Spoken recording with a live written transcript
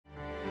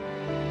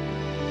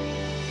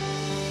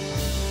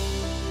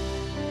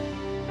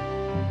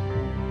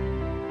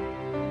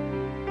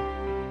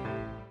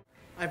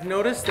I've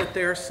noticed that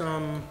there are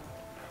some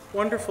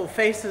wonderful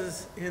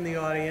faces in the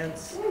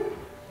audience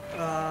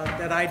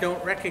that I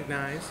don't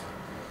recognize.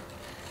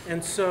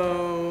 And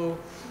so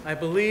I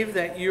believe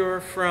that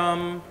you're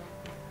from,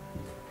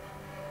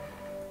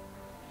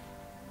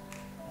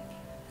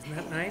 isn't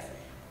that nice?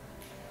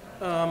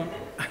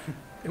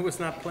 It was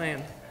not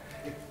planned.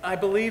 I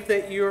believe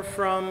that you're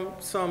from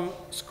some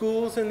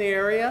schools in the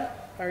area.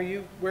 Where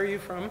are you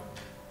from?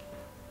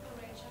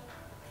 Rancho.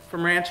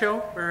 From Rancho?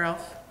 Where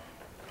else?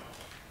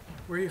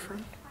 Where are you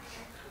from?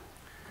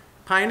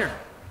 Piner.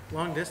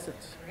 Long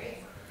distance.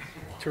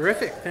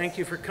 Terrific. Thank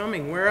you for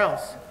coming. Where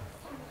else?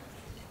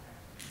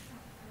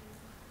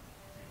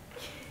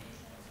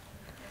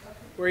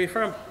 Where are you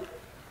from?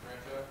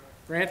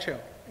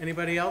 Rancho.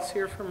 Anybody else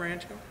here from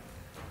Rancho?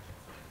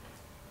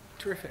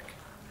 Terrific.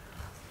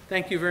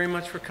 Thank you very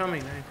much for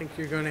coming. I think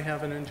you're going to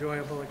have an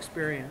enjoyable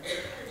experience.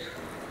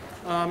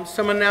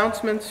 Some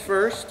announcements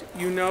first.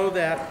 You know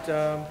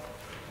that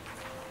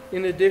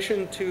in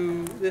addition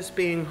to this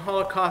being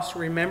Holocaust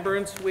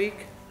Remembrance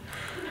Week,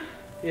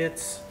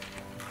 it's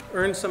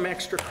Earn Some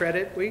Extra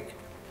Credit Week.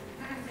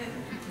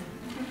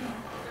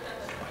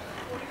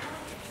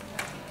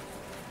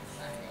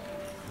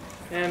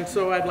 And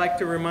so I'd like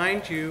to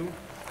remind you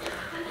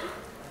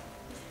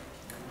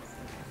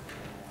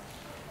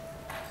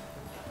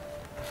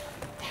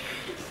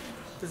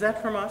is that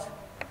from us?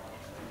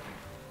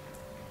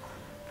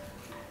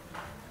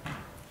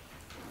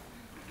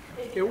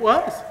 It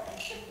was.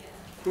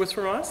 It was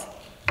from us?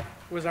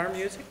 It was our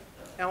music?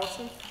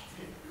 Allison?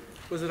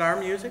 Was it our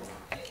music?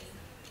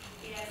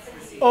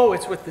 Oh,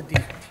 it's with the D.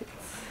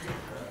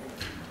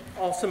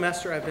 All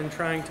semester I've been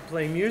trying to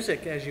play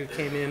music as you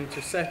came in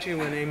to set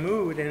you in a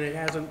mood, and it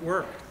hasn't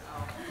worked.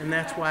 And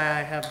that's why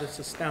I have this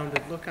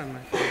astounded look on my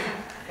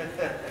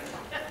face.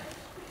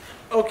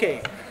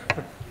 Okay.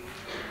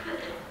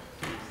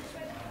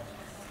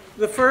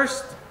 The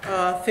first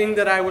thing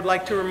that I would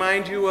like to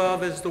remind you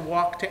of is the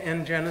Walk to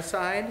End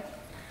Genocide.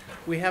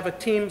 We have a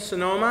Team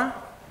Sonoma.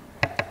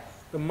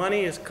 The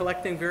money is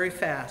collecting very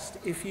fast.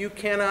 If you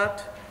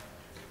cannot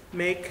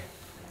make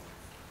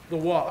the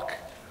walk,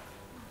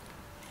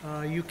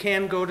 you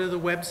can go to the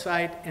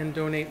website and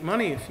donate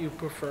money if you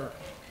prefer.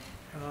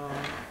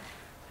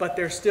 But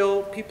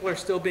people are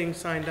still being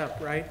signed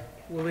up, right?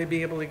 Will they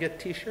be able to get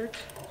t-shirts?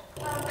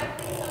 I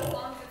think so, as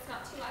long as it's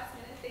not too last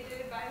minute. They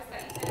did advise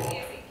that you send it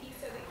ASAP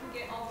so they can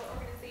get all the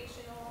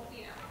organizational,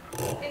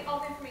 if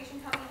all the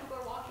information, how many people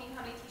are walking,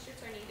 how many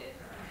t-shirts are needed.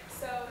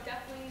 So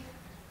definitely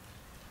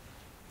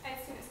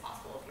as soon as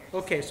possible.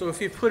 Okay, so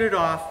if you put it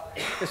off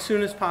as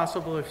soon as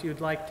possible if you'd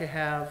like to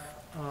have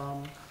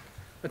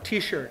a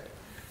t-shirt.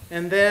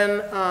 And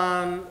then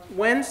on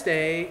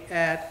Wednesday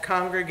at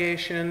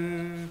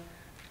Congregation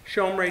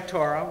Shomrei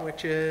Torah,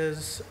 which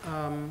is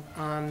on,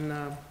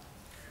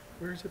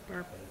 where is it,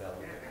 Barb?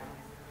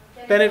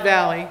 Bennett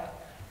Valley.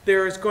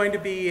 There is going to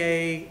be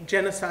a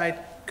genocide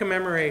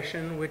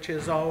commemoration, which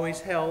is always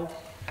held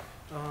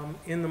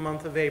in the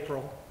month of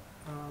April,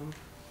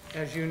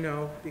 as you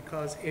know,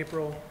 because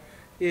April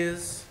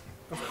is,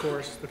 of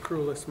course, the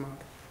cruelest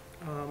month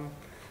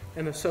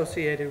and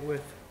associated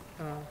with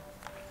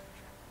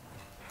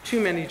too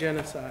many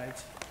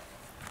genocides.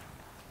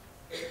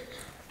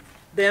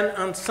 Then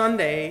on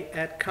Sunday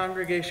at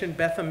Congregation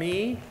Beth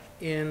Ami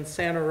in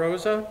Santa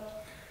Rosa,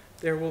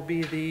 there will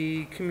be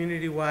the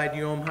community-wide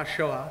Yom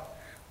HaShoah,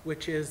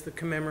 which is the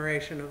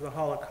commemoration of the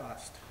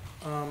Holocaust.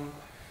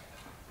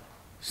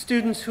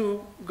 Students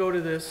who go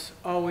to this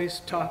always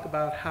talk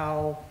about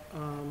how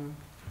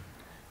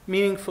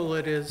meaningful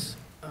it is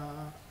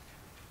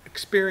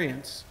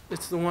experience.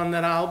 It's the one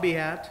that I'll be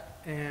at,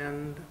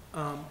 and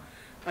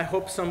I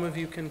hope some of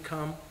you can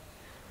come.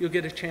 You'll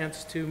get a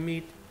chance to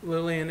meet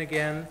Lillian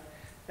again,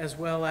 as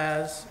well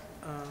as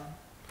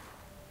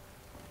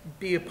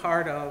be a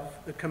part of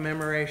the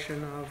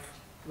commemoration of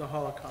the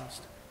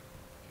Holocaust.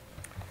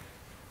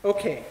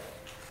 Okay.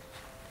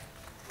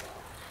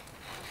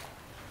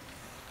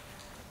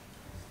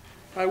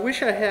 I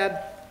wish I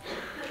had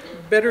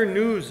better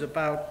news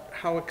about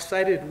how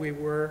excited we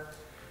were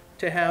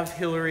to have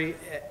Hillary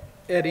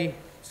Eddy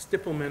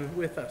Stippelman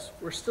with us.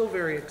 We're still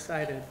very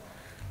excited,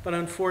 but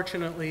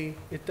unfortunately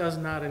it does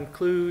not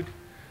include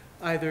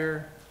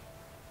either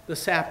the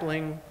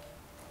sapling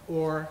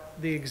or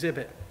the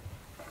exhibit.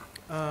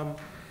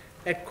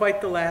 At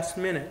quite the last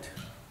minute,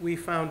 we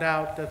found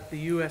out that the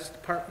U.S.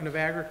 Department of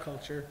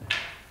Agriculture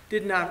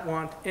did not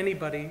want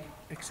anybody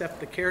except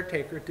the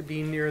caretaker to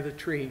be near the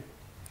tree.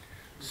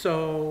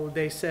 So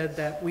they said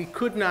that we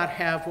could not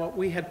have what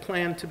we had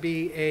planned to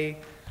be a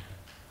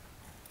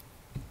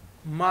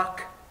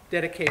mock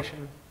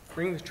dedication,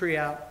 bring the tree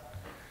out,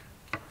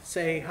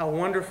 say how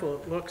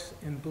wonderful it looks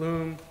in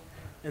bloom,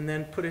 and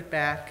then put it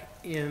back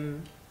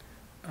in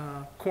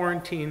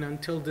quarantine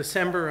until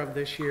December of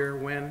this year,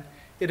 when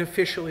it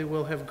officially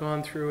will have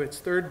gone through its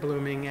third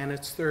blooming and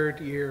its third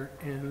year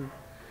in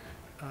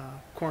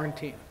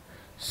quarantine.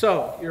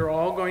 So you're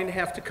all going to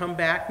have to come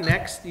back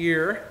next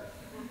year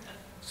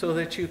so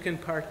that you can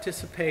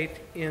participate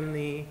in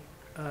the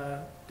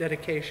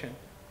dedication.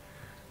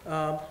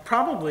 We'll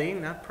probably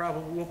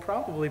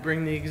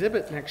bring the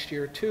exhibit next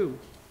year too.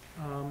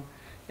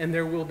 And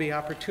there will be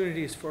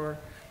opportunities for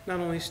not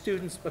only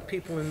students but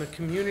people in the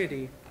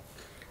community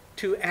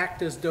to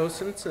act as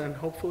docents, and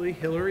hopefully,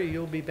 Hillary,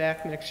 you'll be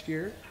back next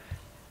year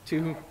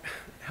to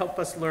help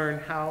us learn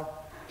how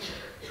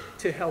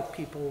to help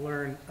people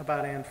learn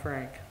about Anne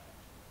Frank.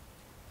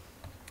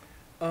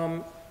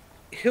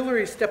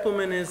 Hillary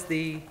Steppelman is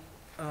the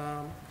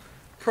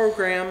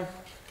program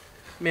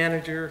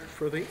manager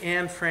for the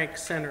Anne Frank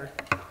Center,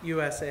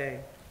 USA.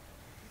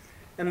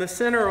 And the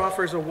center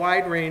offers a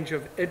wide range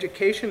of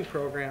education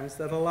programs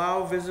that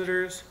allow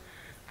visitors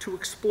to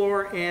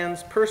explore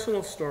Anne's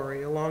personal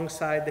story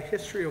alongside the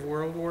history of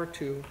World War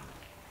II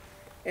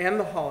and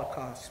the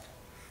Holocaust,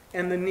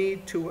 and the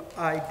need to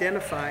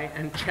identify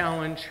and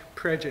challenge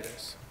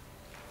prejudice.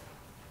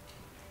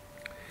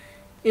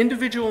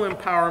 Individual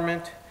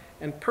empowerment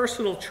and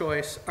personal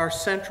choice are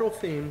central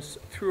themes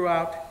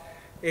throughout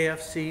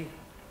AFC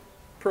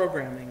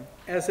programming,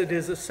 as it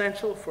is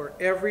essential for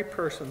every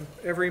person,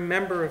 every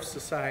member of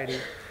society,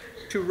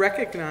 to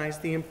recognize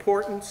the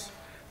importance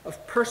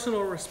of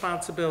personal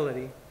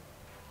responsibility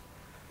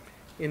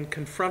in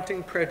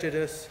confronting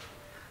prejudice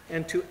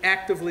and to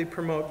actively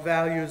promote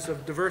values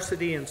of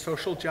diversity and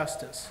social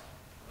justice.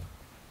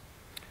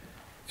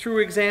 Through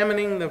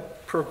examining the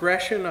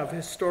progression of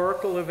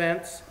historical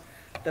events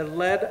that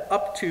led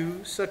up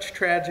to such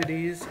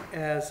tragedies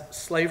as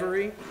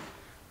slavery,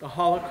 the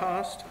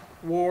Holocaust,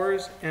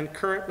 wars, and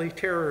currently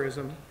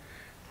terrorism,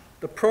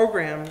 the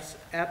programs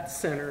at the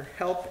center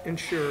help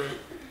ensure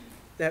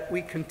that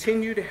we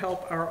continue to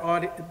help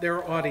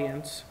their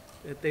audience,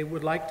 that they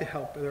would like to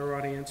help their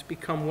audience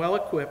become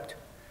well-equipped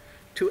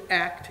to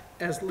act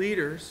as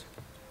leaders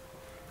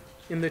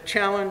in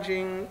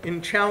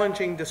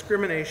challenging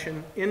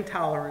discrimination,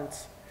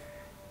 intolerance,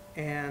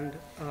 and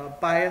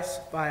bias,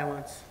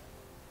 violence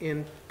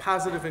in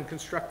positive and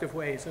constructive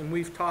ways. And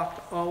we've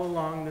talked all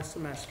along this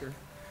semester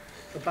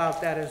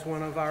about that as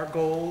one of our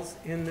goals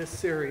in this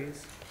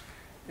series.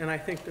 And I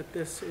think that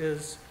this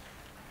is,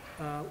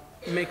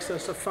 makes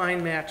us a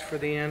fine match for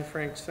the Anne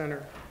Frank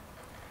Center.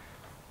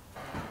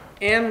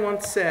 Anne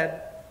once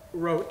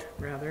wrote,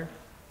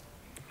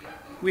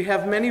 we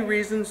have many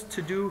reasons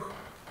to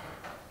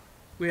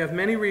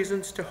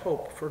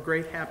hope for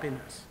great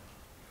happiness,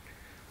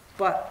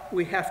 but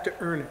we have to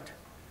earn it.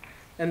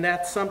 And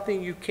that's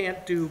something you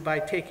can't do by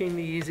taking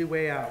the easy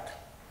way out.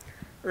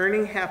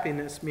 Earning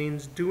happiness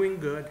means doing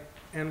good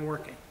and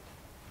working.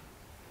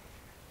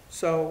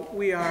 So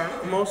we are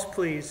most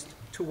pleased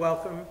to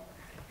welcome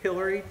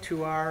Hillary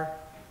to our,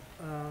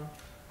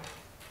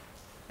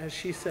 as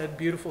she said,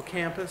 beautiful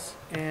campus,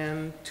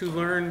 and to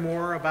learn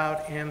more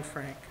about Anne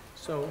Frank.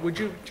 So would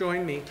you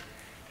join me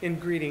in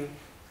greeting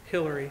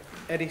Hillary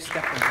Eddie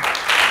Steppelman?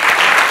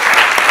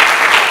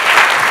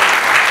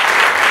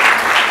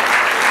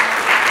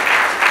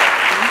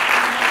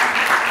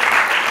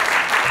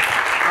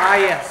 Ah,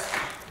 yes.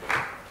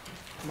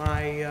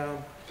 My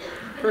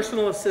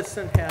personal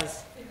assistant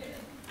has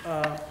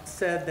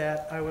said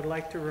that I would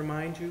like to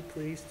remind you,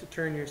 please, to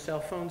turn your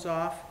cell phones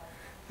off.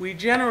 We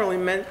generally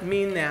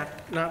mean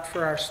that not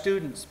for our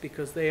students,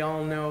 because they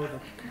all know the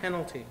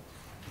penalty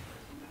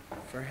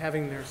for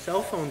having their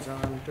cell phones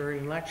on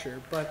during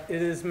lecture, but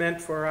it is meant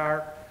for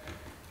our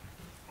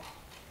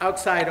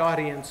outside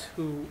audience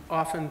who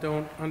often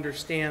don't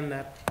understand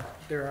that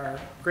there are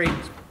great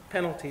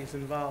penalties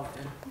involved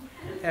in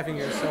having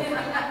your cell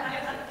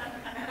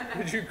phone.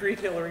 Would you greet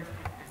Hillary?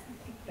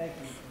 Thank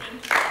you.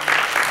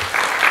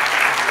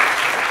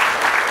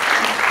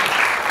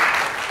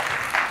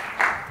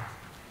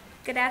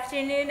 Good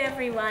afternoon,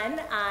 everyone.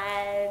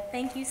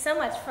 Thank you so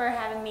much for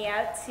having me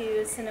out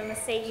to Sonoma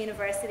State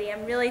University.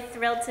 I'm really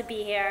thrilled to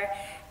be here,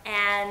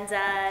 and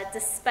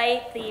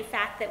despite the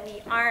fact that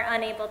we are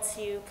unable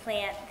to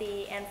plant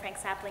the Anne Frank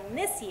sapling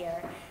this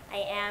year, I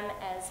am,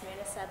 as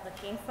Muna said,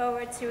 looking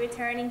forward to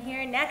returning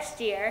here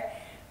next year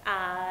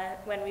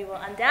when we will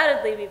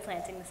undoubtedly be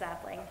planting the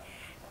sapling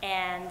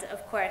and,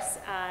 of course,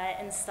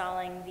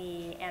 installing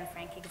the Anne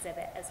Frank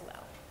exhibit as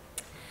well.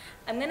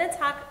 I'm going to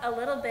talk a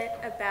little bit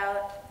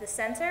about the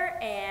center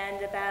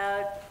and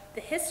about the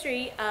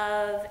history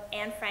of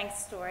Anne Frank's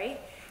story,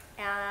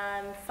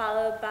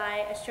 followed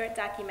by a short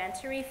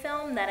documentary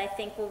film that I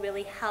think will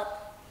really help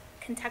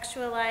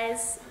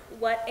contextualize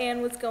what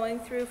Anne was going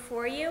through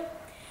for you,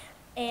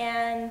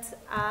 and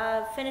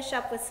finish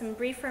up with some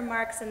brief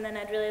remarks, and then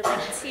I'd really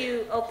like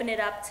to open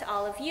it up to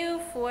all of you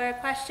for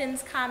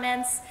questions,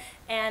 comments,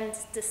 and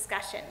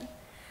discussion.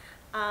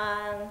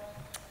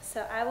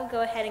 So I will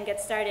go ahead and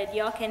get started.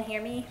 Y'all can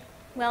hear me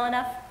well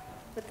enough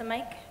with the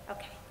mic?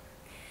 Okay.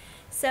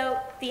 So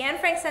the Anne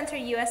Frank Center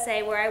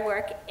USA, where I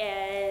work,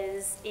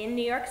 is in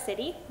New York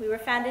City. We were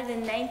founded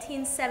in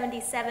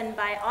 1977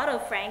 by Otto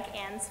Frank,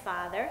 Anne's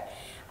father,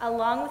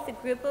 along with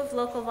a group of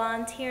local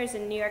volunteers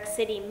in New York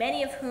City,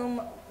 many of whom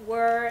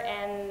were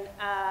and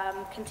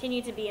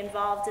continue to be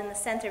involved in the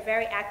center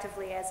very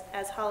actively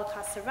as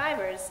Holocaust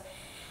survivors.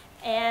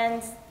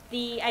 And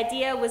the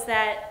idea was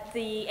that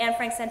the Anne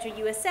Frank Center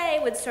USA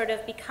would sort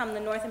of become the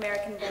North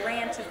American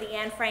branch of the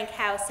Anne Frank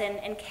House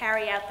and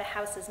carry out the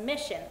house's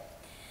mission.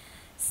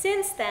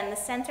 Since then, the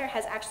center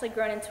has actually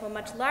grown into a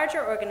much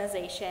larger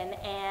organization,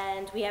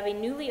 and we have a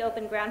newly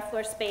opened ground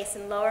floor space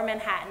in Lower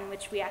Manhattan,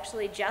 which we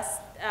actually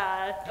just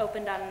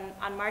opened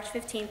on March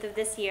 15th of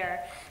this year,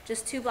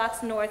 just 2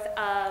 blocks north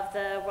of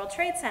the World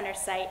Trade Center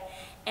site.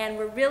 And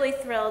we're really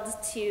thrilled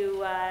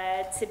to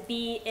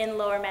be in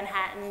Lower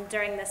Manhattan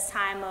during this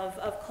time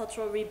of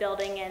cultural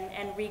rebuilding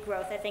and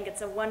regrowth. I think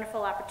it's a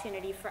wonderful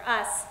opportunity for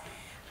us.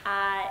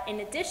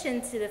 In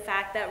addition to the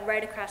fact that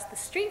right across the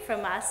street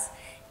from us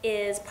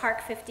is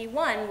Park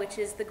 51, which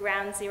is the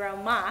Ground Zero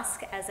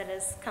Mosque, as it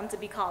has come to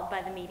be called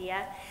by the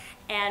media.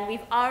 And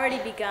we've already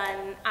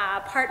begun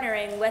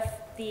partnering with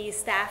the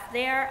staff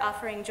there,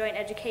 offering joint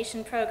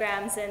education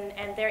programs,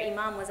 and their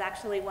imam was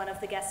actually one of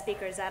the guest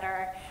speakers at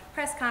our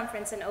press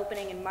conference and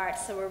opening in March.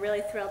 So we're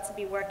really thrilled to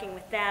be working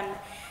with them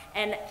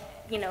and,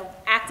 you know,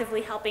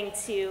 actively helping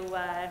to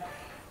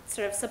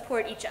sort of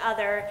support each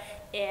other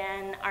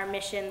in our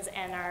missions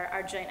and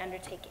our joint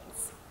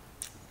undertakings.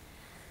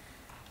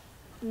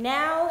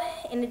 Now,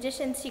 in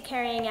addition to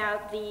carrying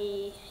out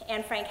the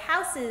Anne Frank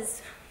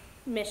House's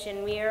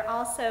mission, we are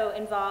also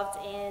involved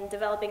in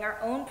developing our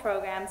own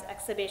programs,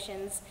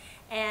 exhibitions,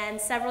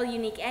 and several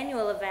unique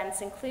annual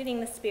events,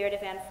 including the Spirit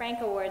of Anne Frank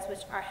Awards,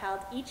 which are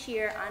held each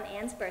year on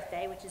Anne's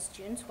birthday, which is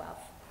June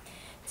 12th,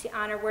 to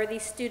honor worthy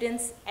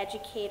students,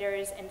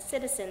 educators, and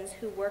citizens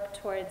who work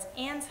towards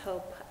Anne's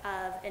hope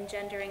of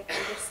engendering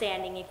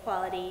understanding,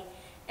 equality,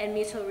 and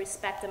mutual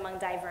respect among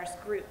diverse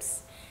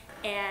groups.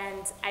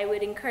 And I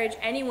would encourage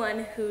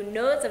anyone who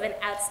knows of an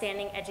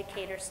outstanding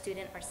educator,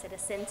 student, or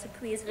citizen to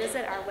please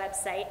visit our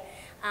website.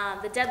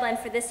 The deadline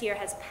for this year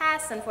has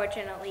passed,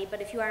 unfortunately,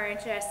 but if you are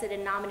interested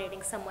in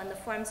nominating someone, the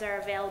forms are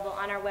available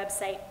on our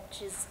website,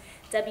 which is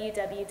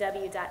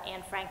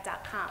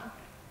www.annefrank.com.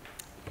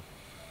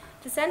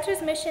 The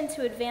center's mission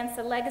to advance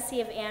the legacy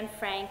of Anne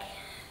Frank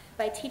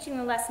by teaching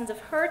the lessons of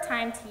her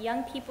time to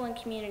young people and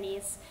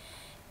communities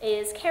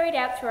is carried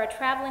out through our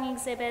traveling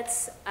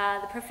exhibits,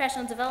 the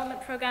professional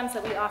development programs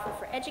that we offer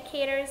for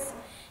educators,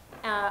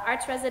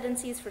 arts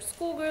residencies for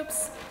school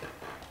groups,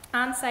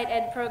 on-site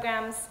ed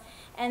programs,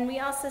 and we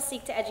also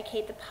seek to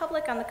educate the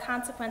public on the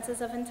consequences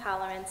of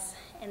intolerance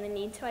and the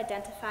need to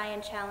identify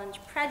and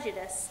challenge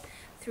prejudice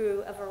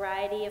through a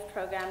variety of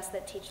programs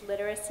that teach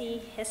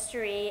literacy,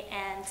 history,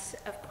 and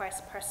of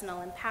course personal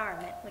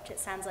empowerment, which it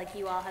sounds like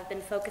you all have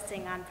been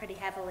focusing on pretty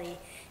heavily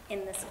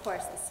in this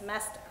course this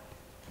semester.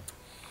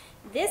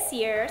 This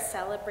year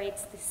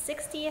celebrates the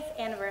 60th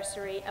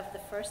anniversary of the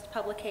first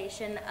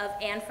publication of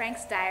Anne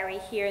Frank's diary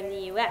here in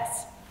the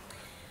US.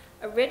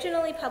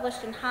 Originally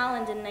published in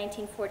Holland in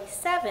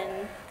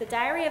 1947, the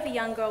diary of a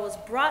young girl was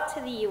brought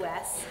to the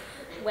US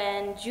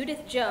when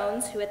Judith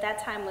Jones, who at that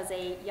time was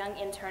a young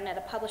intern at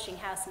a publishing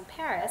house in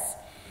Paris,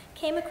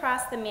 came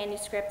across the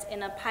manuscript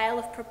in a pile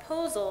of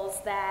proposals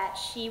that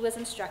she was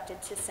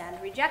instructed to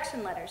send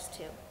rejection letters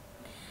to.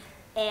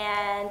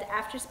 And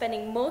after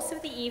spending most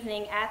of the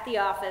evening at the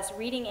office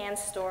reading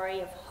Anne's story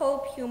of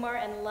hope, humor,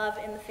 and love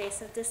in the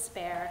face of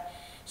despair,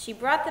 she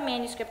brought the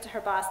manuscript to her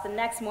boss the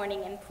next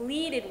morning and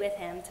pleaded with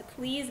him to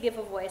please give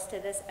a voice to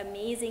this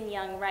amazing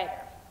young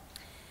writer.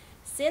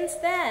 Since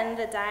then,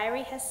 the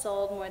diary has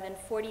sold more than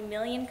 40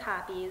 million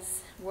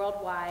copies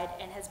worldwide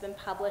and has been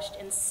published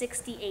in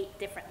 68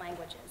 different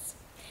languages.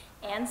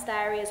 Anne's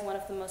diary is one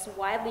of the most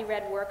widely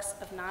read works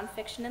of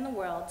nonfiction in the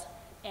world,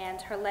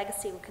 and her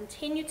legacy will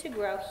continue to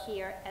grow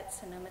here at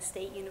Sonoma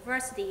State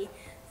University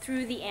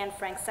through the Anne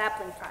Frank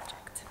Sapling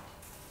Project.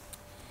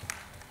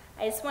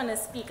 I just want to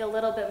speak a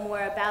little bit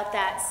more about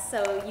that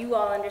so you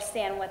all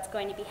understand what's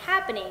going to be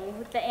happening.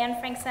 With the Anne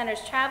Frank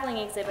Center's traveling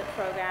exhibit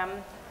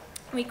program,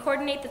 we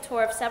coordinate the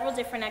tour of several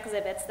different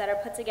exhibits that are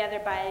put together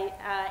by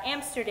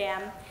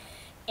Amsterdam.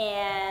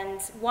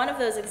 And one of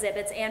those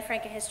exhibits, Anne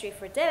Frank, A History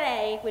for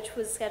Today, which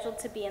was scheduled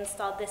to be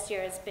installed this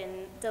year, has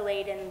been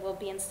delayed and will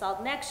be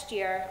installed next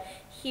year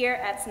here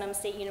at Sonoma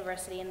State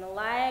University in the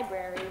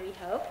library, we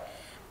hope.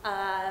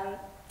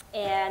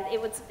 And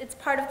it's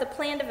part of the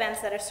planned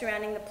events that are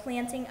surrounding the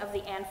planting of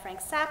the Anne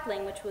Frank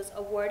sapling, which was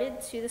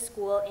awarded to the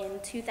school in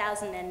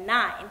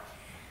 2009.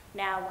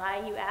 Now,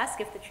 why, you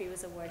ask, if the tree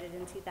was awarded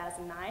in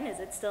 2009,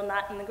 is it still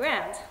not in the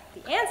ground?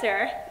 The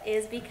answer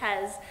is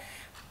because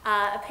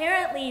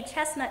apparently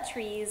chestnut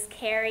trees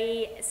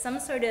carry some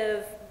sort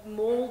of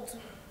mold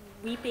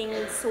weeping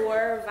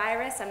sore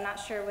virus, I'm not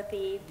sure what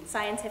the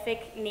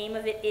scientific name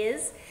of it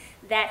is,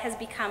 that has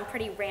become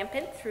pretty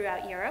rampant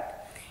throughout Europe.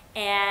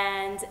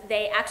 And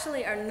they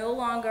actually are no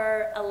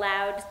longer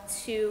allowed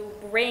to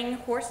bring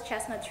horse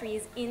chestnut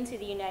trees into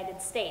the United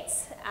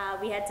States.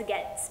 We had to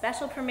get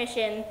special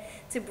permission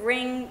to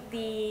bring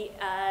the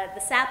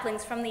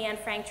saplings from the Anne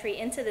Frank tree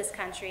into this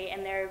country,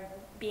 and they're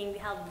being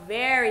held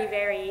very,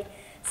 very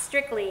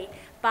strictly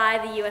by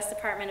the U.S.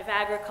 Department of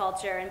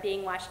Agriculture and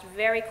being watched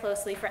very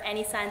closely for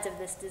any signs of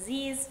this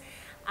disease.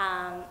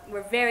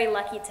 We're very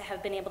lucky to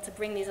have been able to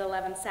bring these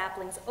 11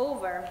 saplings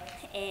over,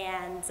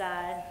 and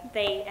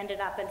they ended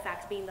up, in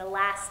fact, being the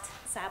last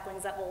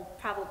saplings that will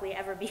probably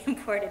ever be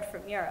imported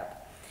from Europe.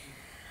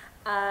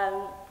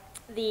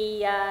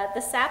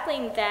 The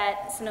sapling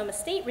that Sonoma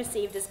State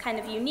received is kind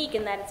of unique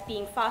in that it's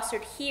being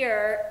fostered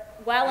here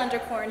while under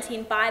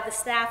quarantine by the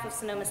staff of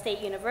Sonoma State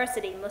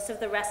University. Most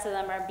of the rest of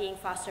them are being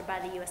fostered by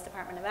the U.S.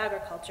 Department of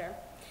Agriculture.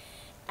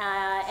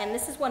 And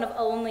this is one of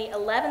only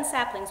 11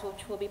 saplings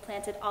which will be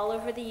planted all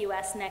over the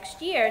U.S.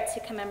 next year to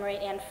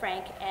commemorate Anne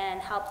Frank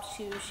and help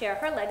to share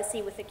her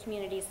legacy with the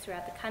communities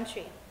throughout the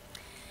country.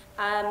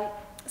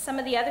 Some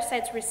of the other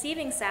sites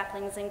receiving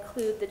saplings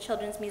include the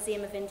Children's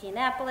Museum of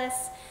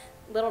Indianapolis,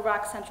 Little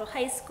Rock Central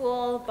High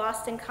School,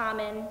 Boston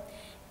Common,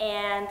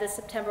 and the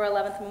September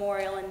 11th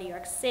Memorial in New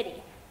York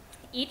City.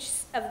 Each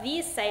of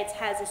these sites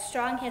has a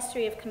strong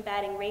history of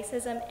combating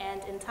racism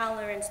and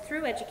intolerance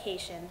through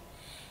education,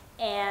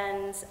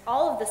 and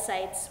all of the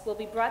sites will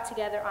be brought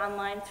together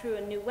online through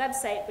a new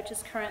website which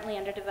is currently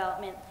under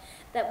development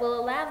that will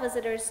allow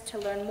visitors to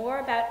learn more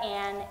about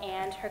Anne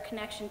and her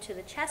connection to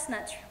the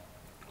chestnut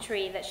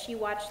tree that she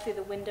watched through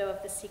the window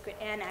of the secret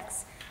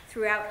annex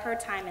throughout her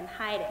time in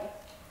hiding.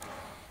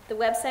 The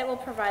website will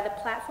provide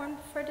a platform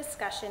for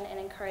discussion and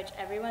encourage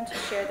everyone to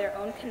share their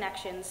own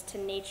connections to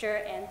nature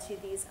and to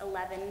these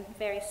 11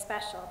 very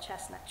special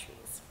chestnut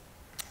trees.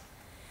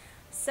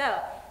 So,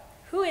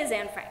 who is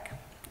Anne Frank?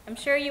 I'm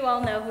sure you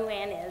all know who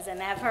Anne is and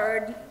have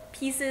heard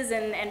pieces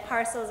and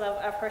parcels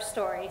of her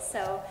story,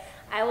 so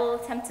I will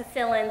attempt to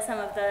fill in some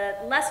of the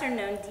lesser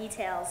known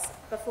details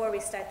before we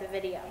start the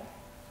video.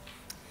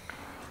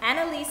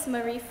 Annalise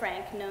Marie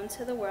Frank, known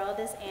to the world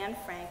as Anne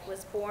Frank,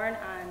 was born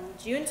on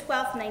June 12,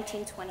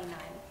 1929,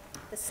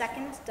 the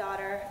second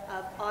daughter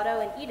of Otto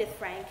and Edith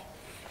Frank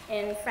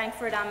in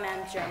Frankfurt am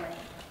Main, Germany.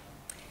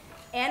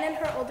 Anne and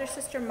her older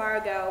sister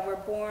Margot were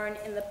born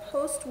in the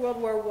post-World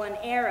War I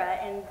era,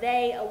 and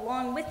they,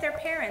 along with their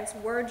parents,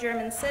 were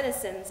German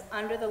citizens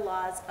under the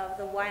laws of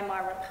the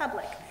Weimar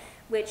Republic,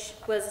 which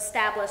was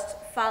established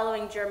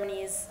following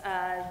Germany's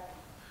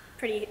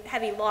pretty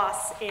heavy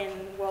loss in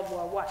World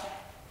War I.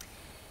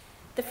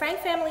 The Frank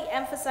family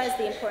emphasized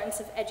the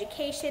importance of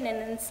education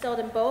and instilled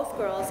in both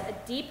girls a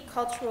deep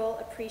cultural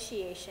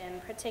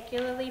appreciation,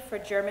 particularly for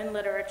German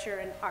literature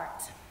and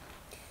art.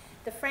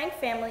 The Frank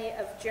family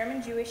of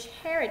German Jewish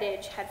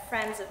heritage had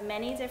friends of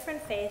many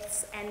different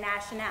faiths and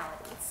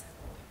nationalities.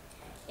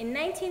 In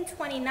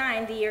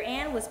 1929, the year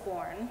Anne was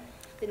born,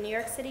 the New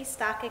York City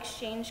Stock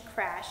Exchange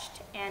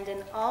crashed, and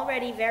an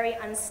already very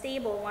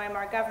unstable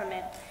Weimar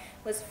government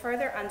was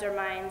further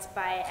undermined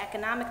by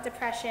economic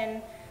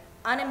depression,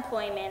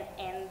 unemployment,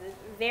 and the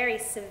very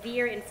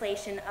severe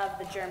inflation of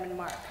the German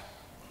mark.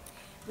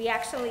 We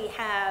actually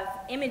have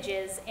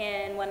images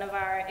in one of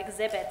our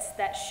exhibits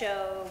that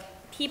show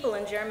people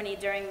in Germany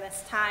during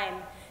this time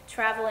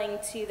traveling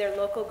to their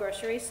local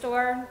grocery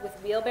store with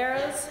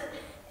wheelbarrows,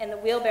 and the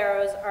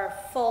wheelbarrows are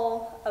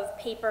full of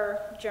paper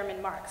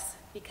German marks,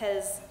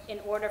 because in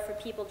order for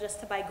people just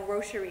to buy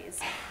groceries,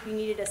 you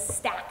needed a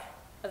stack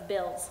of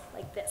bills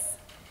like this.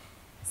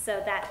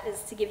 So that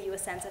is to give you a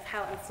sense of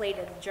how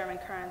inflated the German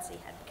currency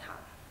had become.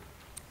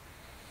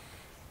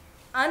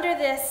 Under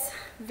this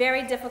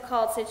very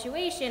difficult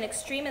situation,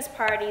 extremist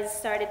parties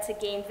started to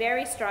gain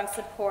very strong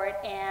support,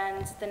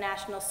 and the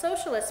National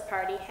Socialist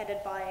Party,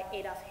 headed by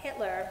Adolf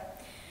Hitler,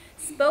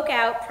 spoke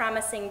out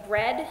promising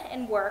bread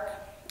and work,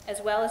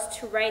 as well as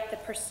to right the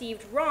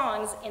perceived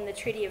wrongs in the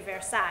Treaty of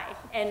Versailles.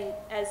 And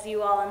as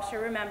you all, I'm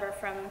sure, remember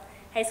from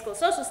high school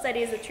social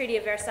studies, the Treaty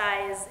of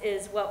Versailles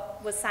is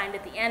what was signed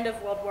at the end of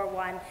World War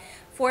I,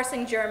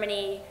 forcing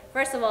Germany,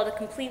 first of all, to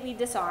completely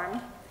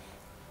disarm,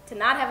 to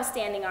not have a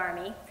standing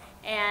army,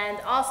 and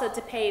also to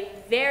pay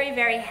very,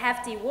 very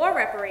hefty war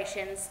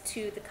reparations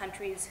to the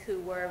countries who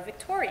were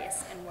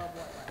victorious in World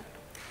War I.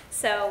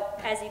 So,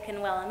 as you can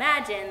well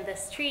imagine,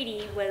 this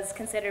treaty was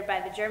considered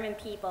by the German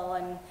people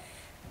a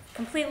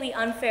completely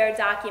unfair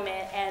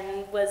document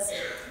and was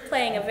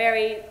playing a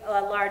very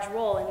large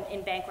role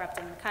in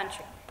bankrupting the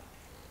country.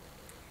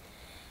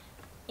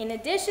 In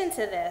addition to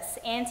this,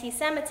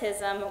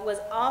 anti-Semitism was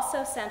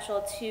also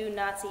central to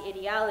Nazi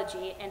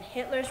ideology, and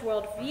Hitler's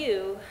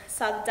worldview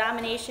saw the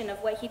domination of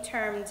what he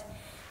termed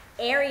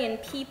Aryan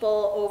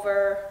people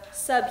over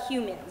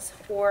subhumans,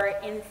 or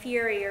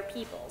inferior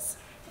peoples.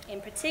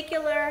 In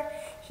particular,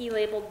 he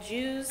labeled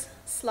Jews,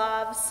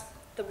 Slavs,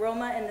 the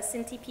Roma and the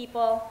Sinti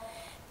people,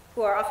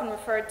 who are often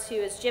referred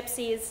to as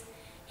gypsies,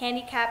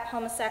 handicapped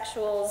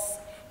homosexuals,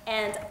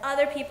 and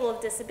other people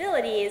of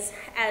disabilities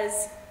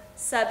as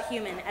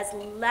subhuman, as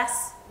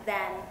less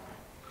than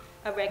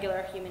a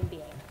regular human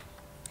being.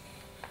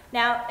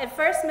 Now, at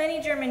first, many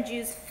German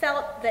Jews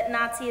felt that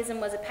Nazism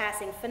was a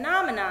passing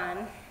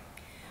phenomenon,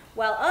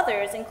 while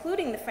others,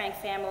 including the Frank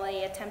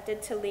family,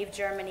 attempted to leave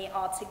Germany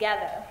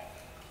altogether.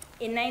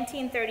 In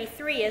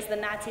 1933, as the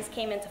Nazis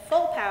came into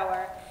full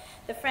power,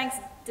 the Franks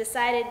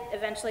decided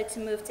eventually to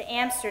move to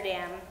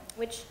Amsterdam,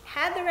 which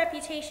had the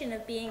reputation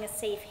of being a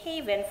safe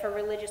haven for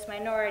religious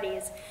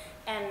minorities,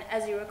 and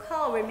as you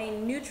recall,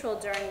 remained neutral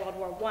during World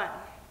War I.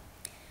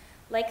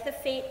 Like the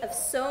fate of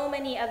so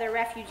many other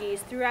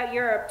refugees throughout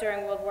Europe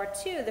during World War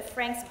II, the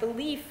Franks'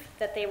 belief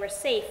that they were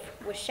safe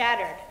was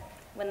shattered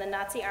when the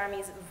Nazi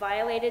armies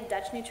violated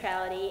Dutch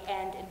neutrality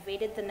and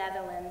invaded the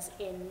Netherlands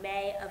in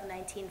May of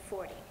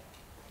 1940.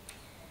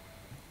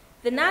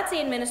 The Nazi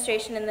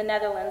administration in the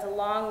Netherlands,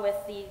 along with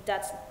the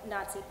Dutch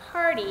Nazi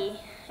Party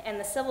and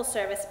the civil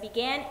service,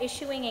 began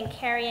issuing and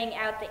carrying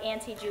out the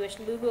anti-Jewish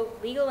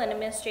legal and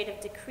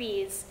administrative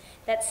decrees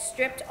that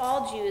stripped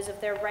all Jews of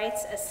their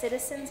rights as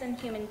citizens and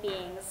human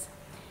beings,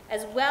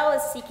 as well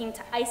as seeking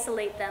to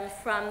isolate them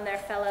from their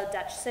fellow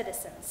Dutch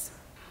citizens.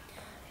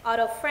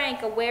 Otto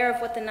Frank, aware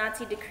of what the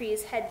Nazi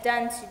decrees had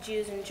done to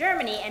Jews in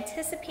Germany,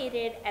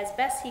 anticipated as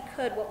best he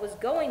could what was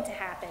going to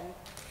happen,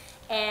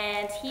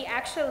 and he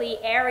actually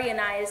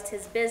Aryanized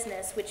his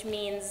business, which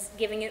means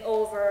giving it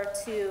over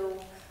to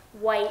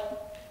white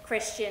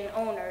Christian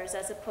owners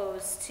as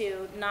opposed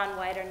to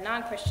non-white or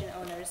non-Christian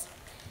owners,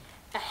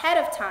 ahead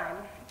of time.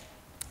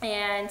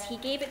 And he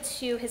gave it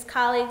to his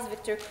colleagues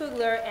Victor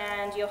Kugler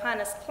and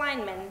Johannes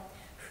Kleinman,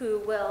 who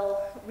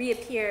will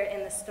reappear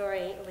in the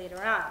story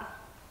later on.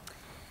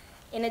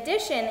 In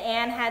addition,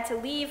 Anne had to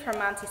leave her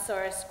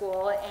Montessori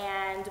school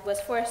and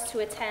was forced to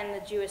attend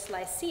the Jewish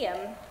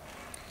Lyceum.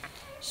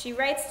 She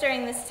writes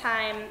during this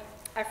time,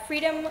 "Our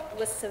freedom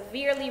was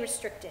severely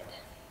restricted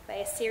by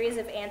a series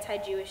of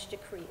anti-Jewish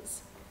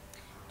decrees.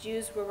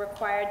 Jews were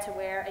required to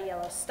wear a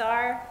yellow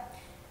star.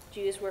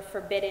 Jews were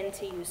forbidden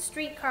to use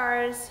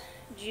streetcars.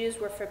 Jews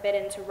were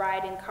forbidden to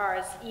ride in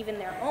cars, even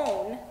their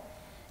own.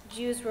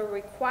 Jews were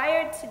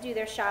required to do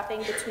their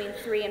shopping between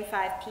 3 and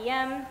 5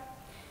 p.m.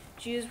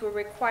 Jews were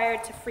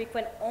required to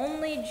frequent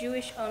only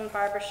Jewish-owned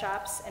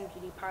barbershops and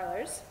beauty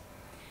parlors.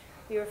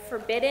 We were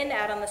forbidden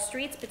out on the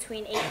streets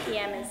between 8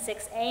 p.m. and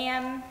 6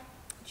 a.m.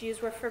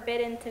 Jews were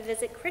forbidden to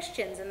visit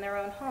Christians in their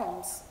own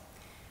homes.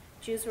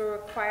 Jews were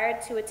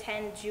required to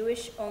attend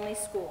Jewish-only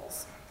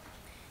schools.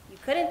 You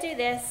couldn't do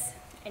this,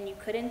 and you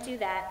couldn't do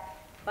that,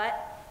 but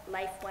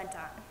life went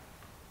on."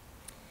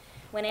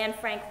 When Anne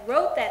Frank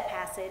wrote that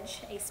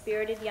passage, a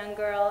spirited young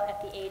girl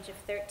at the age of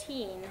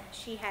 13,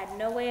 she had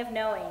no way of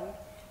knowing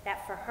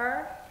that for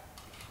her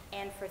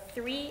and for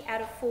 3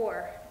 out of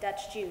 4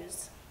 Dutch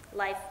Jews,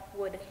 life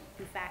would,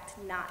 in fact,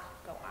 not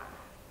go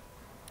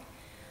on.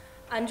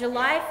 On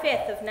July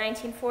 5th of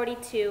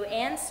 1942,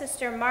 Anne's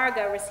sister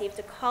Marga received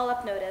a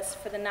call-up notice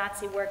for the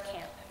Nazi work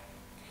camp.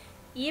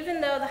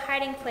 Even though the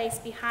hiding place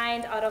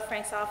behind Otto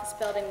Frank's office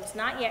building was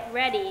not yet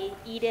ready,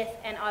 Edith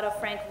and Otto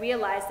Frank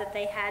realized that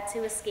they had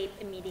to escape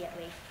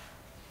immediately.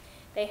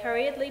 They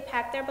hurriedly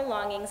packed their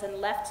belongings and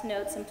left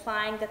notes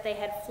implying that they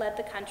had fled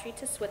the country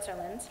to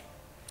Switzerland.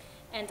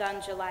 And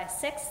on July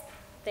 6th,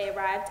 they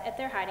arrived at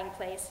their hiding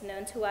place,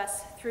 known to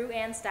us through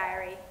Anne's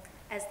diary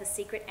as the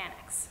secret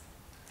annex.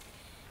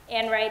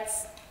 Anne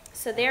writes,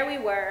 "So there we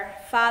were,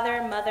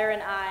 father, mother,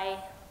 and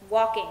I,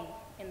 walking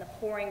in the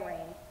pouring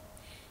rain.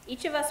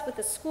 Each of us with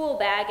a school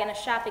bag and a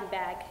shopping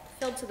bag,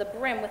 filled to the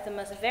brim with the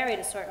most varied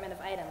assortment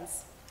of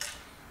items.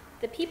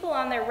 The people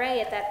on their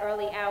way at that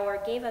early hour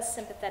gave us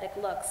sympathetic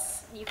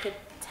looks. You could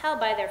tell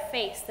by their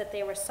face that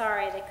they were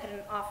sorry they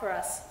couldn't offer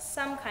us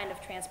some kind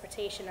of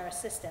transportation or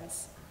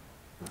assistance.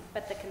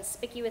 But the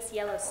conspicuous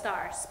yellow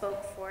star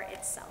spoke for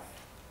itself."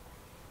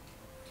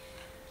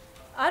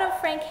 Otto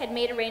Frank had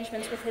made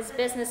arrangements with his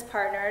business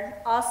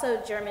partner, also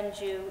German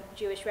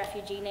Jewish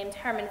refugee named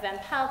Hermann van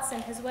Peltz,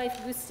 and his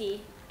wife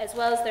Gusti, as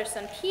well as their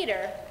son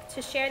Peter,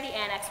 to share the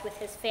annex with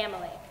his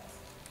family.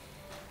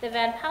 The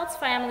Van Peltz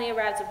family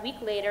arrived a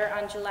week later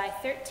on July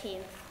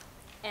 13th,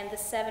 and the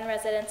 7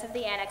 residents of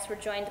the annex were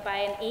joined by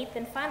an 8th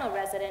and final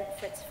resident,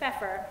 Fritz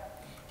Pfeffer,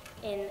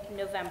 in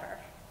November.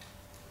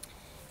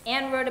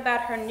 Anne wrote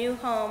about her new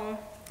home,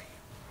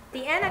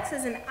 "The annex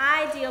is an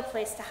ideal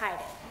place to hide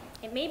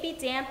in. It may be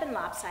damp and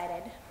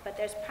lopsided, but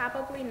there's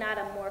probably not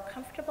a more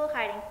comfortable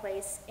hiding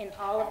place in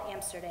all of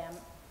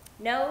Amsterdam.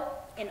 No,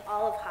 in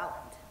all of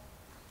Holland."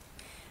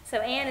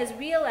 So Anne is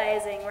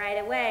realizing right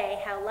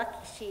away how lucky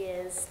she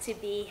is to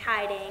be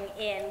hiding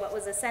in what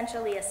was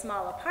essentially a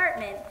small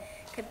apartment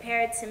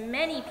compared to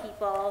many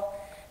people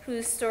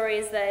whose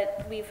stories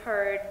that we've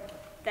heard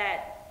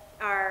that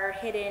are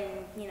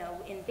hidden,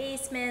 in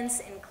basements,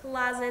 in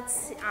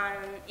closets,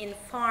 in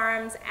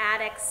farms,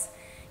 attics,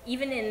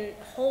 even in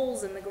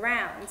holes in the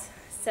ground.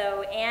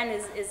 So Anne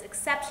is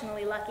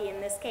exceptionally lucky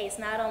in this case,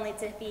 not only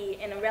to be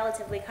in a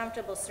relatively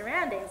comfortable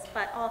surroundings,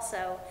 but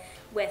also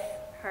with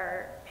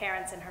her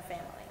parents and her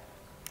family.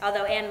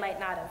 Although Anne might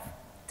not have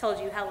told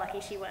you how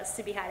lucky she was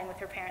to be hiding with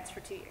her parents for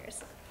 2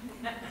 years.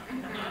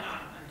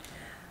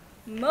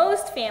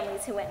 Most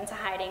families who went into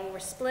hiding were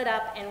split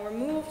up and were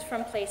moved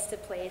from place to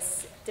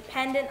place,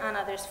 dependent on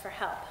others for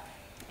help.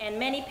 And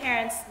many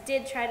parents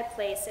did try to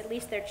place at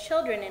least their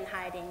children in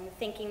hiding,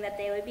 thinking that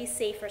they would be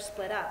safer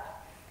split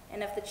up.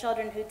 And of the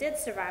children who did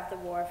survive the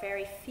war,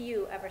 very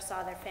few ever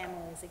saw their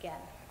families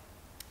again.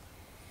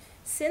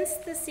 Since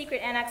the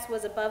secret annex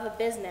was above a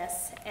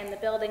business and the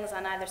buildings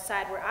on either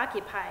side were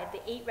occupied,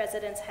 the 8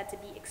 residents had to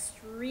be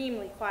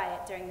extremely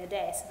quiet during the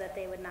day so that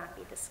they would not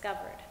be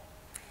discovered.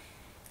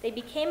 They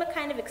became a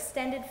kind of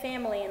extended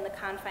family in the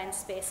confined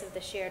space of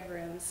the shared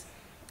rooms.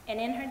 And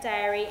in her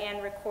diary,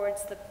 Anne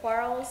records the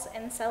quarrels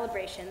and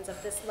celebrations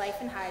of this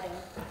life in hiding,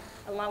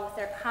 along with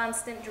their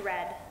constant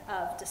dread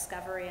of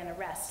discovery and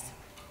arrest.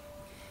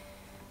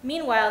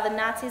 Meanwhile, the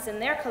Nazis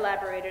and their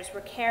collaborators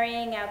were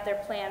carrying out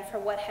their plan for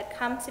what had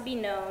come to be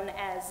known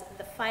as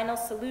the final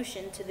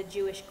solution to the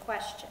Jewish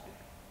question.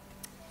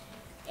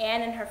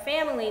 Anne and her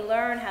family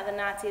learn how the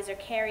Nazis are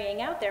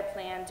carrying out their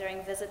plan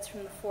during visits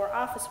from the 4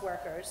 office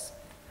workers,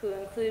 who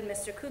include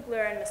Mr.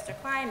 Kugler and Mr.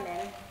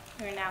 Kleinman,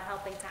 who are now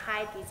helping to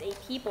hide these 8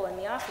 people in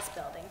the office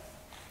building.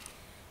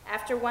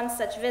 After one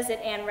such visit,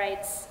 Anne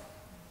writes,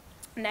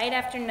 "Night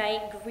after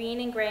night, green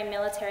and gray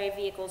military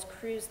vehicles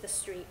cruise the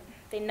street.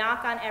 They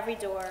knock on every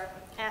door,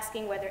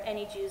 asking whether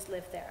any Jews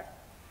live there.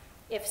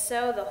 If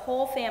so, the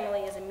whole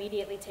family is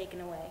immediately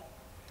taken away.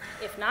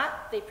 If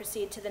not, they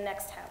proceed to the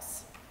next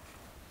house.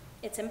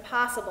 It's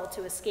impossible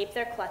to escape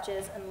their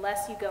clutches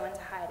unless you go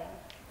into hiding.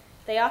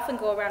 They often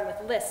go around with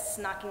lists,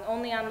 knocking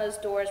only on those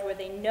doors where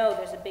they know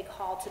there's a big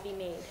haul to be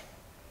made.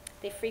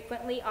 They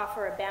frequently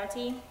offer a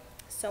bounty,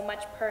 so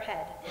much per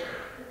head.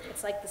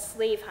 It's like the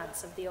slave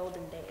hunts of the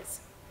olden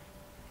days."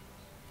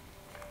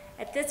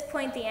 At this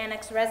point, the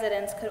annex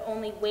residents could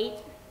only wait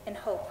and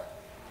hope.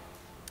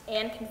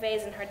 Anne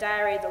conveys in her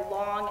diary the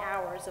long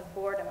hours of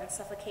boredom and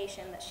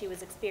suffocation that she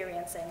was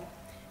experiencing.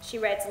 She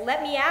writes,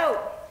 "Let me out,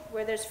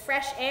 where there's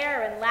fresh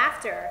air and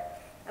laughter.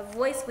 A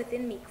voice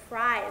within me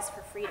cries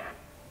for freedom."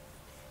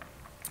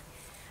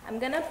 I'm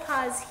gonna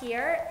pause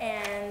here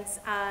and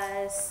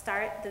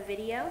start the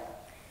video,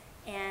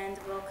 and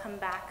we'll come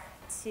back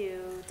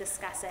to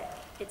discuss it.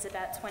 It's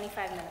about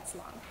 25 minutes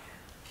long.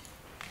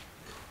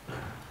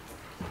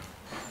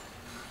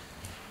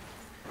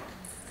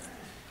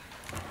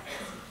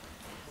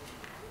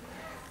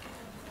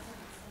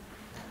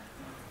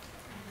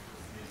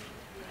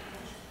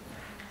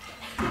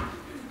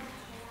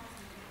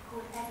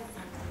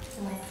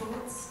 My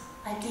thoughts,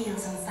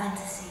 ideals and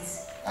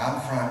fantasies. Anne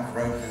Frank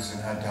wrote this in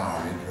her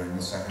diary during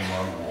the Second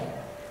World War.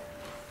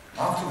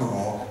 After the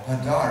war, her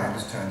diary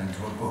was turned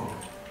into a book.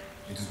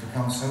 It has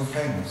become so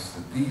famous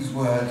that these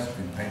words have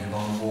been painted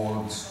on the wall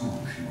of the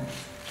school she went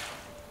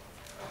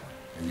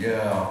to. A year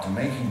after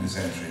making this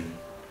entry,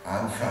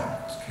 Anne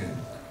Frank was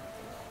killed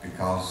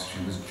because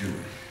she was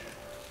Jewish.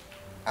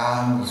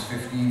 Anne was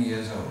 15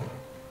 years old.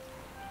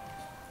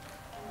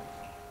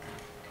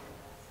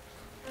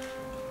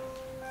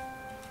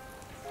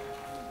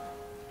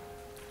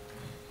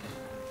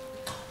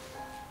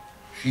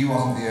 She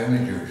wasn't the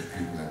only Jewish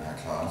pupil in her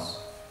class.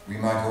 We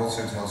might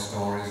also tell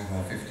stories of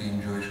her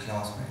 15 Jewish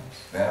classmates,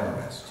 their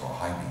arrests or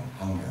hiding,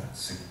 hunger,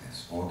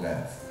 sickness or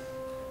death.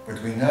 But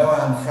we know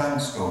Anne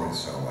Frank's story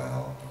so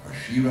well because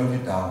she wrote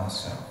it down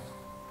herself.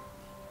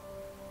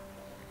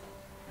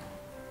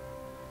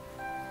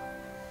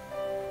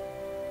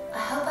 I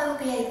hope I will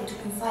be able to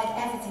confide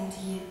everything to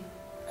you,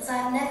 as I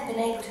have never been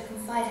able to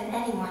confide in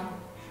anyone,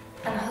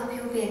 and I hope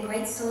you will be a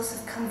great source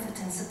of comfort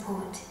and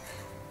support.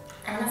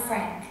 Anna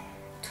Frank,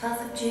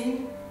 12th of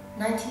June,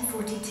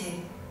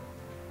 1942.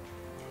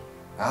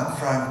 Anne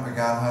Frank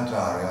began her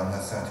diary on her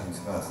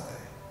 13th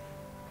birthday.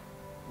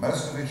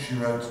 Most of it she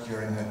wrote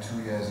during her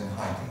 2 years in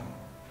hiding.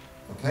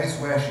 The place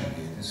where she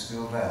hid is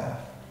still there.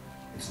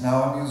 It's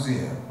now a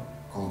museum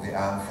called the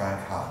Anne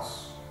Frank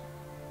House.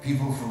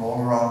 People from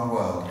all around the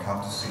world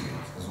come to see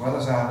it, as well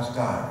as Anne's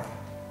diary,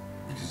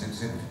 which is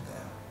exhibited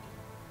there.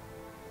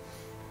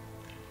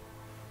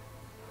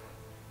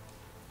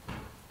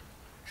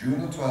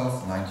 June the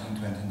 12th,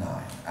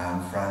 1929,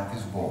 Anne Frank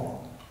is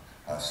born.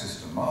 Her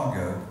sister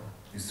Margot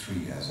is 3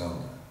 years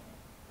older.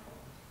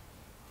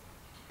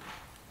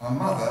 Her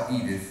mother,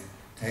 Edith,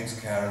 takes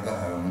care of the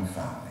home and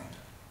family.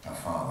 Her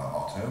father,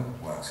 Otto,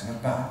 works in a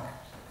bank.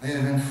 They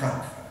live in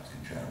Frankfurt,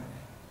 in Germany.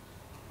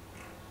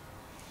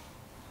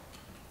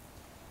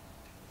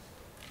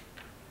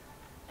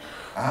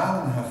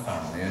 Anne and her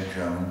family are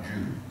German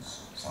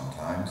Jews.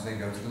 Sometimes they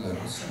go to the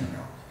local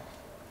synagogue.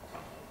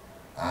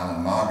 Anne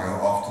and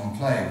Margot often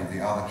play with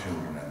the other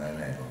children in their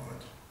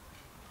neighborhood.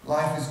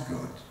 Life is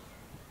good.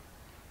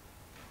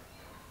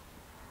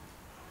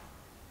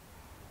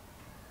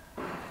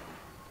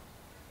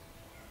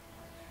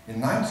 In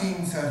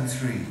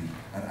 1933,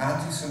 an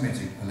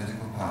anti-Semitic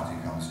political party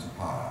comes to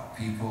power,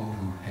 people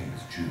who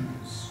hate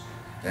Jews.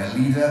 Their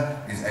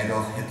leader is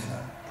Adolf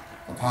Hitler.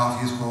 The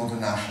party is called the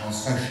National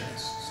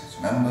Socialists. Its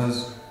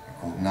members are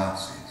called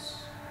Nazis.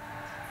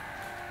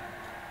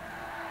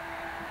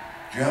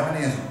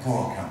 Germany is a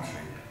poor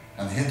country,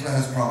 and Hitler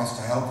has promised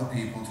to help the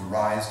people to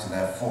rise to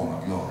their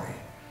former glory.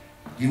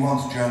 He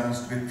wants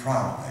Germans to be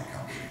proud of their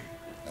country.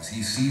 As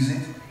he sees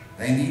it,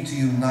 they need to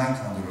unite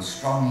under a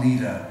strong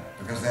leader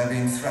because they're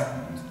being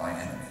threatened by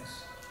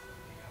enemies.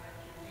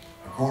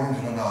 According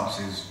to the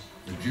Nazis,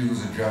 the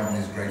Jews are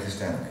Germany's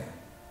greatest enemy.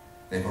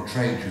 They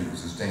portray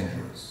Jews as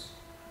dangerous.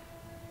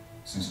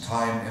 Since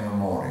time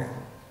immemorial,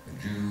 the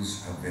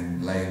Jews have been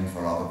blamed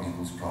for other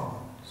people's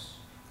problems.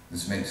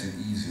 This makes it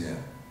easier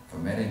for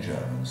many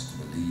Germans to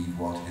believe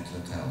what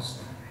Hitler tells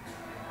them.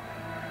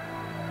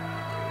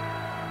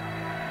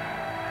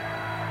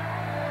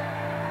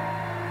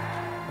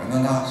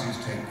 When the Nazis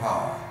take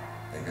power,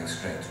 they go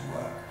straight to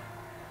work.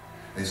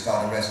 They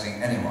start arresting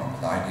anyone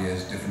with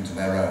ideas different to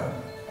their own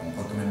and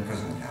put them in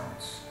prison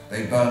camps.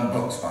 They burn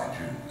books by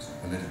Jews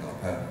and political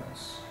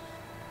opponents.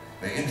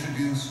 They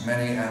introduce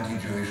many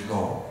anti-Jewish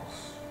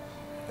laws.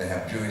 They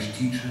have Jewish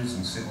teachers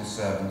and civil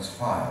servants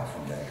fired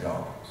from their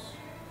jobs.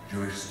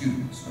 Jewish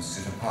students must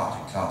sit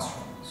apart in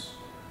classrooms.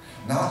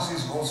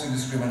 Nazis also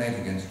discriminate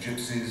against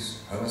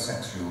gypsies,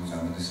 homosexuals,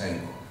 and the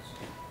disabled.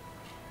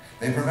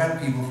 They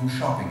prevent people from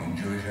shopping in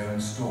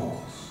Jewish-owned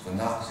stores. The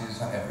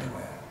Nazis are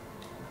everywhere.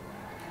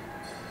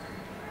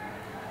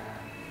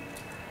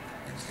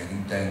 It's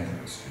getting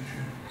dangerous for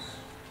Jews.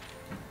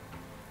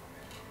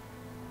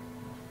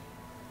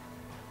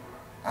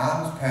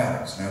 Anne's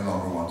parents no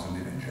longer want to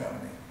live in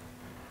Germany.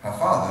 Her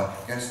father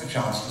gets the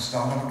chance to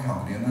start up a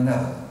company in the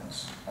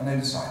Netherlands, and they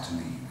decide to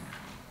leave.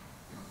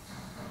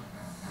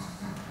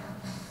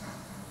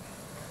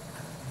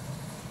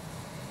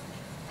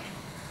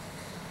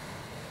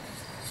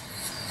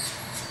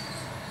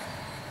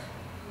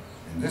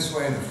 In this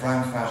way, the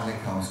Frank family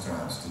comes to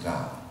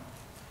Amsterdam.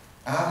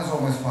 Anne is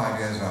almost 5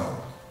 years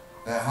old.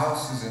 Their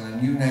house is in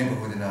a new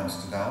neighborhood in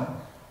Amsterdam,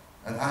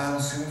 and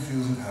Anne soon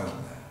feels at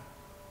home there.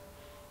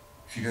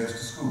 She goes to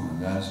school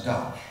and learns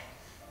Dutch.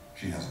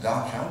 She has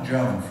Dutch and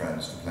German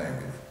friends to play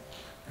with,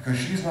 because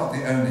she's not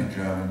the only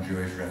German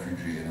Jewish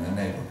refugee in her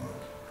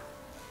neighborhood.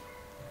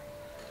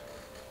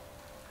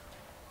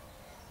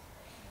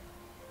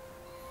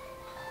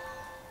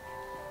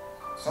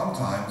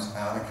 Sometimes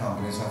Anne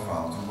accompanies her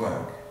father to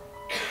work.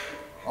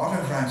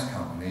 Otto Frank's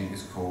company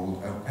is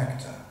called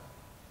Opekta.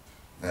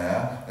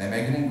 There, they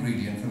make an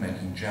ingredient for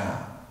making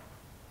jam.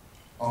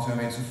 Otto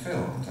makes a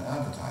film to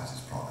advertise his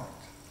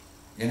product.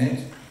 In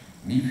it,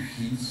 Miep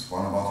Heath,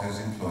 one of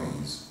Otto's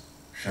employees,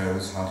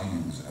 shows how to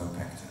use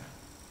Opekta.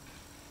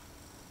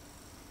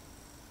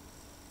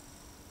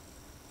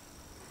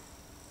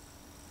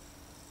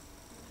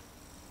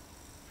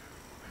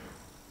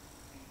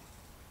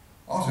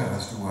 Otto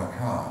has to work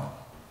hard.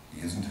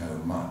 He isn't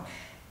home much.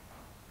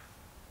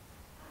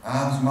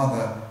 Anne's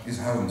mother is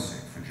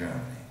homesick for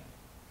Germany.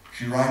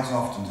 She writes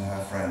often to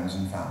her friends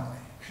and family.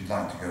 She'd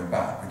like to go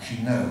back, but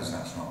she knows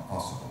that's not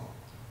possible.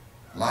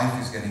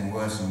 Life is getting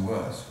worse and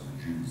worse for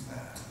the Jews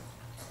there.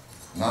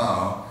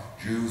 Now,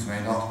 Jews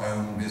may not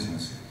own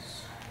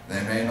businesses.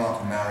 They may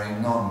not marry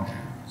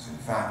non-Jews. In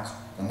fact,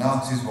 the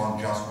Nazis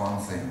want just one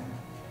thing: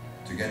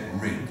 to get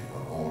rid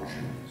of all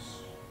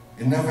Jews.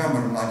 In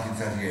November of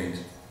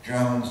 1938,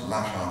 Germans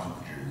lash out at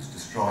the Jews,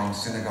 destroying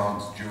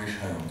synagogues, Jewish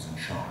homes and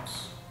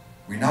shops.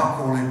 We now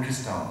call it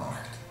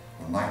Kristallnacht,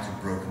 the night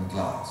of broken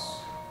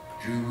glass.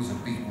 Jews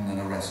are beaten and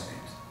arrested.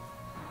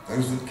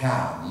 Those that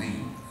can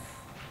leave,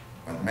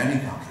 but many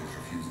countries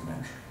refuse them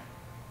entry.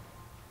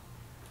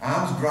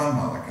 Anne's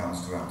grandmother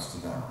comes to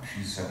Amsterdam.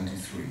 She's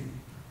 73.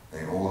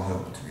 They all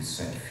hope to be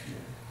safe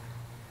here.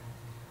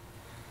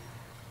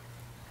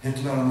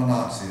 Hitler and the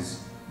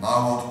Nazis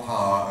now want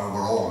power over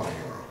all of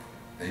Europe.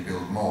 They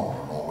build more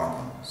and more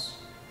weapons.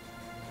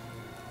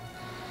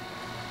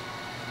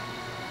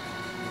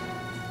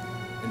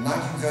 In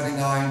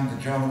 1939,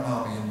 the German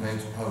army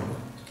invades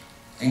Poland.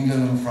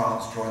 England and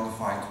France join the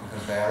fight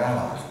because they are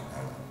allies of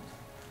Poland.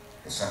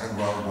 The Second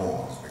World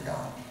War has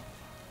begun.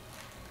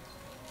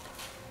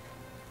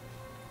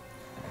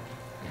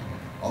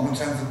 On the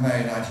 10th of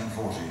May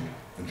 1940,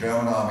 the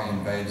German army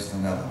invades the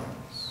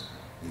Netherlands.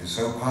 It is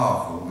so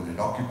powerful that it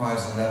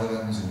occupies the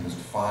Netherlands in just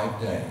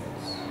 5 days.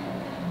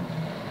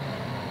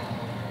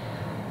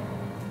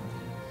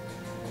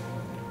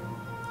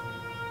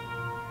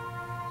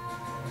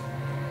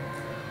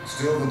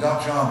 Still, the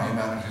Dutch army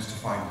manages to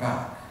fight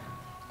back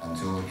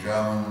until the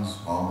Germans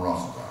bomb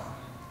Rotterdam.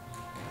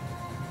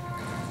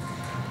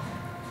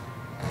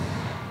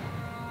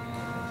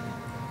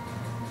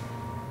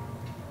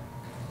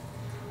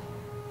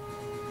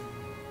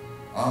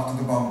 After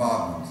the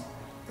bombardment,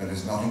 there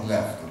is nothing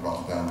left of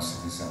Rotterdam's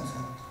city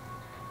centre.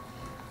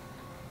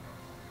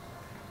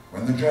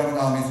 When the German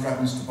army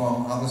threatens to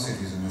bomb other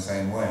cities in the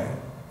same way,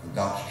 the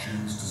Dutch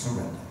choose to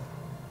surrender.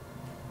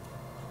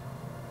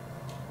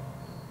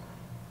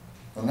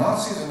 The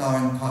Nazis are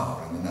now in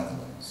power in the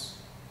Netherlands.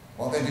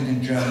 What they did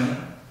in Germany,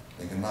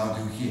 they can now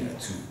do here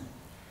too.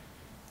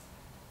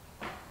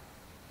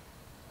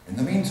 In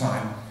the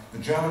meantime, the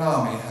German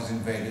army has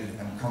invaded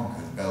and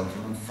conquered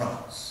Belgium and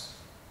France.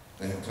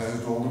 They have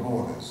closed all the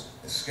borders.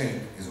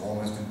 Escape is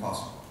almost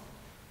impossible.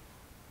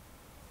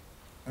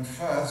 At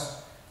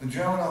first, the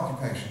German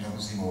occupation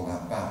doesn't seem all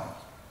that bad.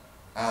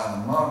 Anne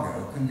and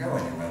Margot can go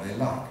anywhere they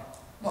like.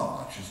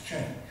 Not much has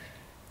changed.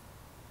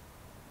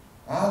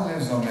 Anne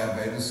lives on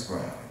Merwede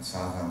Square in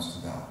South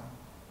Amsterdam.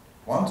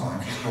 One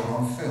time she's caught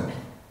on film.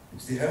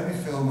 It's the only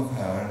film of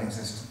her in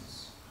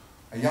existence.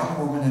 A young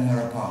woman in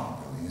her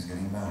apartment building is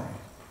getting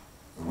married.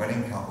 The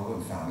wedding couple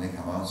and family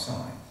come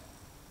outside.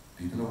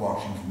 People are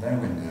watching from their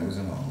windows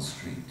and on the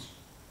street.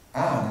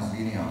 Anne is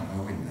leaning out of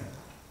her window.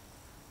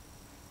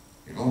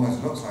 It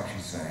almost looks like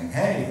she's saying,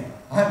 "Hey,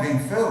 I'm being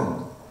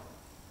filmed."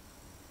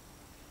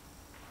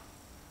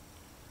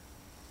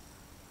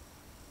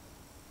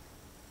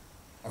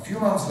 A few few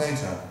months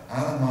later,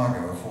 Anne and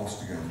Margot are forced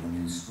to go to a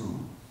new school,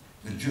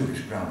 the Jewish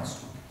grammar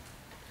school.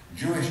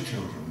 Jewish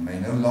children may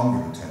no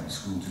longer attend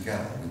school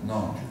together with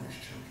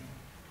non-Jewish children.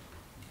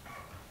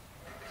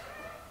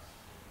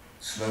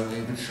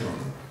 Slowly but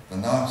surely, the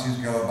Nazis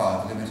go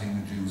about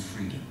limiting the Jews'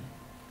 freedom.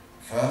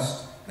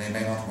 First, they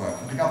may not work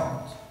for the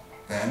government.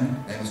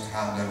 Then, they must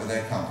hand over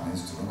their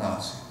companies to the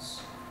Nazis.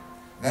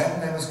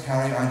 Then, they must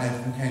carry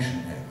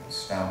identification papers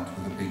stamped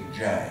with a big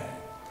J.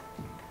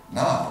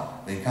 Now,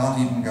 they can't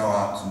even go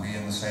out and be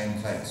in the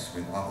same place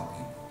with other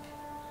people.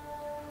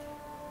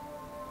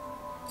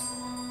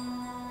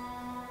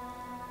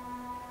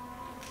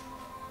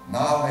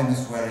 Now they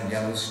must wear a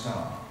yellow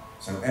star,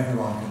 so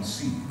everyone can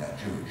see they're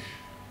Jewish.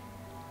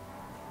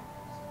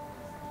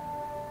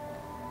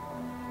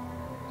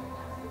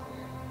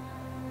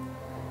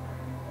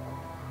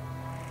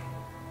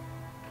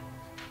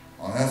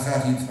 On her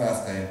 13th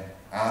birthday,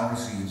 Anne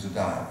receives a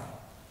diary.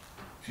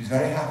 She's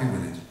very happy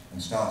with it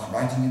and starts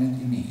writing in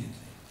it immediately.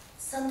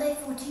 Sunday,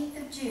 14th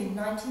of June,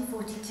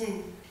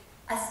 1942.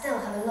 I still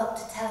have a lot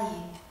to tell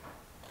you.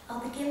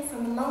 I'll begin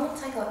from the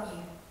moment I got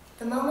you.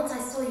 The moment I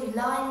saw you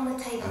lying on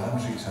the table. Anne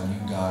treats her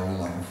new diary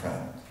like a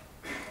friend.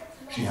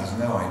 She has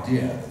no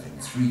idea that in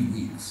 3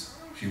 weeks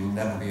she will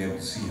never be able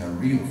to see her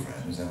real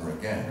friends ever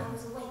again.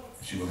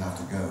 She will have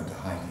to go into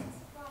hiding.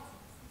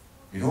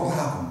 It all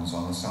happens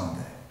on a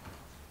Sunday.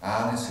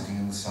 Anne is sitting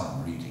in the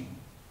sun reading.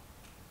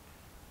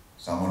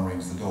 Someone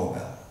rings the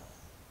doorbell.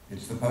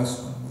 It's the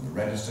postman with a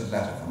registered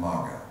letter for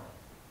Margot.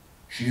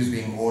 She is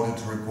being ordered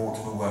to report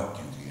for work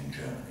duty in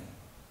Germany.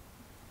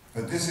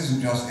 But this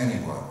isn't just any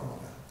work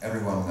order.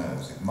 Everyone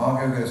knows if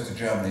Margot goes to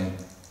Germany,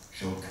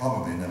 she'll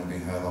probably never be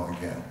heard of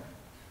again.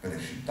 But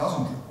if she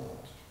doesn't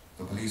report,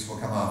 the police will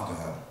come after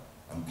her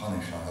and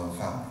punish her whole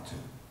family too.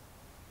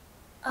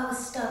 I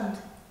was stunned.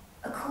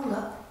 A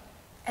call-up.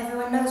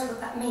 Everyone knows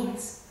what that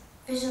means.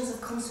 Visions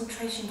of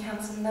concentration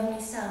camps and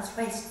lonely cells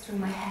raced through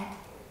my head.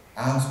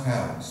 Anne's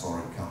parents saw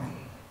it coming.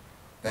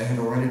 They had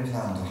already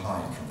planned to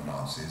hide from the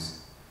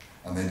Nazis,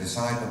 and they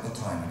decided that the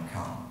time had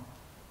come.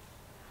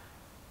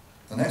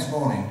 The next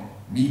morning,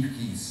 Miep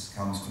Kies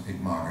comes to pick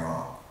Margot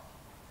up.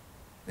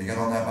 They get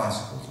on their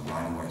bicycles and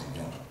ride away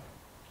together.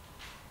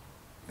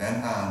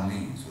 Then Anne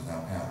leaves with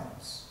her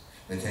parents.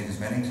 They take as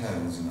many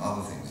clothes and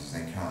other things as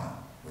they can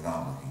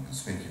without looking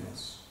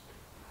conspicuous.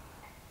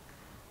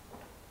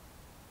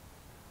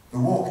 The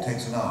walk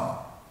takes an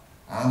hour.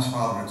 Anne's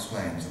father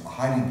explains that the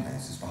hiding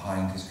place is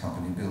behind his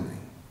company building.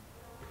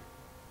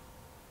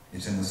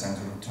 It's in the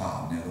centre of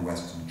town near the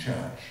Western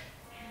Church.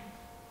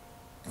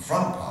 The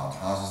front part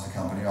houses the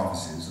company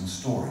offices and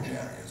storage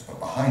areas, but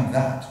behind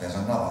that there's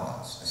another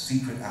house, a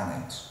secret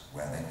annex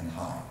where they can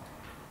hide.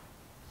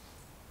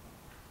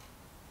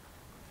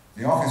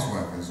 The office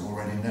workers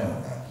already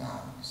know their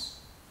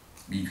plans.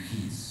 Miep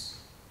Kies,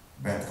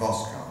 Bert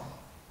Voskal,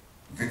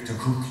 Victor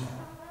Kuchler,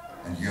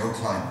 and Jo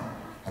Kleiman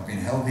have been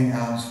helping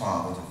Anne's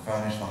father to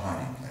furnish the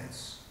hiding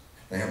place.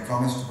 They have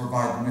promised to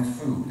provide them with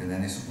food and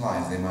any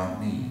supplies they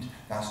might need.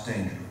 That's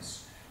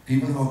dangerous.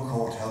 People who are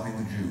caught helping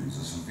the Jews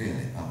are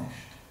severely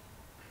punished.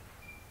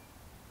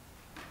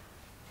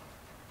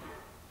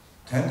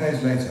 10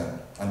 days later,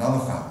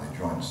 another family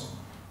joins them.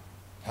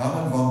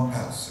 Hermann von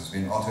Pels has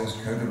been Otto's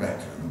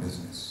co-director in the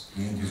business.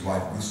 He and his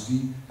wife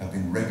Gusti have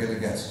been regular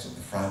guests at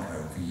the Frank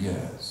home for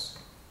years.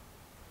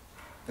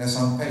 Their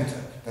son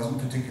Peter doesn't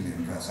particularly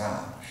impress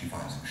Anne. She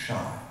finds him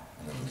shy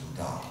and a little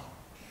dull.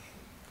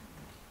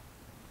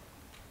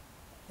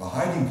 The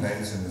hiding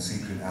place in the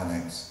secret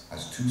annex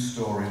has 2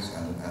 stories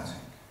and an attic.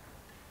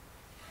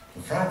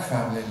 The Frank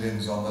family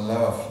lives on the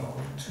lower floor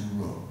in 2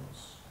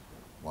 rooms.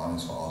 One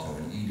is for Otto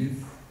and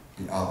Edith,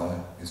 the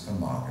other is for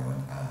Margot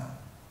and Anne.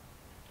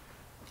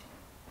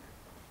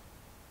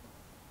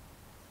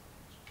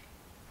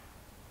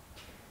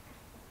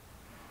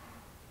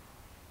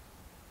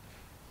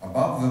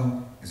 Above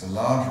them is a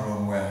large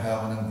room where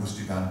Hermann and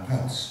Gusti van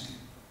Pels sleep.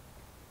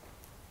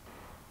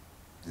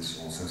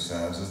 This also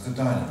serves as the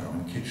dining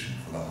room and kitchen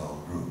for the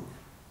whole group.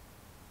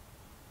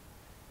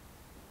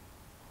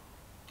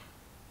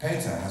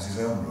 Peter has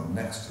his own room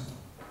next to them.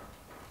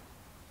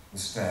 The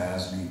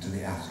stairs lead to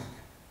the attic,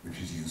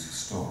 which is used for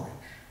storage.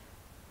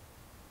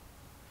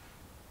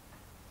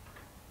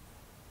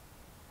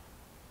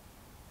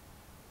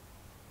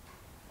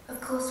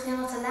 Of course, we are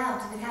not allowed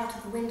to look out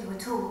of the window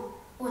at all,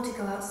 or to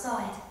go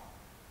outside.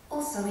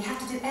 Also, we have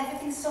to do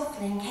everything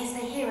softly in case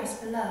they hear us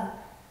below.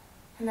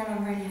 And then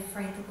I'm really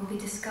afraid that we'll be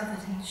discovered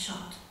and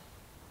shot.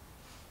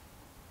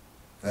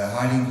 Their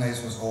hiding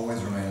place must always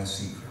remain a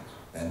secret.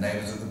 Their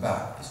neighbours at the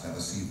back must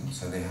never see them,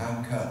 so they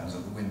hang curtains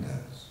at the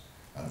windows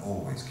and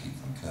always keep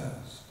them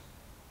closed.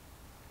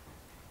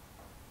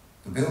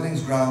 The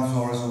building's ground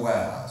floor is a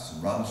warehouse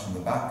and runs from the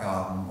back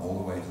garden all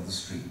the way to the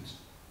street.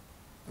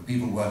 The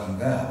people working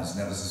there must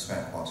never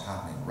suspect what's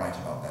happening right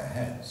above their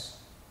heads.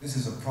 This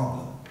is a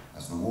problem,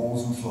 as the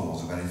walls and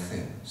floors are very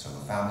thin, so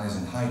the families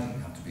in hiding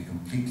have to be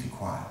completely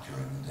quiet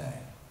during the day.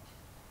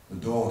 The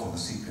door to the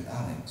secret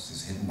annex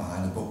is hidden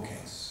behind a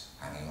bookcase,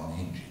 hanging on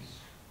hinges.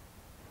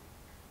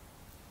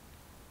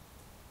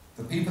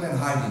 The people in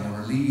hiding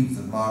are relieved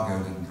that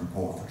Margot didn't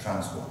report for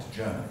transport to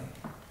Germany,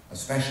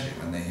 especially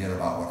when they hear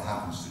about what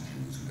happens to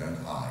Jews who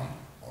don't hide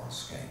or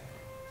escape.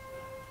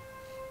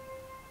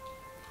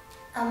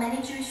 Our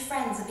many Jewish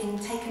friends are being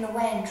taken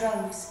away in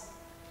droves.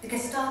 The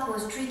Gestapo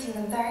is treating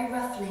them very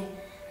roughly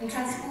and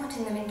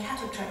transporting them in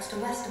cattle trucks to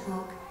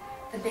Westerbork,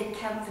 the big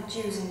camp for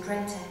Jews in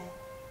Drenthe.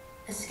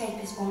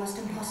 Escape is almost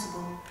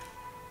impossible.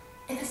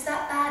 If it's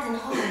that bad in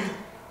Holland,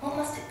 what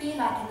must it be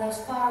like in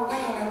those faraway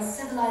and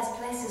uncivilized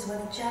places where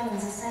the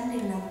Germans are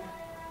sending them?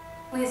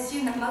 We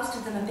assume that most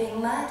of them are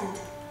being murdered.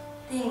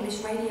 The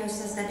English radio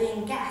says they're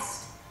being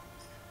gassed.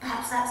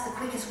 Perhaps that's the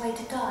quickest way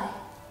to die.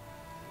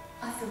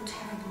 I feel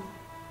terrible.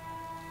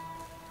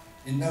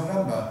 In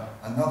November,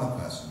 another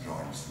person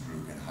joins the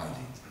group in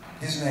hiding.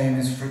 His name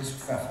is Fritz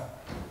Pfeffer,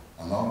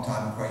 a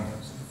long-time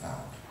acquaintance of the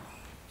family.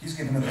 He's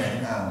given a bed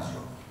in Anne's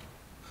room.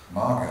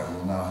 Margot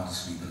will now have to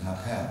sleep in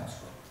her parents'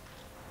 room.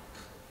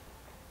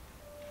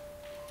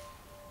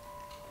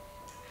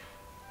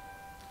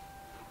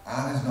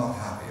 Anne is not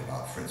happy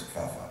about Fritz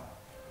Pfeffer.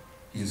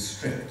 He is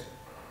strict,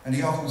 and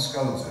he often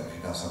scolds her if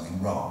she does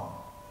something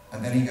wrong,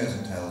 and then he goes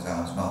and tells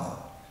Anne's mother.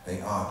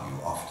 They argue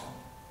often.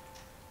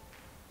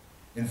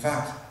 In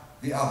fact,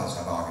 the others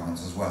have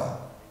arguments as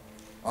well.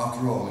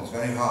 After all, it's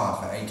very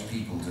hard for 8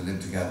 people to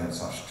live together in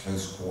such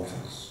close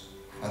quarters,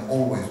 and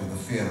always with the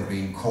fear of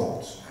being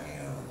caught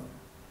hanging over them.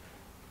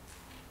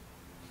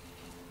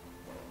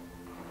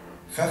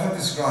 Pfeffer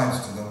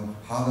describes to them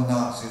how the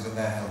Nazis and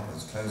their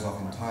helpers close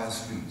off entire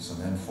streets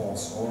and then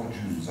force all the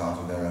Jews out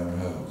of their own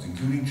homes,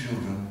 including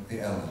children,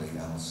 the elderly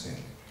and the sick.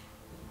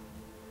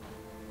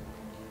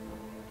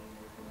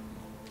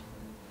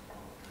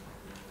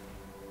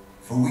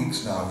 For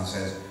weeks now, he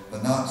says,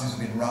 the Nazis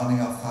have been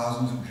rounding up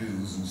thousands of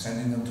Jews and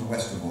sending them to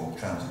Westerbork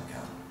transit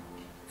camp.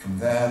 From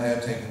there, they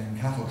are taken in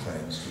cattle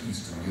trains to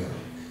Eastern Europe.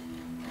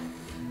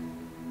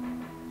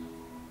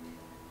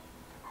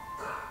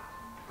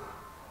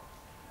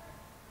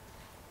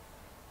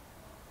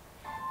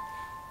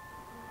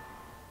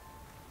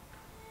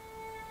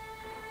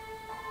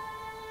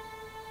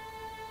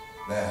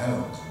 Their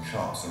homes and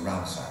shops are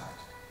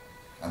ransacked,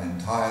 and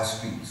entire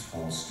streets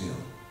fall still.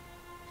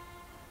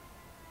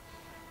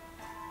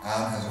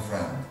 Anne has a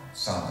friend,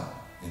 Sanna,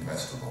 in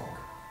Westerbork.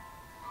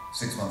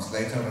 6 months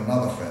later,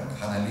 another friend,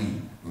 Hannah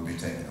Lee, will be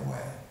taken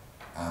away.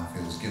 Anne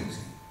feels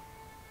guilty.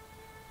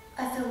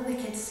 I feel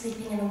wicked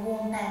sleeping in a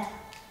warm bed,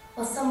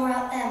 while somewhere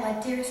out there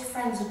my dearest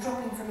friends are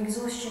dropping from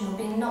exhaustion or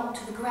being knocked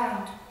to the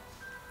ground,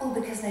 all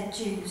because they're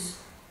Jews.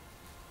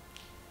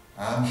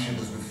 Anne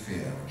shivers with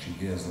fear when she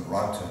hears that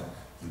Rohnert,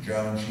 the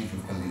German chief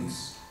of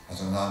police,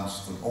 has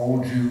announced that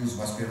all Jews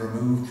must be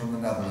removed from the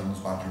Netherlands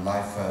by July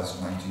 1st,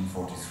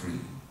 1943.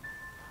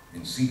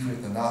 In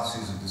secret, the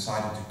Nazis have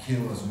decided to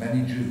kill as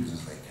many Jews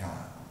as they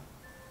can.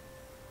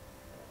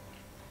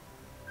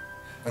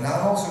 But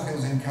Anne also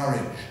feels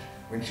encouraged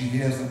when she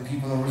hears that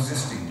people are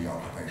resisting the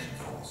occupation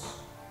force.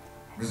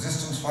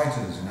 Resistance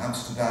fighters in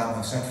Amsterdam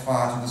have set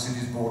fire to the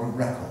city's board of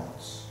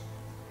records.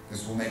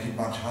 This will make it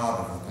much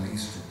harder for the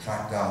police to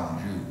track down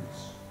the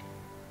Jews.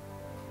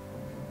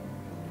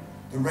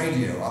 The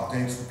radio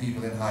updates the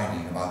people in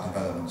hiding about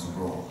developments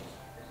abroad.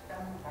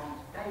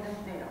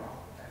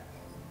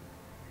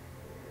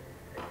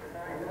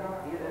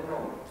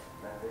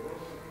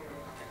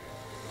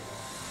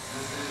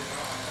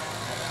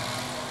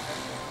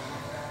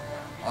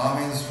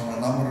 Armies from a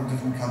number of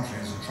different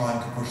countries are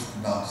trying to push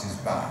the Nazis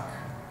back.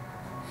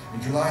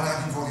 In July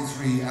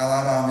 1943,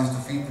 Allied armies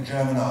defeat the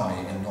German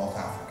army in North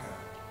Africa.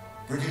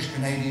 British,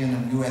 Canadian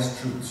and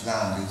US troops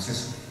land in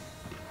Sicily.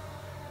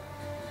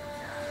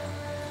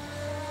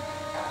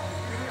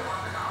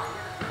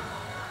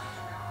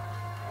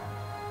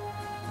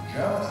 The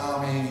German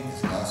army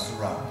is now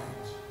surrounded.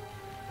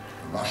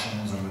 The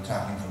Russians are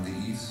attacking from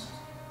the east,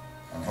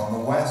 and from the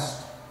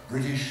west,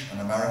 British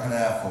and American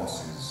air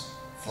forces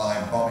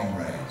fly bombing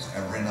raids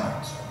every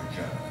night over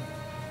Germany.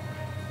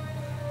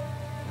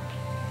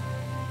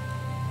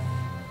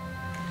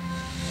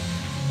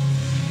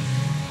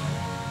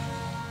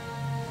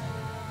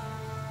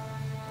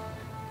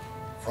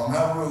 From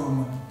her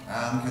room,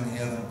 Anne can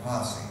hear them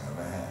passing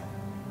overhead.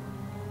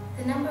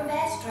 The number of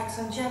airstrikes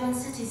on German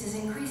cities is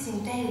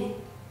increasing daily.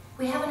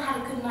 We haven't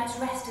had a good night's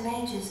rest in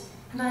ages,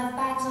 and I have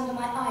bags under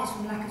my eyes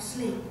from lack of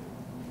sleep.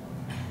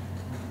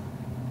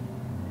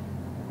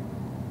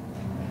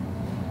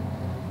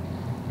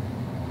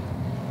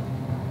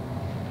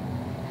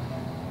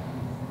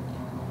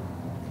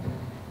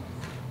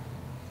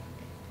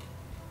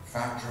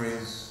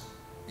 Factories,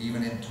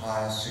 even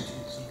entire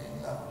cities are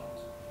being leveled.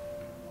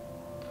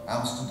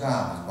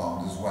 Amsterdam is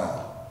bombed as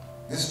well.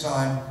 This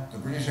time, the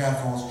British Air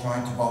Force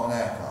tried to bomb an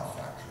aircraft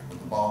factory, but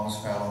the bombs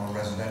fell on a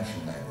residential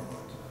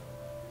neighbourhood,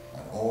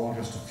 and all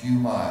just a few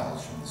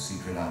miles from the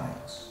secret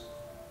annex.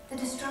 The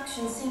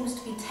destruction seems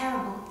to be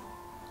terrible.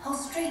 Whole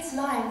streets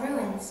lie in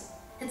ruins.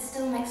 It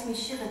still makes me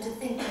shiver to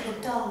think of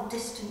the dull,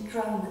 distant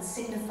drone that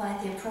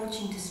signified the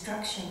approaching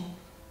destruction.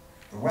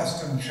 The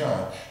Western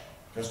Church,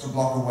 just a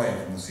block away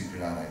from the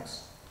secret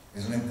annex,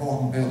 is an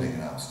important building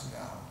in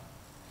Amsterdam.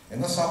 In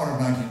the summer of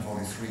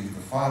 1943,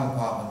 the fire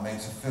department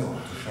makes a film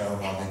to show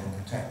how they can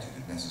protect it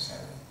if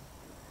necessary.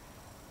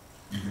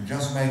 You can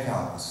just make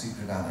out the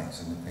secret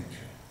annex in the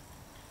picture.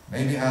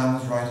 Maybe Anne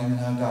was writing in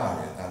her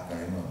diary at that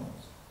very moment.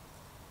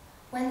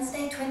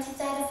 Wednesday,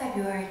 23rd of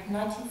February,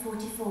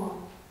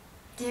 1944.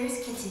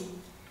 Dearest Kitty,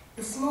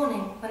 this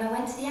morning, when I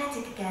went to the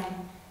attic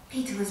again,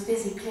 Peter was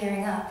busy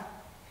clearing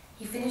up.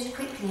 He finished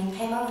quickly and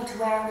came over to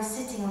where I was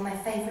sitting on my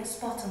favourite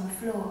spot on the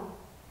floor.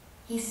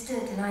 He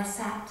stood and I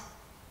sat.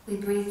 We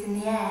breathed in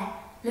the air,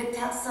 looked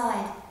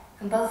outside,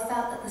 and both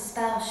felt that the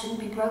spell shouldn't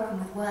be broken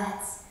with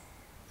words.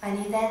 I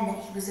knew then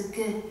that he was a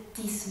good,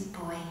 decent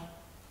boy.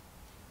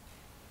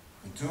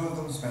 The two of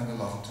them spend a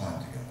lot of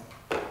time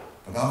together.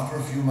 But after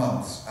a few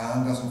months,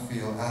 Anne doesn't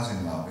feel as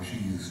in love as she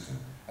used to,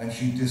 and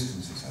she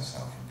distances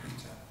herself from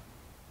Peter.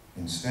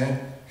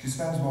 Instead, she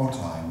spends more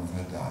time with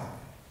her diary.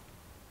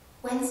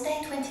 Wednesday,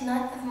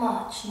 29th of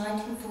March,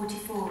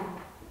 1944.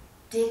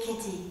 Dear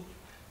Kitty,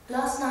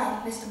 last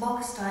night Mr.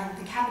 Bockestein,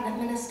 the Cabinet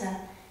Minister,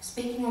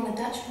 speaking on the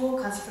Dutch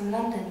broadcast from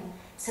London,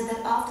 said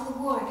that after the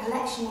war a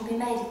collection will be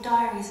made of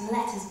diaries and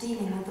letters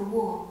dealing with the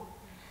war.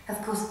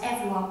 Of course,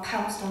 everyone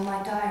pounced on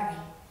my diary.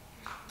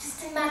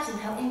 Just imagine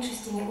how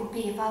interesting it would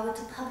be if I were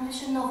to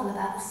publish a novel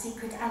about the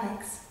secret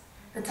annex.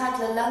 The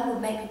title alone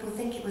would make people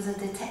think it was a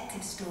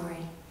detective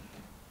story.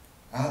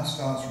 Anne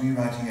starts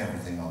rewriting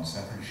everything on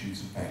separate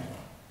sheets of paper,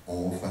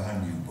 all for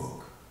her new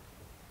book.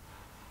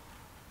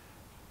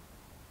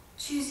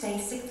 Tuesday,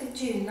 6th of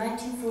June,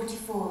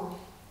 1944.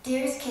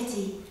 Dearest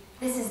Kitty,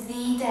 this is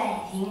the day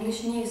the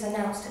English news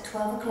announced at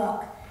 12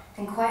 o'clock,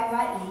 and quite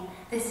rightly,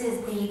 this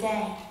is the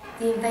day.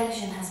 The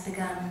invasion has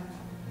begun.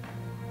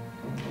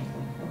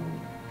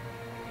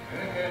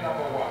 Communique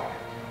number 1.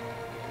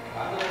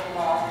 Under the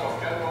command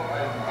of General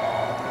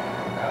Eisenhower,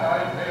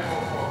 Allied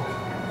naval forces,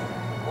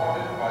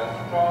 supported by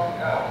strong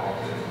air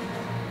forces,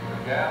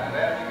 began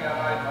landing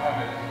Allied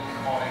armies this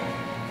morning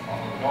on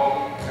the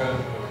northern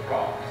coast of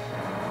France.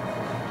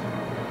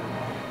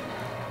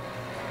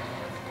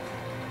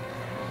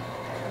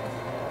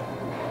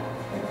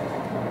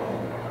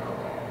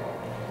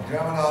 The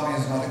German army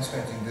is not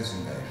expecting this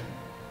invasion.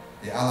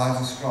 The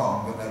Allies are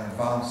strong, but their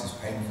advance is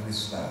painfully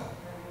slow.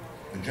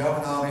 The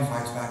German army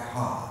fights back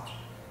hard.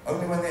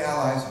 Only when the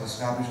Allies have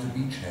established a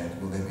beachhead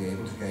will they be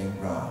able to gain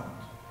ground.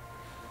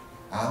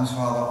 Anne's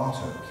father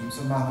Otto keeps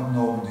a map of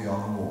Normandy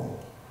on the wall.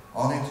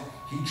 On it,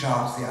 he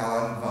charts the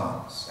Allied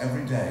advance.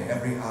 Every day,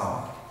 every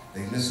hour,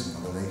 they listen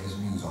for the latest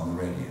news on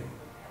the radio.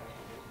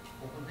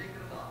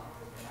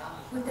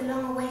 Would the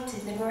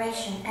long-awaited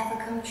liberation ever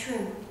come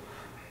true?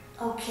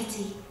 Oh,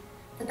 Kitty,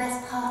 the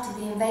best part of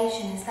the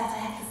invasion is that I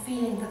have the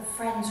feeling that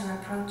friends are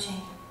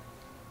approaching.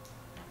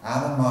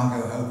 Anne and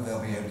Margot hope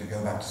they'll be able to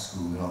go back to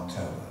school in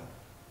October.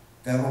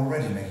 They're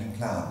already making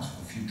plans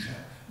for the future.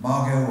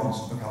 Margot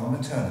wants to become a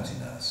maternity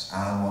nurse.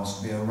 Anne wants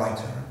to be a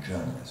writer and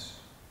journalist.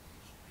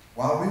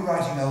 While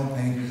rewriting old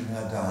pages in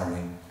her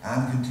diary,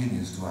 Anne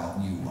continues to add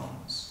new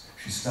ones.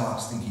 She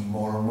starts thinking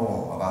more and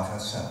more about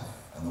herself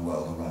and the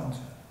world around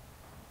her.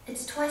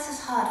 It's twice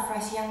as hard for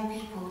us young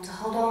people to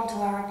hold on to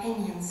our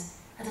opinions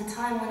at a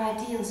time when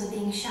ideals are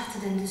being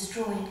shattered and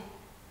destroyed,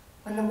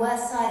 when the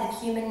worst side of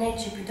human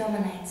nature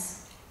predominates,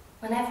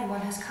 when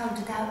everyone has come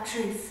to doubt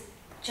truth,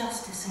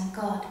 justice and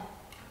God.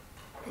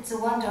 It's a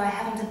wonder I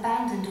haven't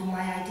abandoned all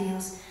my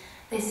ideals.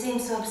 They seem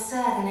so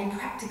absurd and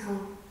impractical,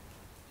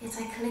 yet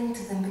I cling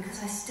to them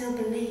because I still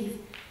believe,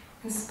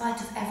 in spite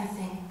of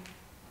everything,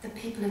 that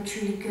people are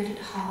truly good at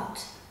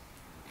heart.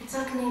 It's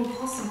utterly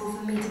impossible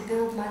for me to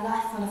build my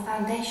life on a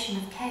foundation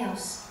of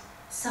chaos,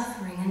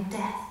 suffering and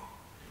death.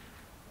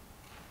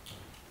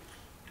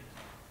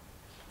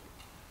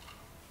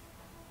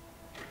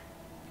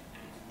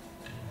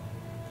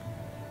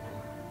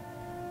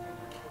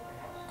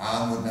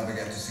 Anne would never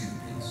get to see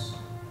the peace.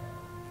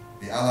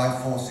 The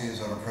Allied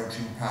forces are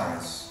approaching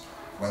Paris,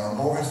 when on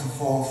August the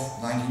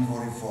 4th,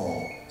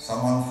 1944,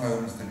 someone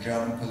phones the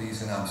German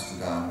police in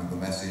Amsterdam with the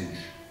message,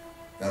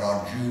 "There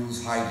are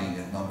Jews hiding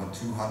at number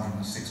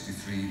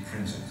 263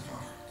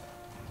 Prinsengracht."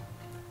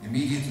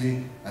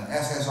 Immediately, an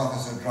SS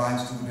officer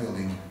drives to the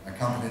building,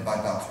 accompanied by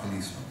Dutch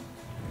policemen.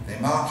 They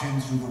march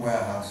in through the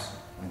warehouse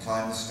and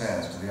climb the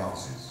stairs to the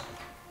offices.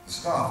 The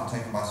staff are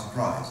taken by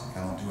surprise and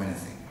cannot do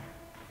anything.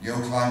 Jo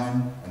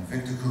Kleiman and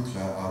Victor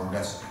Kukler are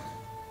arrested.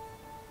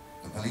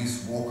 The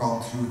police walk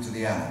on through to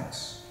the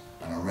annex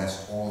and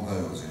arrest all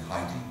those in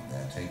hiding. They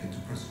are taken to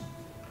prison.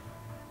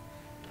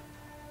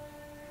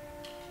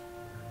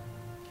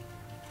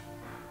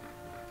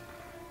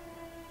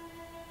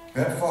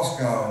 Bert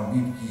Voskou and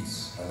Miep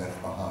Gies are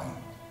left behind.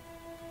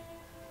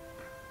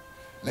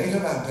 Later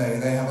that day,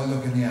 they have a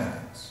look in the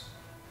annex.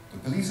 The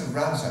police have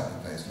ransacked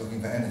the place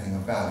looking for anything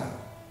of value.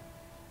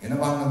 In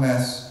among the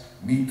mess,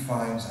 Miep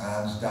finds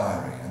Anne's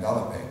diary and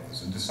other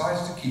papers and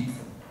decides to keep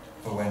them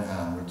for when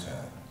Anne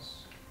returns.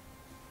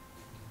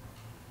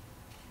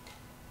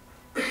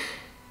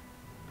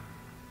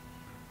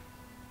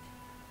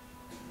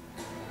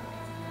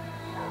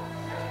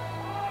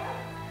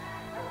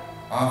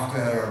 After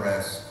her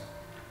arrest,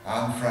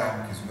 Anne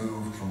Frank is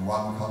moved from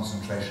one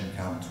concentration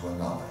camp to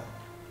another.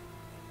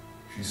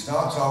 She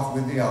starts off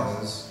with the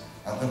others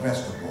at the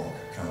Westerbork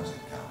transit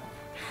camp.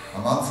 A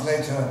month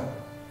later,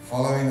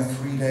 following a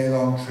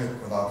 3-day-long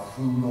trip without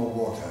food or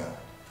water,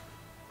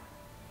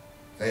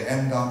 they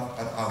end up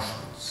at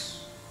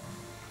Auschwitz,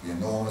 the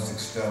enormous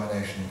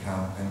extermination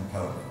camp in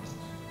Poland.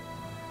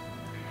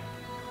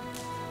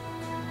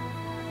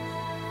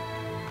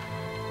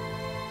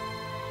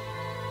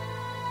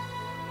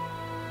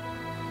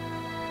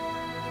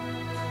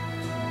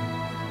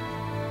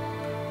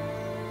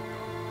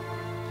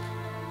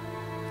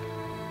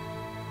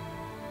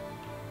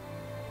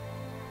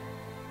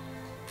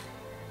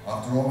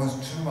 After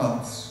almost 2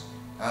 months,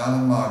 Anne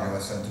and Margot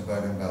are sent to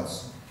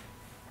Bergen-Belsen.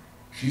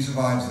 She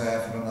survives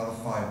there for another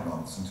 5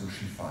 months until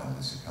she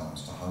finally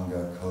succumbs to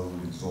hunger,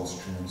 cold,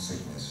 exhaustion and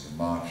sickness in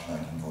March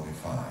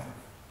 1945.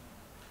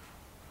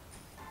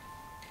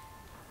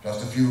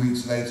 Just a few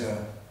weeks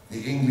later,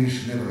 the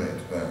English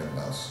liberate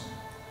Bergen-Belsen.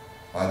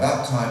 By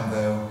that time,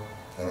 though,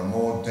 there are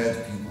more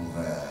dead people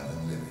there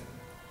than living.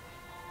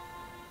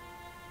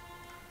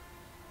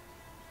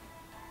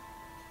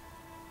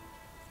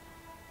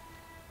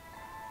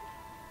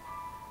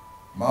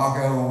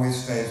 Margot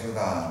always stays with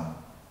Anne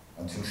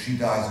until she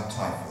dies of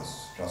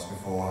typhus just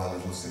before her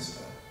little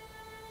sister.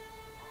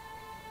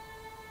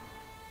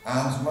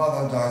 Anne's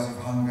mother dies of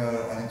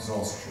hunger and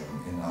exhaustion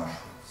in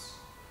Auschwitz.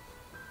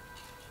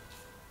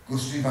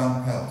 Gusti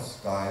van Pels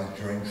dies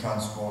during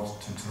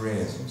transport to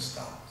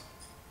Theresienstadt.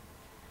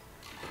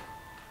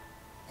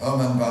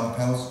 Herman van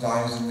Pels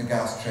dies in the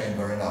gas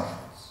chamber in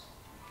Auschwitz.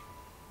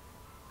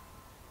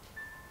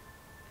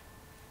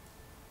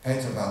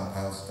 Peter van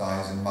Pels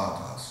dies in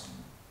Mauthausen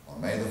on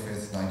May the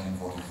 5th,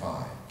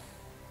 1945.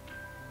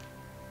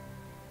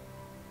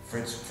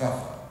 Fritz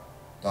Pfeffer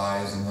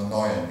dies in the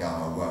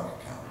Neuengamme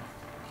work camp.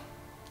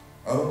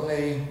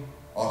 Only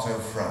Otto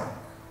Frank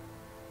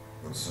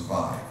would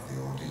survive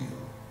the ordeal.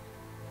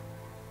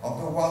 Of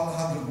the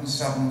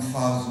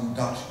 107,000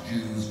 Dutch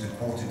Jews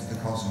deported to the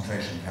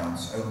concentration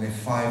camps, only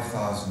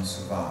 5,000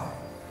 survived.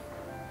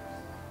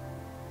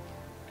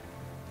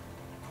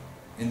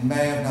 In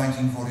May of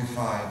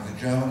 1945, the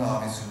German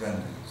army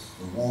surrenders.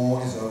 The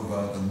war is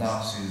over, the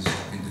Nazis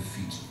have been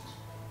defeated.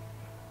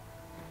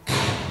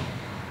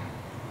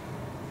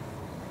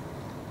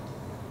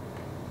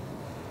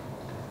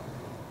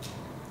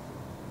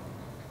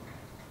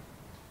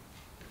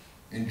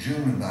 In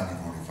June of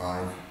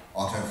 1945,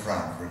 Otto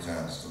Frank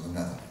returns to the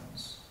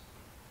Netherlands.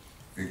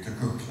 Victor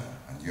Kuchler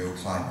and Jo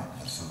Kleiman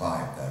have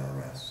survived their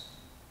arrest.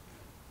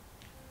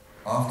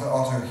 After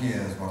Otto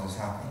hears what has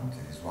happened to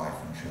his wife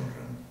and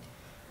children,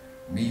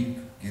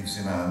 Miep gives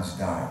him Anne's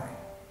diary.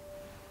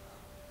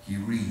 He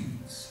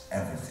reads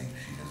everything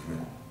she has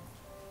written,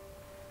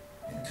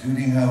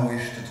 including her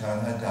wish to turn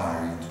her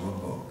diary into a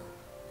book.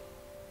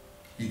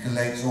 He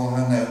collates all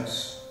her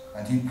notes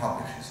and he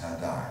publishes her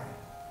diary.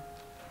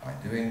 By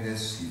doing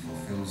this, he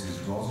fulfills his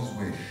daughter's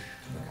wish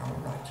to become a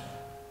writer.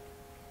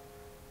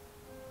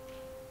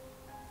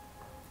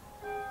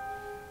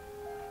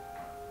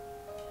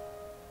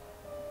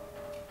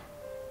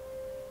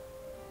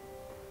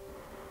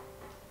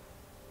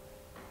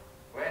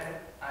 When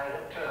I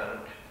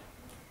returned,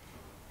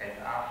 and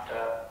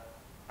after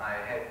I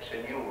had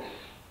the news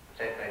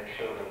that my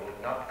children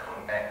would not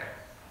come back,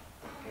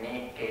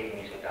 Miep gave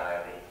me the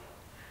diary,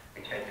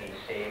 which had been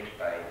saved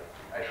by,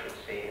 I should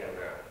say, her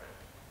work.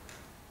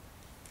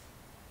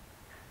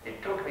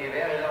 It took me a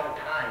very long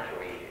time to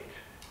read it.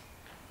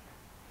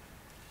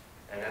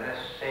 And I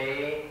must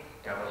say,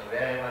 I was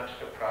very much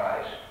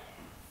surprised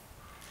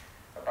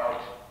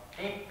about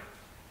deep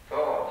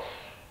thoughts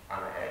I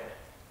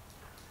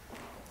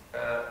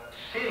had,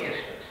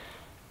 seriousness,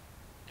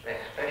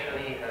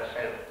 especially her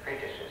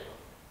self-criticism.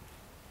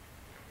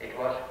 It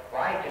was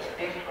quite a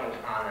different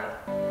honor.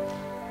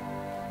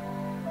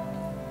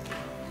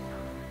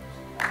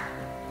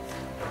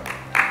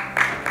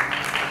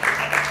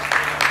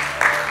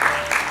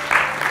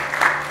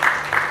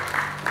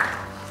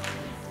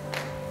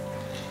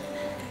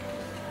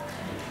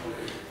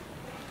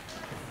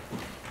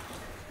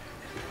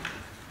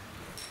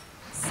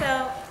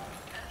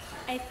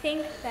 I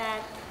think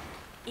that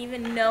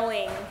even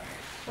knowing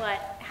what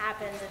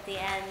happens at the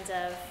end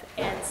of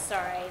Anne's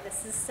story,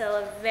 this is still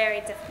a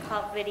very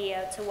difficult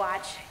video to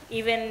watch,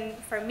 even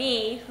for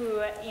me,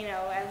 who,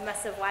 I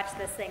must have watched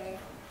this thing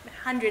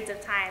hundreds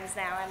of times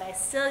now, and I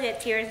still get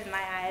tears in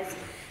my eyes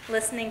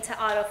listening to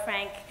Otto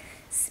Frank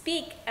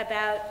speak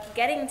about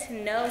getting to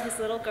know his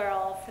little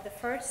girl for the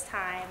first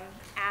time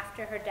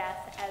after her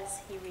death as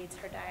he reads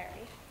her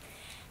diary.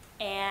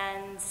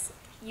 And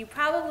you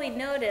probably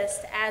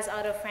noticed as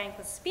Otto Frank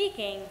was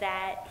speaking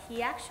that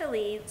he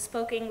actually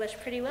spoke English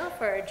pretty well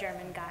for a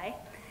German guy.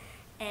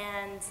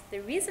 And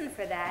the reason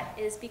for that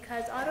is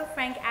because Otto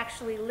Frank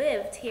actually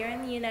lived here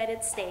in the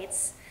United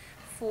States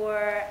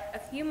for a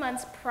few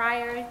months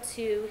prior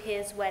to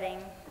his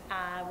wedding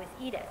with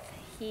Edith.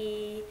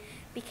 He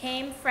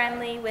became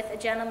friendly with a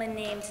gentleman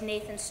named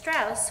Nathan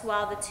Strauss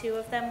while the two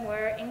of them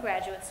were in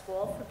graduate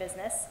school for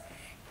business.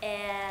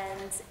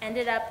 and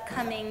ended up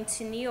coming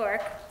to New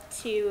York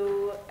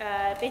to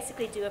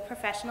basically do a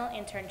professional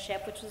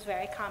internship, which was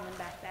very common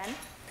back then.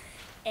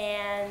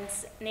 And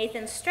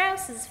Nathan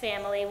Strauss's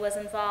family was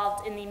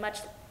involved in the much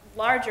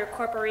larger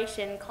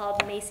corporation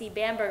called Macy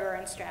Bamberger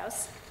and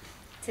Strauss.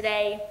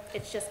 Today,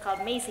 it's just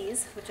called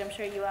Macy's, which I'm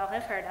sure you all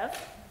have heard of.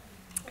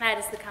 That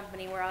is the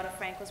company where Otto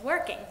Frank was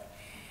working.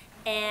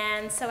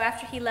 And so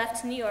after he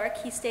left New York,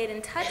 he stayed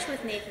in touch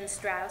with Nathan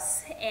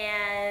Strauss,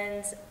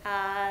 and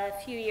a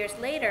few years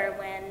later,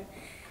 when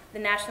the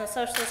National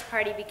Socialist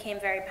Party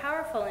became very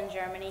powerful in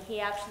Germany, he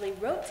actually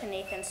wrote to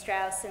Nathan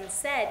Strauss and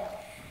said,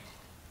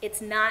 "It's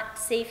not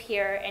safe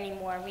here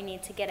anymore, we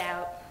need to get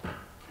out.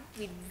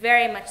 We'd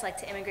very much like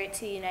to immigrate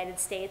to the United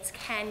States,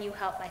 can you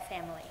help my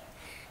family?"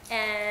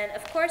 And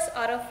of course,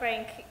 Otto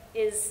Frank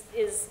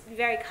is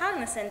very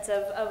cognizant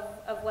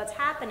of what's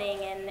happening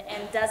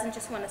and doesn't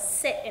just want to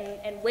sit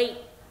and wait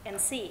and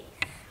see.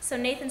 So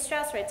Nathan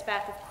Strauss writes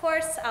back, "Of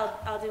course,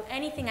 I'll do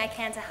anything I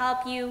can to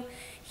help you."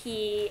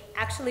 He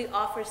actually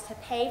offers to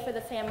pay for the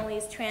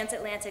family's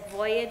transatlantic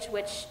voyage,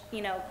 which,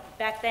 you know,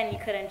 back then you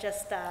couldn't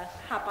just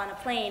hop on a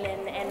plane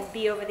and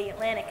be over the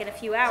Atlantic in a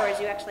few hours.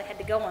 You actually had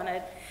to go on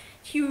a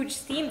huge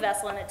steam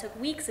vessel, and it took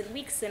weeks and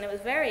weeks, and it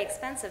was very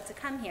expensive to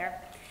come here.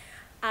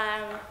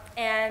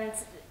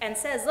 And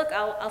says, "Look,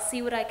 I'll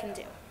see what I can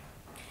do."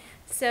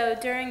 So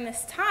during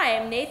this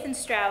time, Nathan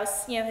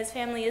Strauss, you know, his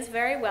family is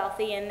very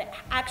wealthy and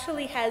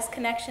actually has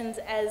connections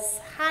as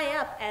high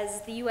up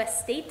as the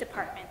U.S. State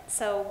Department,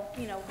 so,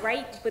 you know,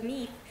 right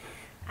beneath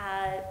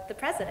the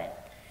president.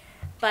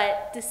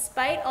 But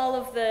despite all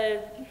of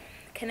the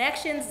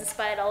connections,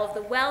 despite all of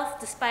the wealth,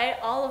 despite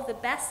all of the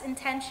best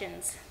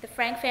intentions, the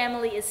Frank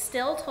family is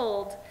still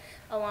told,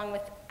 along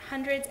with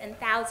hundreds and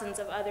thousands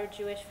of other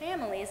Jewish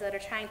families that are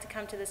trying to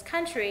come to this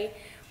country,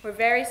 "We're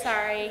very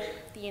sorry,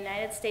 the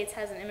United States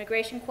has an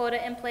immigration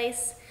quota in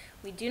place.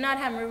 We do not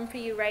have room for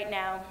you right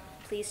now.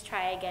 Please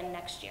try again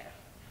next year."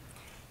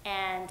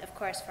 And of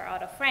course, for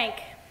Otto Frank,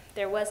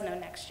 there was no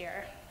next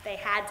year. They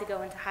had to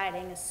go into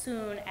hiding as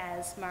soon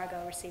as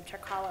Margot received her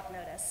call-up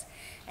notice.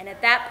 And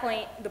at that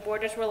point, the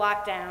borders were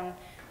locked down.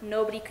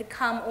 Nobody could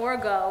come or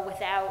go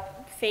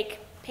without fake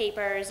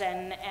papers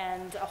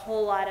and a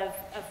whole lot of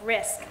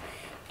risk.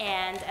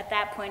 And at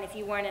that point, if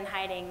you weren't in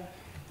hiding,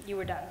 you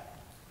were done.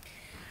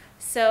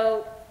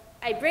 So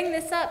I bring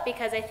this up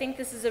because I think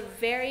this is a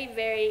very,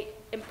 very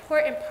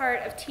important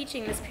part of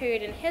teaching this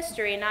period in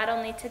history, not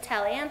only to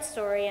tell Anne's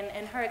story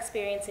and her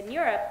experience in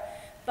Europe,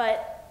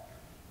 but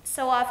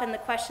so often the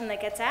question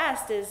that gets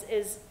asked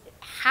is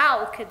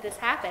how could this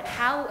happen?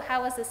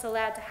 How was this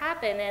allowed to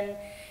happen? And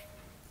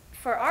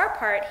for our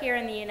part here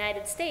in the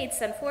United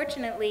States,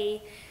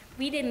 unfortunately,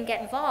 we didn't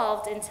get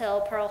involved until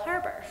Pearl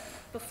Harbor.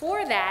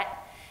 Before that,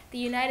 the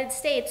United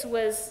States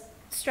was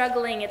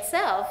struggling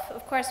itself.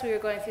 Of course, we were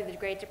going through the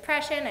Great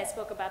Depression. I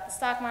spoke about the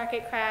stock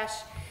market crash.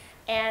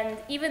 And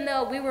even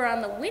though we were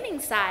on the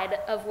winning side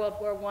of World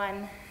War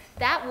I,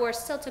 that war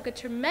still took a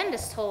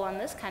tremendous toll on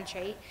this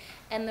country.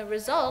 And the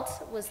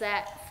result was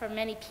that for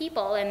many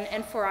people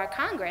and for our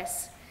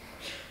Congress,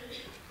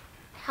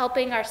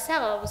 helping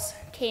ourselves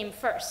came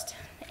first.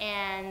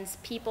 And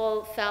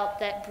people felt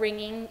that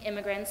bringing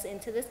immigrants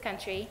into this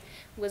country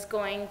was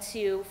going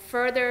to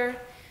further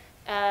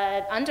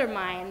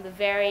undermine the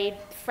very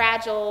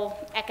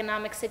fragile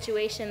economic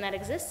situation that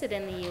existed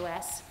in the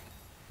U.S.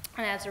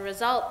 And as a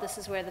result, this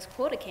is where this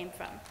quota came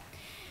from.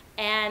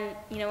 And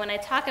you know, when I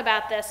talk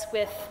about this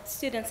with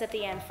students at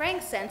the Anne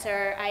Frank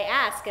Center, I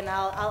ask, and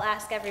I'll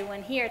ask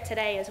everyone here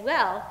today as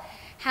well,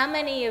 how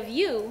many of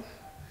you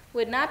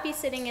would not be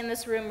sitting in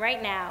this room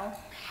right now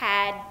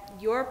had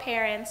your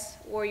parents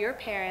or your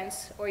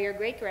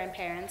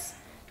great-grandparents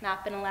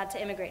not been allowed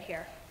to immigrate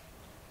here?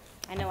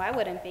 I know I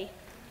wouldn't be.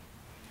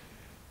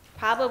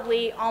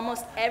 Probably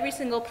almost every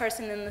single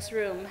person in this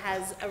room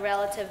has a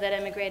relative that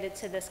immigrated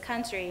to this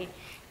country.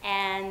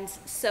 And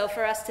so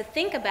for us to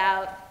think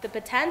about the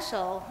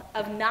potential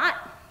of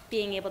not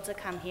being able to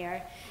come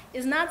here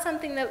is not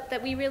something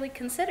that we really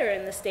consider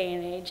in this day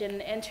and age.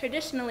 And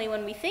traditionally,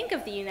 when we think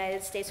of the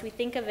United States, we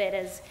think of it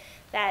as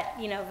that,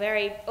 you know,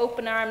 very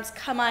open arms,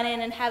 come on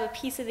in and have a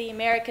piece of the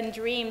American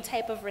dream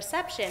type of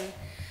reception.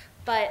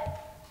 But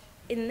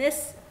in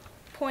this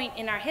point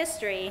in our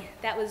history,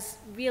 that was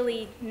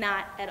really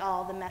not at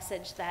all the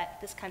message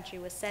that this country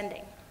was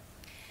sending.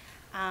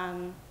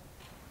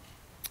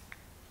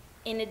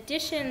 In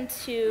addition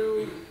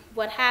to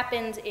what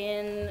happened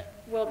in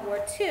World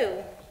War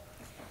II,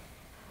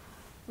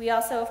 we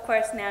also, of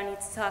course, now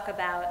need to talk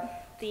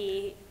about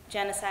the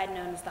genocide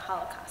known as the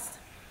Holocaust.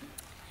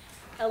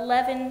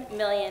 11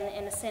 million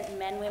innocent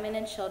men, women,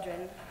 and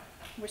children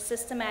were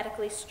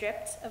systematically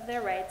stripped of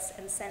their rights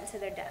and sent to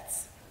their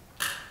deaths.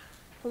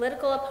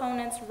 Political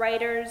opponents,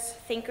 writers,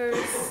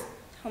 thinkers,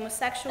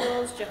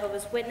 homosexuals,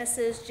 Jehovah's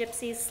Witnesses,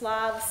 gypsies,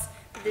 Slavs,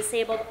 the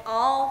disabled,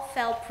 all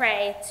fell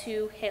prey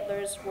to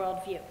Hitler's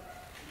worldview.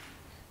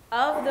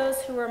 Of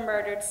those who were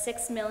murdered,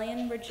 6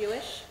 million were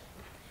Jewish.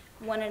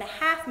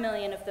 1.5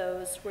 million of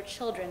those were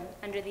children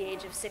under the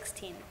age of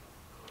 16.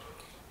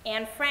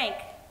 Anne Frank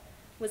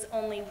was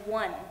only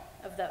one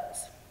of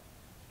those.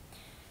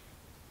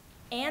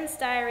 Anne's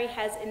diary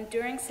has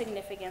enduring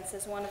significance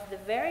as one of the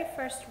very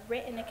first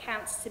written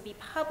accounts to be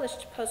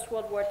published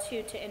post-World War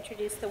II to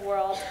introduce the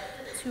world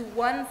to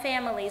one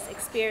family's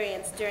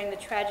experience during the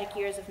tragic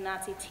years of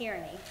Nazi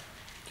tyranny.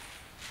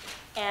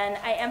 And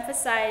I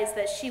emphasize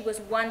that she was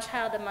one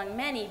child among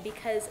many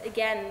because,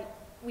 again,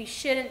 we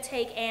shouldn't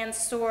take Anne's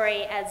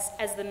story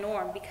as the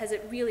norm because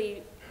it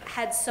really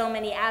had so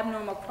many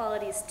abnormal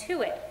qualities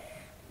to it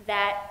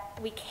that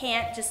we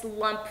can't just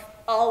lump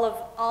all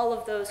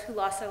of those who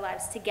lost their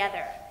lives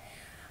together.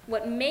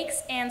 What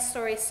makes Anne's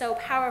story so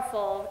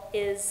powerful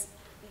is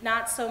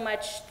not so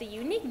much the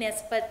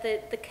uniqueness, but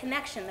the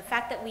connection, the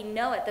fact that we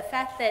know it, the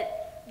fact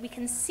that we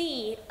can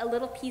see a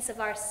little piece of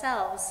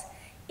ourselves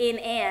in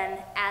Anne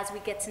as we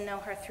get to know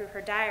her through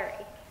her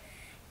diary.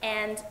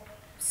 And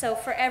so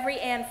for every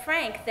Anne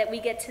Frank that we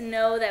get to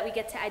know, that we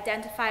get to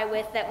identify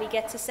with, that we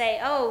get to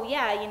say, oh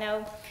yeah, you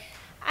know,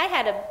 I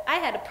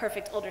had a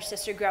perfect older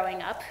sister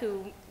growing up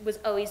who was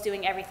always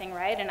doing everything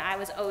right, and I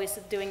was always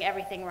doing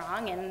everything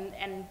wrong,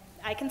 and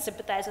I can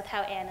sympathize with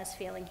how Anne is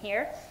feeling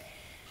here.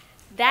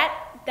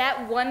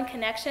 That one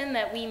connection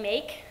that we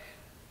make,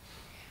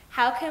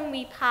 how can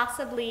we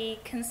possibly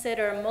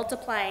consider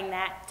multiplying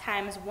that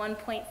times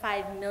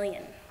 1.5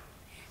 million?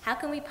 How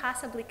can we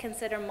possibly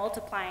consider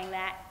multiplying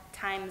that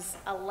times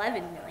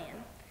 11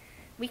 million?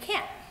 We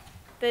can't.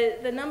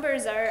 The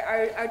numbers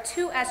are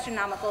too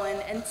astronomical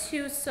and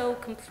too so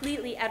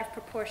completely out of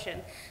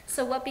proportion.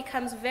 So what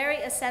becomes very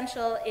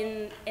essential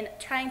in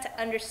trying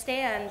to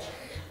understand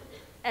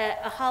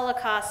a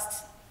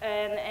Holocaust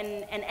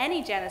and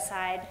any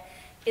genocide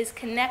is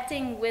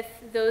connecting with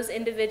those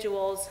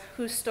individuals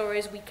whose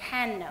stories we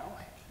can know,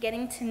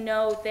 getting to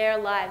know their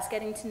lives,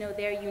 getting to know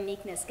their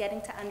uniqueness,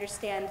 getting to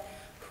understand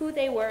who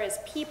they were as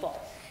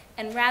people.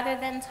 And rather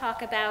than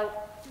talk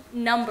about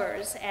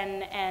numbers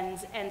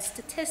and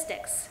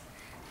statistics,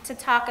 to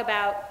talk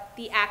about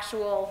the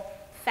actual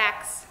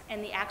facts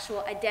and the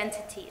actual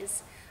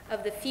identities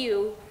of the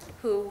few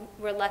who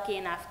were lucky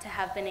enough to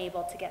have been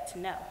able to get to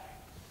know.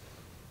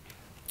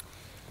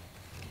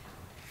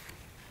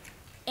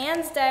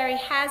 Anne's diary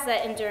has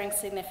that enduring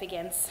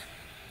significance,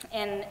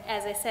 and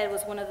as I said,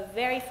 was one of the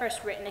very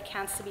first written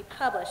accounts to be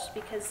published,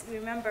 because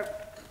remember,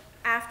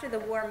 after the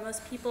war,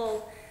 most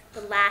people,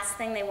 the last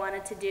thing they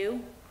wanted to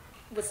do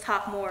was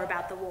talk more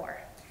about the war.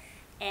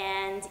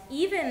 And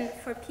even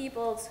for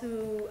people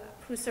who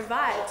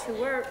survived, who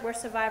were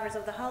survivors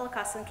of the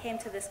Holocaust and came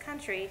to this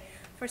country,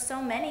 for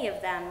so many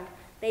of them,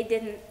 they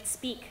didn't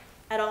speak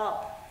at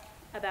all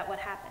about what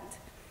happened.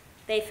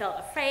 They felt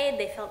afraid,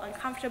 they felt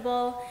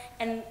uncomfortable,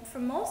 and for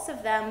most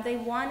of them, they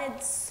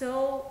wanted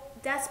so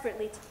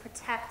desperately to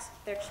protect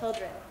their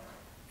children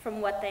from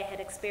what they had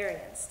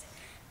experienced.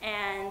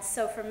 And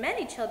so for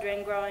many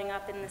children growing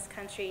up in this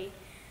country,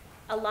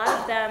 a lot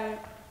of them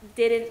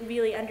didn't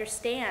really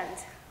understand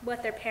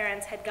what their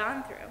parents had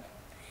gone through.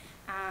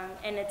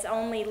 And it's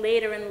only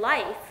later in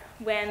life,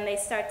 when they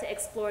start to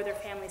explore their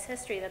family's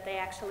history, that they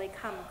actually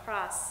come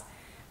across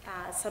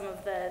some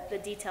of the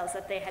details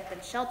that they had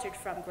been sheltered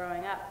from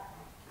growing up.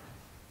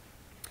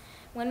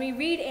 When we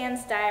read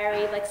Anne's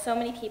diary, like so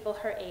many people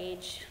her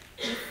age,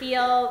 we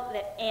feel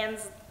that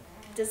Anne's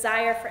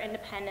desire for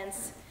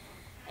independence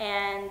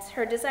and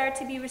her desire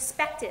to be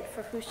respected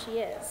for who she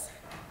is,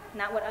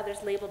 not what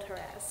others labeled her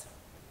as.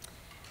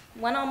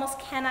 One almost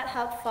cannot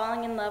help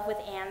falling in love with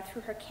Anne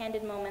through her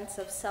candid moments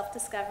of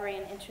self-discovery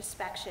and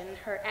introspection,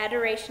 her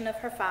adoration of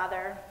her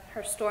father,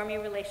 her stormy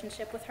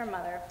relationship with her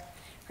mother,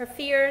 her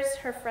fears,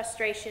 her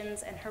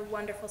frustrations, and her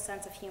wonderful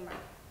sense of humor.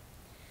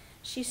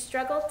 She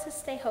struggled to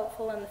stay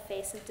hopeful in the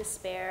face of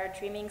despair,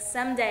 dreaming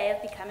someday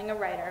of becoming a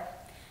writer,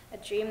 a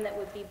dream that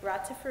would be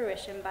brought to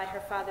fruition by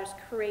her father's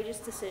courageous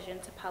decision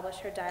to publish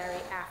her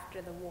diary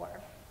after the war.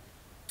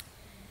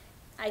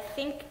 I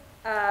think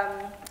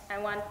I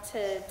want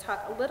to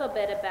talk a little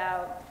bit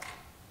about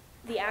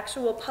the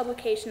actual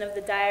publication of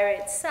the diary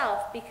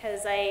itself,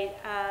 because I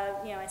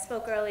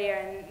spoke earlier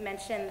and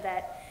mentioned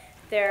that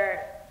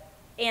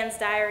Anne's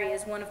diary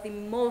is one of the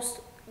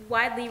most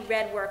widely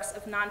read works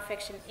of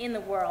nonfiction in the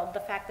world,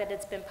 the fact that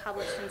it's been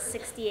published in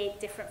 68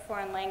 different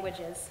foreign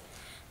languages.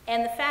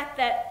 And the fact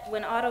that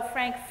when Otto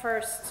Frank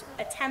first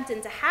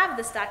attempted to have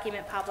this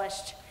document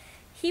published,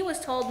 he was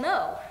told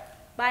no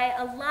by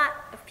a lot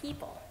of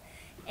people.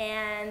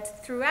 And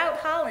throughout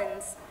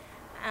Holland,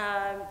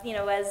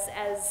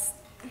 as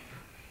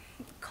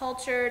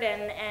cultured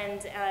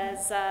and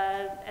as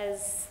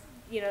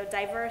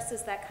diverse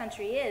as that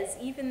country is,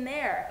 even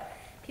there,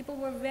 people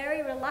were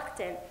very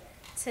reluctant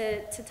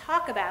to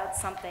talk about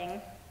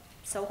something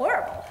so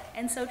horrible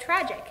and so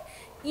tragic.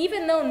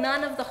 Even though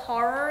none of the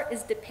horror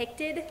is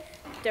depicted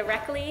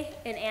directly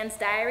in Anne's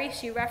diary,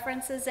 she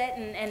references it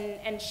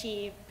and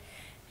she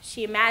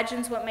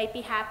imagines what might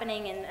be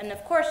happening, and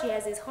of course she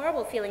has these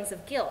horrible feelings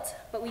of guilt,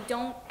 but we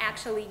don't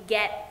actually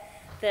get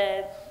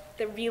the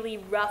really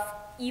rough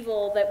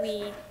evil that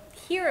we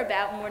hear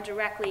about more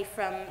directly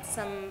from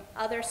some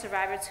other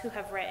survivors who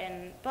have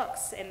written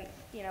books. And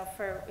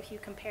if you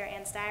compare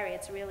Anne's diary,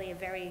 it's really a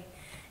very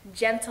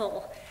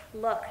gentle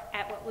look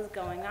at what was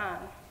going on.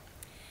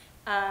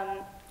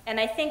 And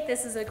I think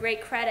this is a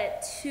great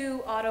credit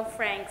to Otto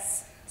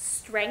Frank's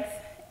strength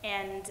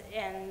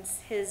and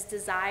his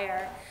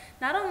desire,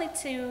 not only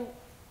to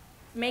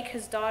make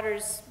his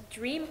daughter's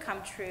dream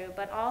come true,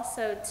 but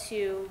also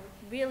to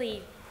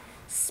really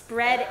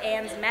spread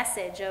Anne's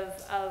message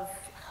of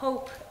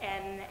hope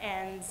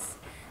and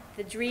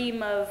the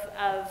dream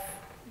of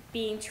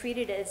being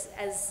treated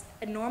as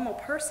a normal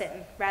person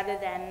rather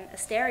than a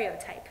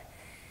stereotype.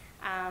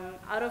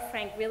 Otto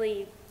Frank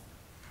really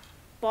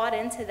bought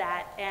into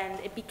that, and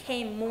it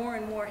became more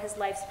and more his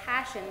life's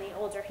passion. The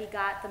older he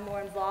got, the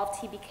more involved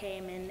he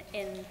became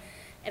in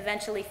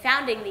eventually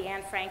founding the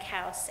Anne Frank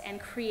House and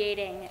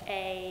creating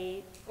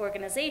a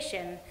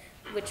organization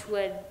which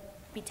would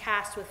be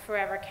tasked with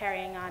forever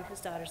carrying on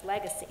his daughter's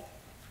legacy.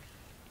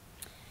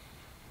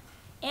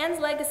 Anne's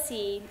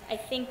legacy, I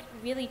think,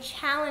 really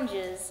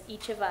challenges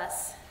each of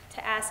us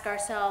to ask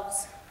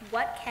ourselves,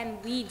 what can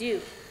we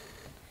do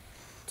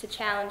to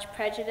challenge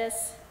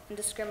prejudice and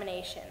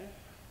discrimination,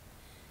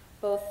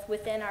 both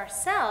within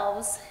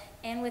ourselves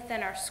and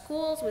within our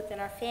schools, within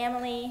our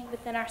family,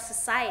 within our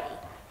society?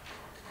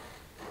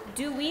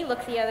 Do we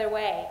look the other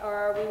way, or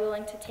are we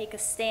willing to take a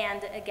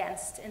stand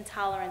against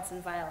intolerance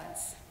and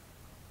violence?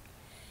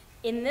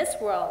 In this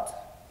world,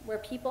 where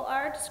people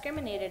are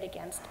discriminated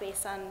against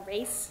based on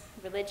race,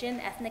 religion,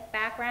 ethnic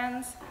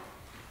backgrounds,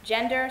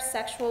 gender,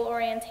 sexual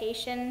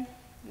orientation,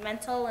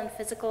 mental and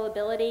physical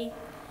ability,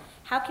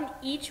 how can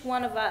each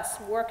one of us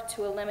work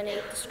to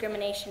eliminate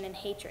discrimination and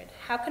hatred?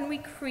 How can we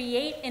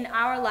create in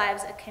our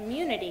lives a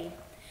community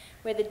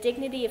where the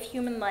dignity of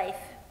human life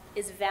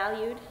is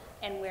valued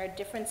and where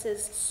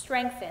differences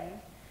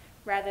strengthen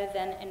rather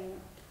than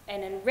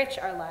and enrich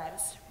our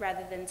lives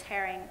rather than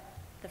tearing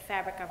the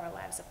fabric of our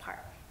lives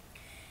apart?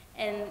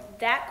 And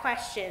that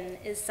question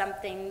is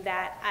something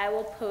that I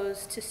will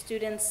pose to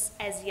students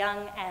as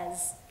young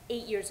as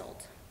 8 years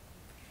old.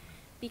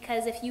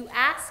 Because if you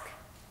ask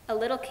a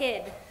little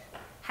kid,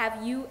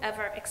 have you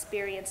ever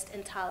experienced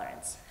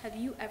intolerance? Have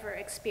you ever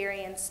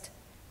experienced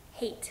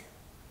hate?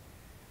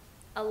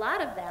 A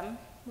lot of them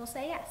will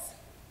say yes.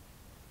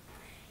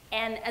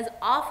 And as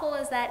awful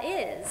as that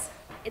is,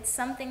 it's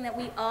something that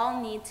we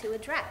all need to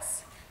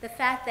address. The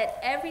fact that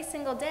every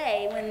single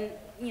day when,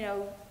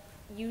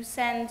 you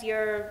send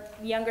your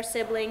younger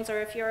siblings,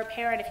 or if you're a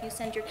parent, if you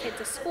send your kid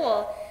to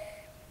school,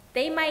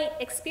 they might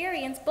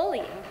experience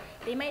bullying.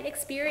 They might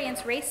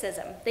experience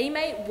racism. They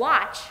might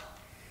watch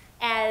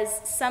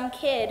as some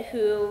kid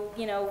who,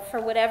 for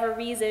whatever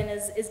reason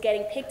is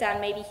getting picked on.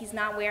 Maybe he's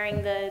not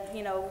wearing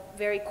the,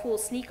 very cool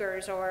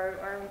sneakers,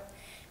 or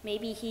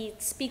maybe he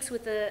speaks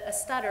with a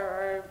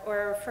stutter,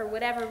 or for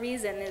whatever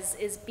reason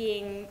is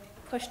being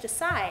pushed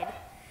aside.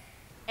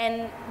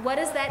 And what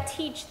does that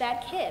teach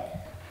that kid?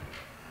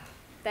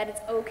 That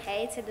it's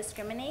okay to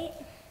discriminate,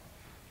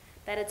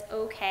 that it's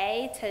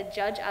okay to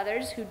judge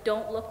others who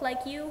don't look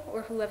like you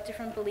or who have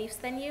different beliefs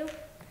than you.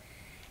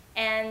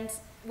 And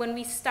when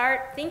we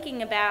start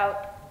thinking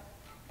about,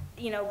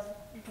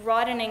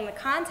 broadening the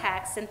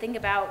context and think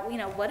about,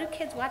 what do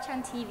kids watch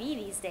on TV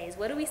these days?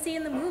 What do we see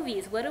in the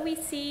movies? What do we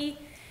see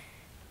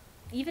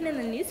even in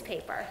the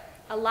newspaper?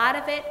 A lot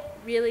of it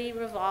really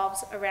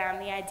revolves around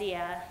the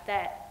idea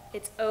that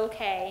it's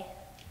okay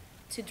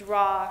to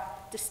draw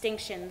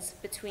distinctions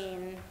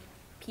between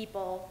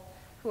people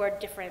who are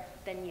different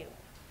than you.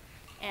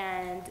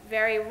 And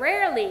very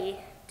rarely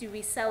do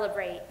we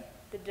celebrate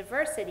the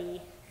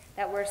diversity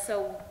that we're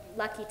so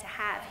lucky to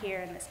have here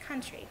in this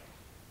country.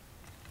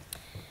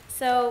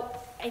 So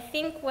I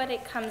think what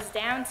it comes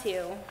down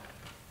to,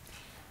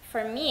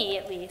 for me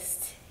at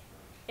least,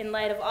 in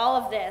light of all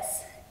of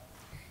this,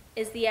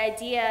 is the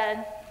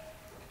idea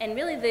and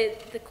really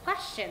the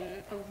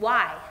question of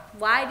why.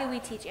 Why do we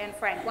teach Anne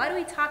Frank? Why do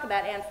we talk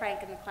about Anne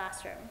Frank in the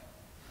classroom?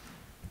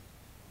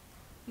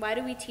 Why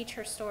do we teach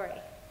her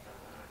story?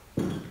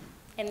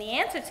 And the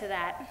answer to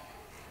that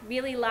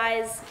really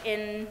lies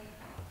in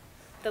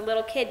the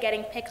little kid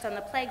getting picked on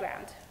the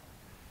playground.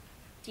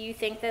 Do you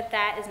think that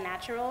that is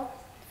natural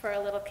for a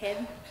little kid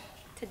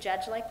to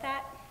judge like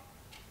that?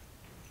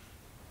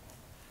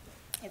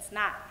 It's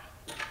not.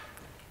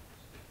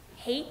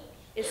 Hate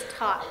is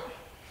taught.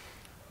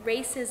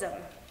 Racism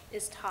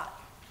is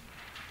taught.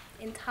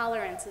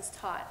 Intolerance is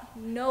taught.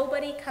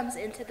 Nobody comes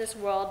into this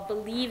world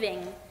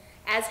believing,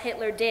 as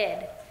Hitler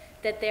did,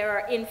 that there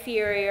are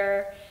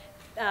inferior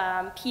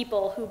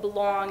people who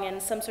belong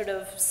in some sort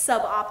of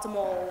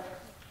suboptimal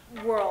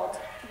world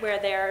where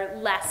they're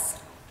less,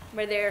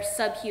 where they're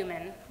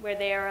subhuman, where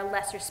they are a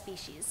lesser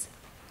species.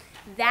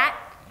 That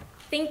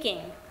thinking,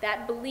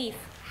 that belief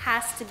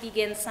has to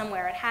begin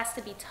somewhere. It has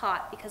to be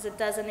taught because it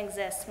doesn't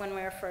exist when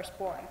we were first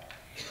born.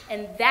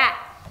 And that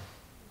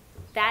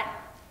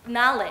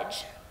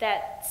knowledge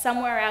that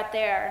somewhere out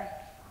there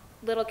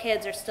little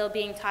kids are still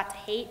being taught to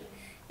hate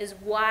is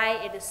why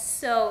it is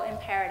so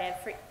imperative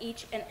for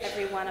each and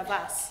every one of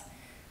us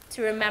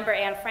to remember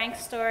Anne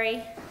Frank's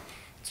story,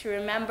 to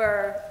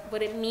remember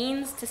what it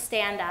means to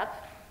stand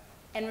up,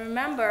 and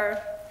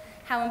remember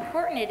how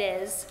important it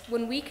is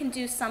when we can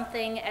do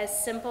something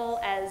as simple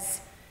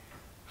as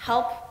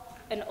help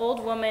an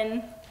old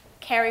woman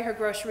carry her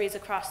groceries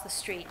across the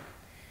street.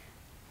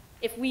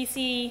 If we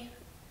see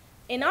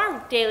in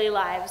our daily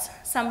lives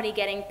somebody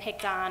getting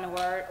picked on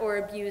or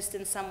abused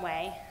in some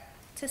way,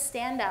 to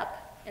stand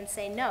up and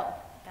say, no,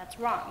 that's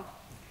wrong.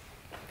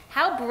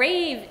 How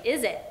brave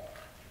is it?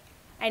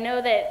 I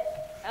know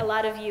that a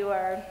lot of you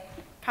are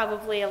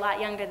probably a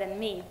lot younger than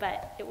me,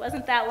 but it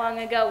wasn't that long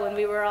ago when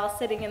we were all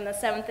sitting in the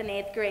 7th and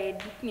 8th grade,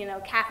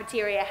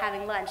 cafeteria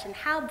having lunch, and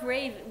how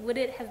brave would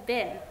it have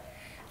been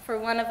for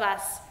one of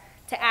us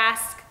to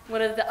ask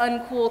one of the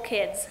uncool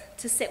kids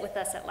to sit with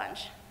us at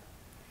lunch?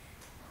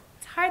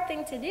 It's a hard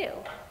thing to do,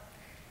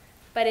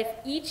 but if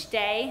each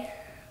day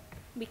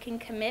we can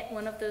commit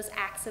one of those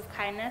acts of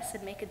kindness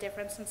and make a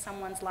difference in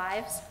someone's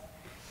lives,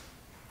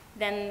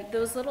 then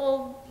those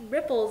little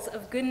ripples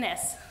of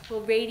goodness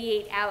will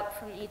radiate out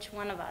from each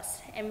one of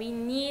us. And we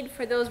need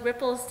for those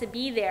ripples to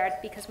be there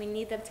because we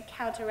need them to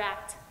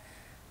counteract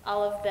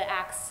all of the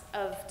acts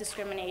of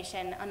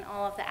discrimination and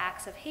all of the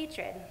acts of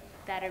hatred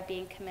that are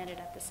being committed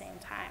at the same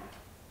time.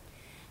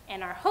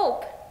 And our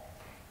hope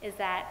is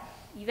that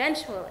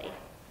eventually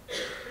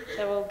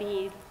there will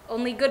be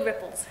only good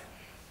ripples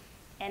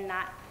and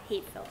not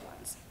hate-filled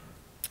ones.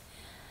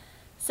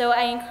 So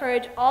I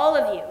encourage all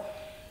of you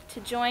to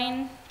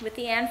join with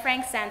the Anne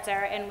Frank Center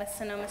and with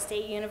Sonoma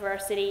State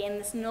University in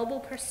this noble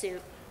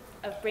pursuit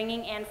of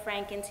bringing Anne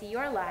Frank into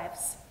your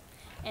lives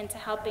and to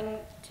helping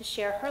to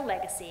share her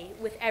legacy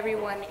with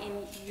everyone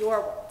in your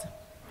world.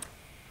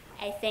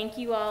 I thank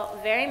you all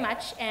very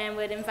much and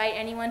would invite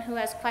anyone who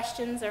has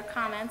questions or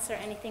comments or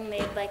anything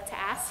they'd like to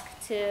ask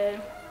to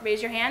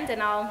raise your hand,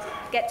 and I'll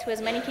get to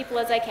as many people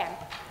as I can.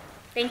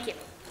 Thank you.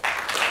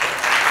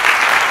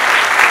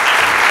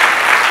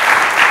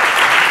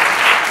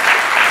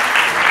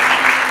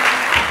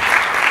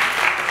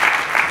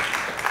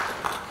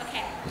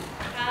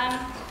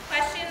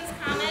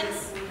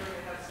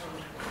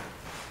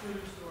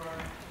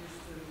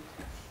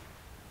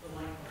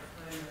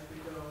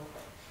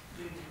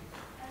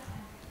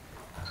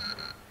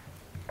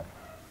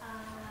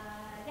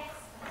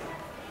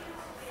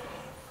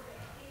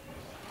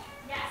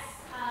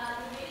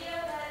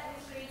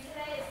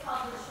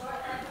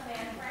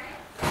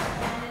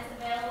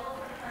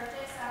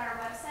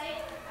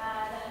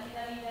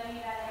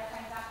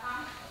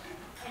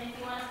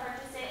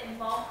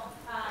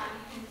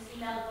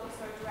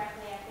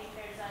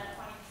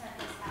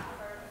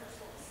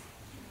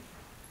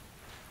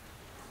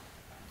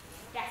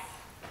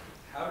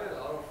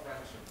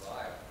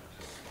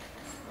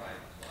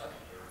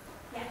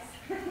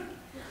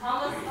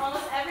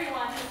 Almost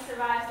everyone who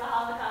survives the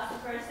Holocaust, the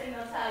first thing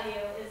they'll tell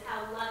you is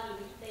how lucky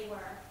they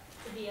were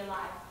to be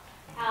alive.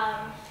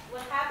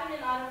 What happened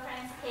in Otto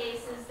Frank's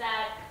case is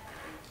that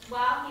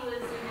while he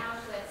was in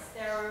Auschwitz,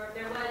 there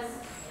was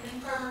an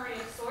infirmary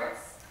of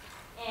sorts,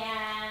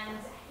 and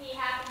he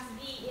happened to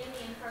be in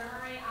the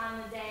infirmary on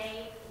the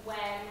day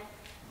when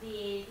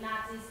the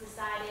Nazis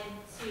decided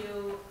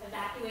to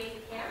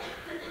evacuate the camp.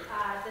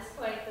 At this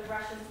point, the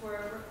Russians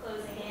were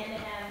closing in,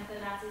 and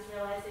the Nazis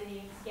realized they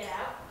needed to get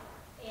out.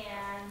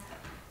 And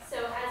so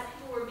as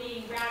people were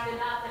being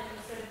rounded up and in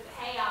the sort of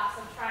chaos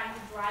of trying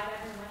to drive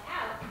everyone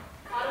out,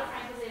 Otto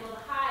Frank was able to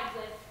hide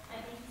with,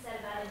 I think he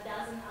said, about a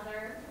dozen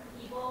other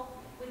people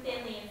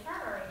within the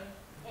infirmary,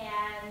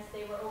 and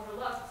they were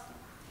overlooked.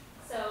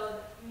 So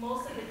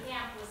most of the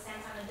camp was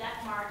sent on a death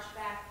march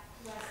back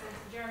west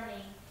into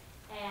Germany,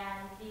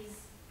 and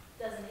these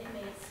dozen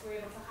inmates were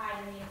able to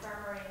hide in the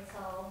infirmary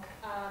until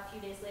a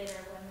few days later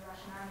when the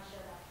Russian army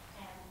showed up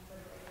and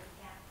liberated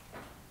the camp.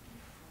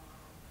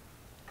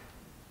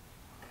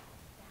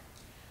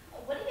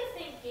 What do you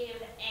think gave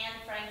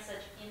Anne Frank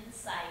such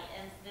insight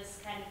and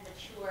this kind of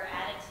mature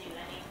attitude?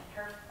 I mean,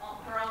 her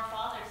own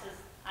father says,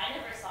 I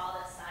never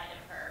saw this side of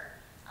her.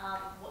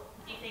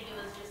 Do you think it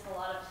was just a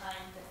lot of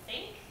time to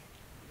think?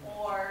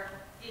 Or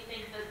do you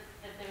think that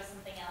there was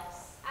something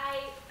else?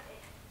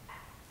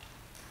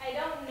 I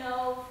don't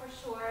know for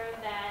sure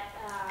that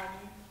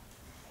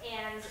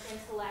Anne's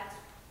intellect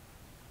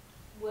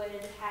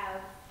would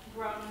have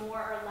grown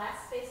more or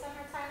less based on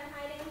her time in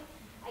hiding.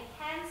 I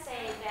can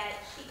say that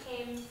she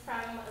came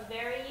from a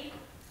very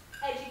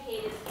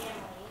educated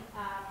family.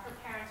 Her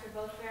parents were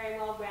both very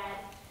well read.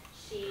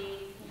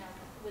 She,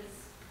 was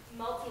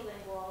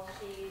multilingual.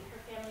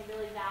 Her family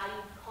really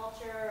valued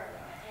culture,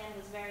 and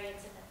was very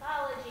into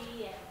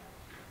mythology and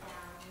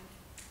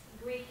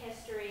Greek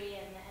history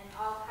and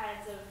all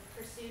kinds of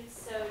pursuits.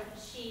 So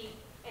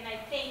and I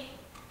think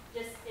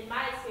just in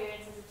my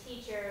experience as a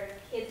teacher,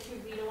 kids who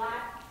read a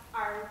lot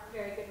are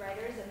very good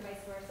writers and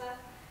vice versa.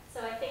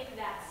 So I think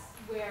that's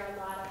where a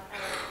lot of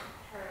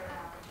her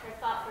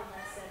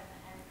thoughtfulness and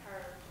her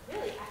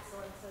really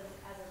excellence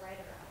as a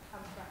writer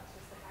comes from. It's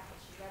just the fact that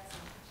she read so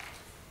much.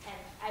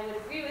 And I would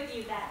agree with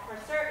you that for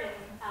certain,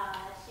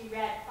 she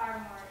read far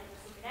more in the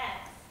Secret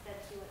Ends than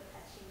she would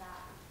had she not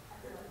had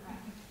to look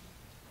back.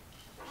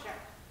 For sure.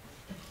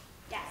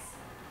 Yes.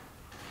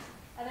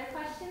 Other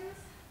questions?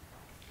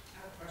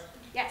 I have a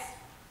question. Yes.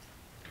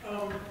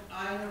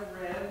 I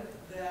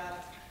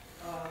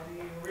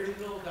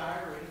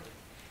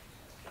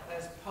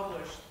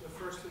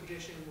first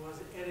edition was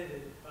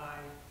edited by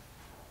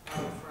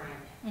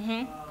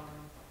Frank.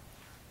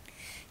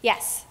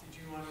 Yes.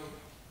 Did you want to?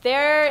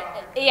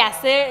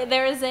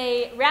 There is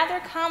a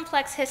rather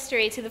complex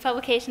history to the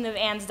publication of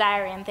Anne's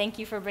diary, and thank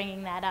you for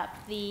bringing that up.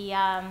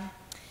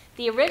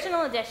 The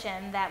original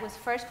edition that was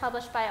first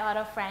published by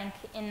Otto Frank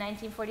in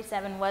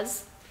 1947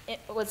 was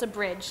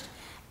abridged,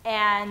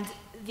 and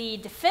the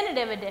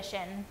definitive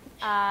edition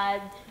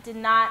did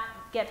not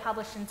get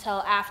published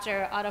until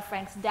after Otto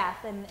Frank's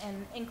death, and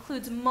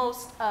includes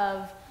most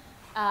of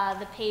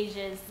the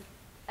pages,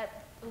 at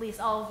least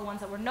all of the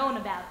ones that were known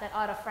about, that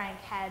Otto Frank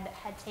had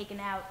taken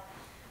out.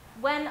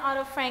 When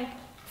Otto Frank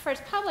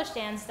first published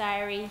Anne's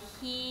diary,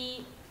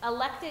 he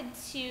elected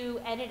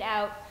to edit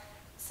out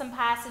some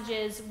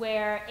passages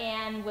where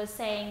Anne was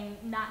saying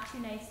not too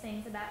nice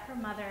things about her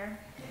mother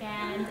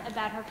and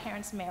about her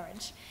parents'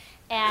 marriage.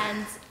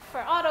 And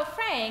for Otto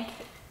Frank,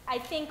 I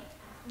think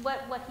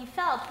what he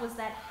felt was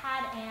that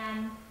had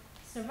Anne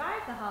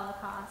survived the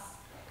Holocaust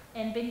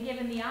and been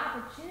given the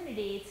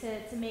opportunity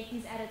to make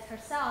these edits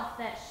herself,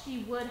 that she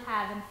would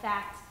have, in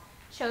fact,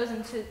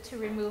 chosen to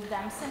remove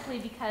them, simply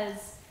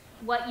because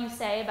what you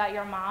say about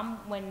your mom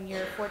when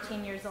you're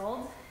 14 years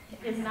old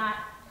is not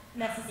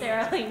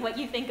necessarily what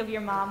you think of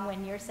your mom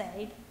when you're,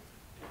 say,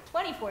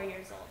 24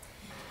 years old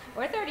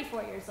or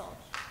 34 years old.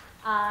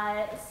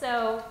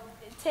 So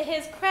to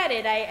his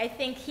credit, I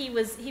think he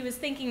was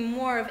thinking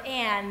more of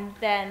Anne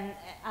than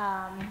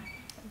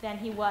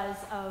he was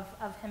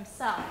of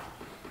himself.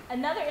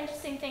 Another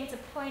interesting thing to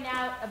point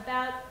out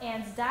about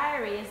Anne's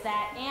diary is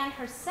that Anne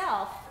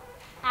herself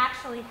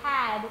actually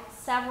had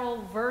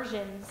several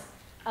versions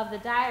of the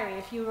diary.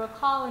 If you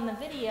recall in the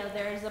video,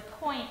 there is a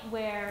point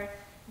where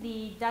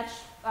the Dutch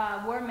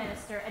war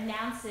minister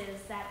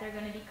announces that they're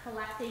going to be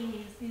collecting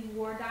these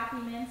war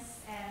documents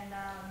and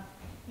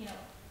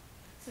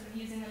sort of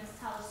using them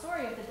to tell the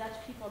story of the Dutch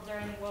people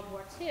during World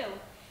War II.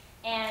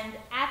 And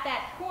at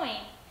that point,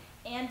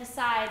 Anne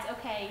decides,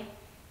 okay,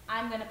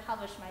 I'm going to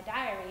publish my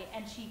diary,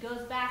 and she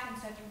goes back and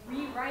starts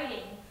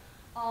rewriting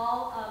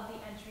all of the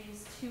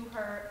entries to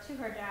her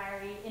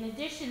diary, in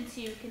addition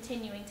to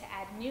continuing to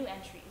add new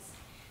entries.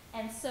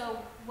 And so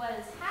what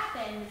has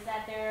happened is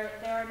that there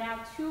are now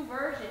two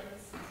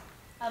versions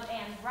of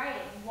Anne's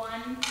writing.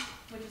 One,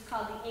 which is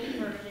called the A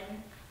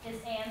version, is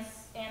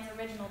Anne's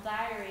original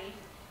diary.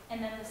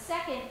 And then the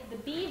second, the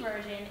B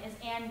version, is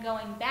Anne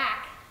going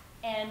back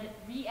and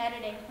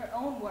re-editing her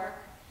own work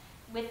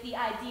with the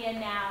idea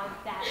now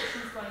that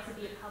she's going to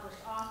be a published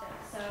author.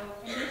 So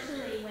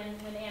initially,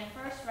 when Anne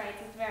first writes,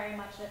 it's very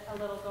much a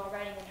little girl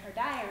writing in her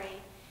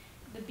diary.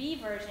 The B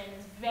version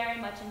is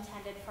very much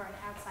intended for an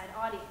outside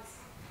audience.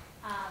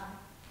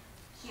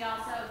 She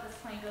also, at this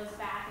point, goes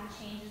back and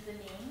changes the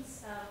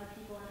names of the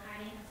people in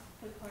hiding.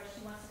 Of course,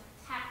 she wants to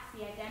protect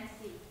the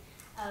identity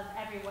of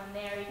everyone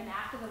there, even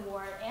after the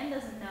war. Anne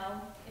doesn't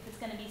know if it's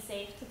going to be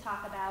safe to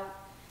talk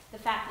about the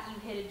fact that you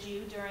hit a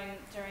Jew during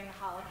the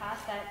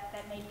Holocaust.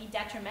 That may be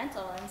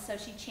detrimental, and so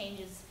she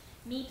changes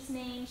Miep's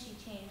name, she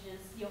changes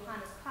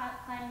Johannes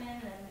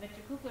Kleinman and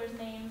Victor Kukler's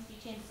names, she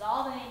changes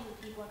all the names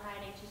of people in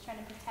hiding. She's trying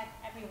to protect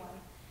everyone.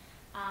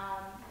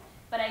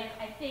 But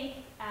I think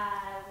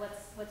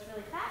what's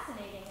really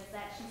fascinating is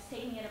that she's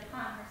taking it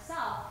upon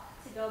herself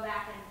to go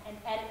back and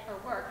edit her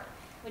work,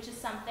 which is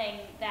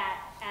something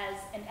that, as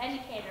an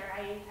educator,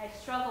 I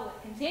struggle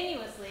with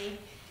continuously,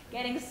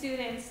 getting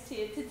students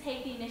to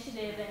take the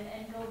initiative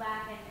and go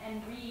back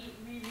and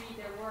reread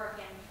their work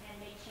and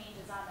make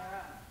changes on their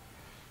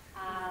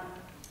own.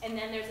 And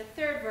then there's a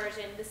third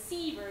version, the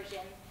C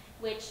version,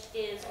 which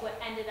is what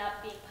ended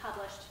up being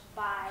published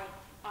by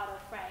Otto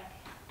Frank.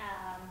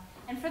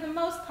 And for the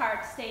most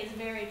part, stays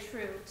very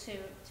true to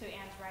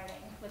Anne's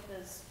writing, with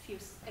those few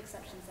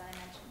exceptions that I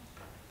mentioned.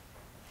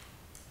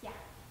 Yeah?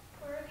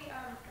 Where are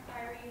the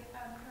diaries,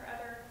 her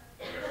other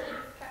papers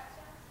kept?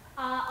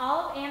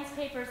 All of Anne's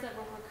papers that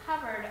were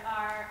recovered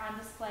are on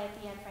display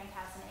at the Anne Frank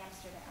House in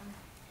Amsterdam.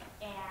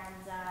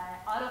 And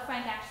Otto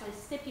Frank actually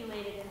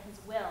stipulated in his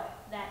will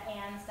that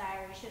Anne's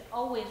diary should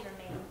always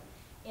remain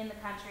in the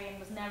country and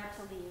was never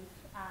to leave.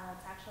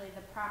 It's actually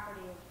the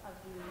property of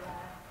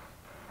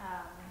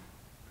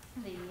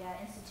the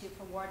Institute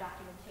for War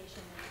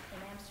Documentation in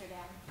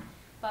Amsterdam.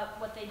 But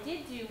what they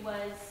did do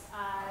was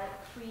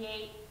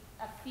create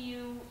a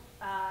few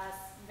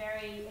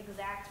very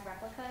exact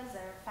replicas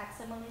or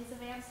facsimiles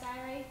of Anne's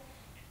diary.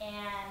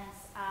 And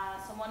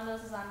so one of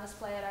those is on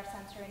display at our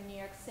center in New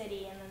York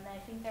City, and then I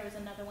think there was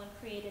another one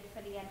created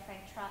for the Anne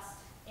Frank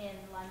Trust in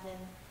London,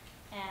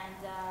 and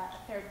a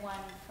third one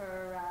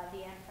for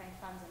the Anne Frank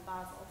Funds in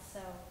Basel.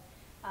 So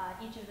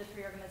each of the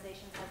three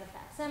organizations has a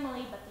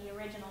facsimile, but the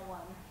original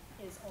one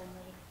is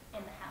only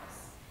in the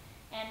house.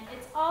 And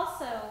it's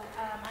also,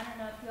 I don't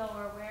know if you all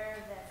were aware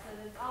of this, but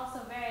it's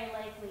also very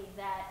likely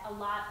that a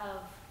lot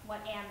of what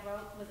Anne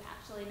wrote was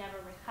actually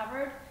never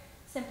recovered,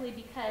 simply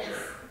because,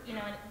 you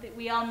know,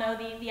 we all know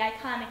the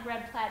iconic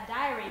red plaid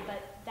diary,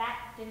 but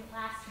that didn't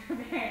last for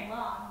very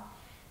long.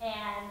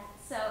 And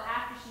so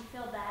after she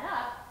filled that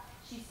up,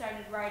 she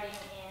started writing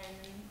in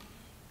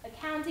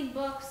accounting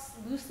books,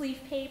 loose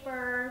leaf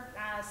paper,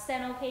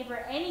 steno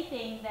paper,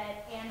 anything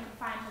that Anne could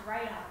find to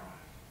write on.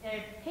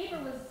 Their paper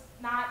was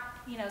not,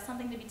 you know,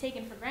 something to be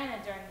taken for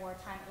granted during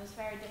wartime. It was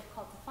very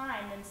difficult to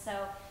find, and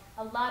so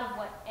a lot of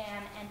what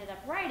Anne ended up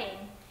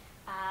writing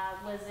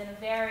was in a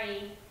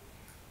very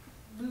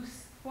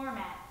loose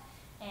format,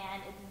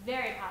 and it's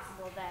very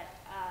possible that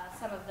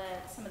some of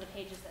the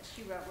pages that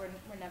she wrote were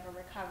never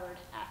recovered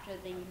after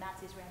the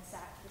Nazis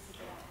ransacked the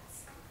secret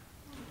attics.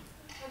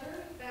 Are there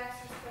any facts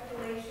or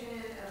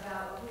speculation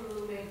about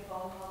who made the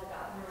phone call that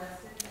got them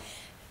arrested?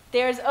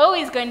 There's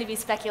always going to be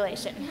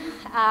speculation.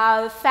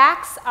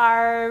 Facts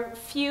are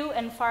few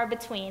and far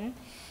between.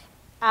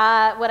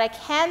 What I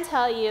can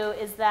tell you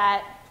is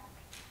that,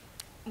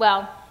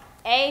 well,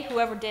 A,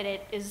 whoever did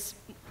it is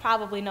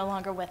probably no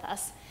longer with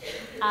us.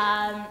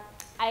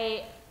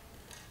 I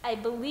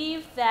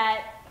believe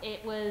that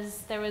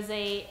there was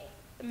a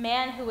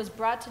man who was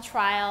brought to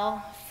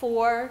trial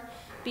for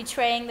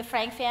betraying the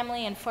Frank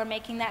family and for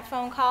making that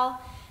phone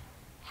call.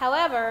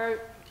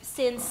 However,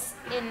 since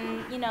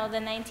in the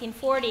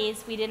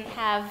 1940s we didn't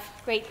have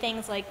great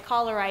things like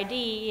caller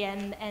ID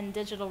and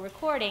digital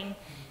recording,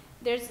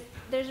 there's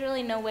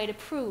really no way to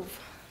prove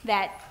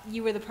that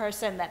you were the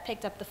person that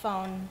picked up the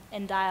phone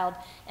and dialed.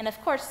 And of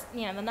course,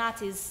 the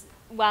Nazis,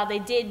 while they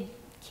did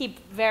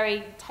keep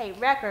very tight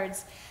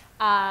records,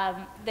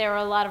 there were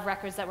a lot of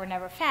records that were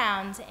never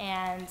found,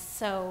 and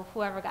so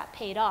whoever got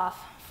paid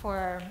off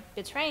for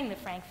betraying the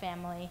Frank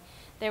family,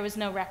 there was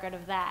no record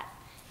of that.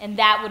 And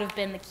that would have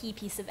been the key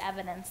piece of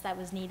evidence that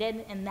was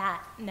needed, and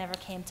that never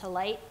came to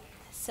light.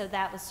 So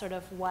that was sort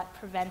of what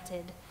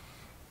prevented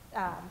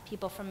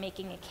people from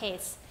making a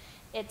case.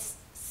 It's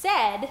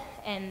said,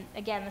 and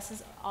again, this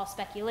is all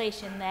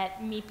speculation,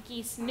 that Miep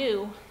Gies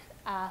knew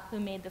who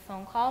made the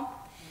phone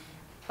call,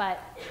 but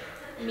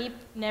Miep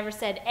never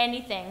said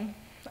anything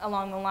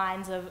along the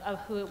lines of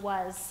who it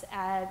was.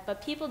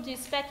 But people do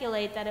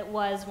speculate that it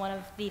was one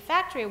of the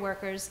factory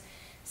workers,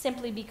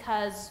 simply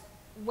because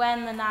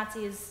when the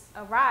Nazis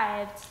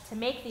arrived to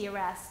make the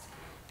arrest,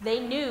 they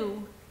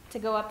knew to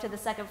go up to the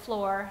second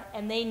floor,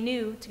 and they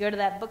knew to go to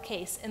that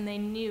bookcase, and they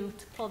knew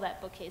to pull that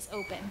bookcase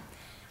open.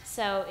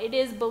 So it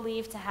is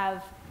believed to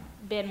have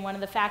been one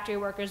of the factory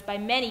workers by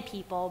many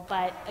people,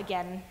 but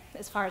again,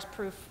 as far as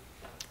proof,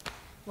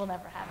 we'll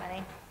never have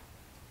any.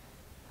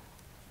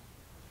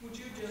 Would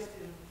you just,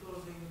 in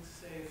closing,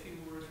 say a few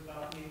words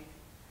about me?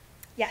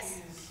 Yes.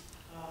 She's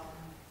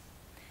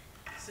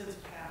since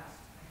passed.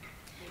 I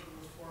think it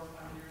was 4 or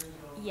 5 years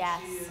ago.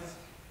 Yes. She is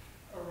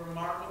a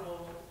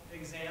remarkable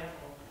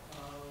example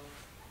of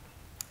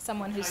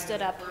Someone who kind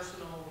stood of up.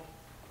 personal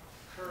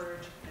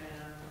courage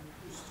and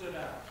who stood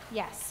up.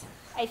 Yes.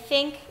 I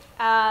think,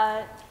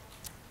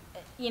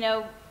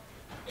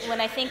 when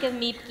I think of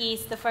Miep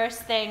Gies, the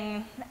first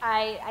thing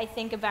I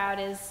think about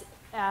is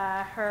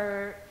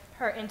her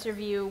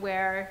interview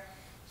where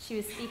she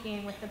was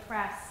speaking with the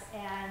press,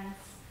 and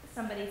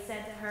somebody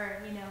said to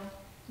her,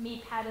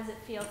 Miep, how does it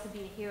feel to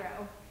be a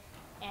hero?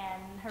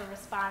 And her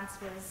response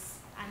was,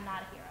 I'm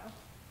not a hero.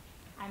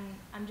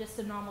 I'm just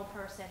a normal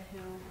person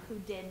who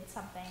did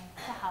something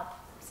to help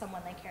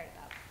someone they cared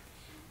about.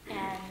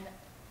 And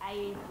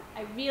I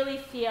really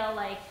feel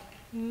like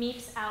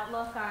Miep's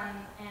outlook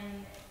on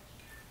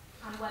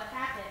what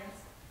happened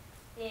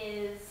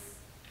is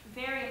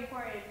very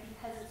important,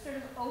 because it sort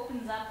of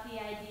opens up the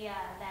idea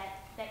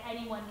that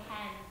anyone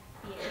can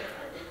be a hero.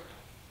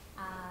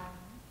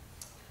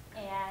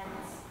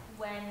 And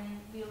when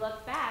we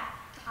look back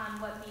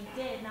on what Miep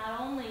did, not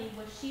only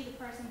was she the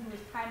person who was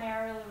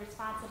primarily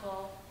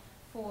responsible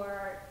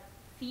for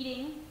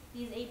feeding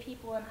these 8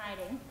 people in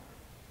hiding.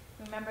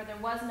 Remember,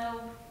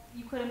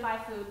 you couldn't buy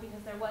food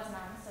because there was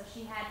none, so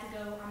she had to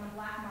go on the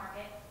black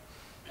market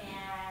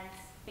and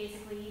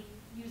basically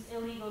use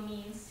illegal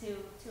means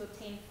to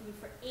obtain food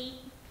for 8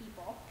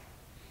 people.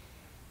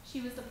 She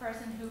was the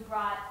person who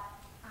brought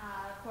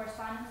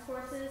correspondence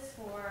courses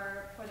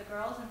for the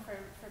girls and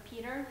for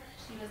Peter.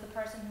 She was the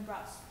person who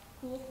brought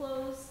school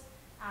clothes.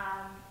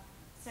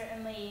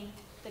 Certainly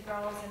the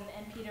girls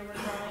and Peter were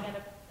growing at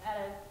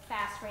a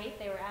fast rate.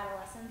 They were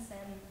adolescents,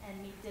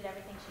 and Miep did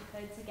everything she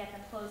could to get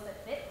them clothes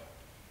that fit.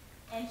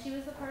 And she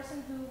was the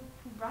person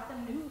who brought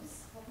them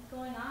news, what was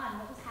going on,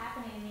 what was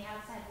happening in the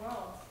outside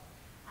world.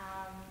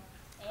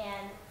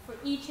 And for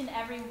each and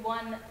every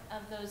one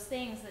of those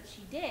things that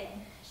she did,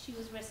 she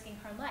was risking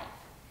her life.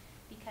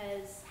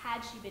 Because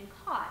had she been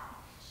caught,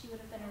 she would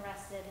have been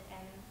arrested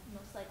and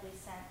most likely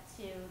sent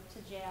to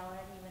jail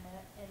and even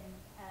in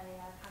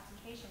a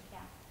concentration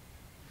camp.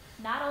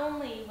 Not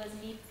only was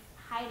Miep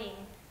hiding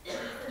 8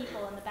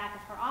 people in the back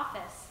of her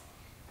office,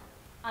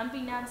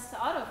 unbeknownst to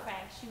Otto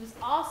Frank, she was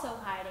also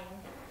hiding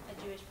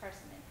a Jewish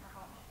person in her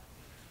home.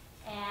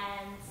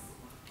 And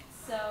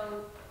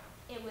so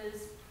it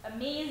was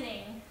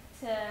amazing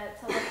to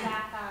look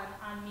back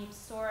on Miep's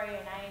story,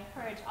 and I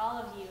encourage all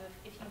of you,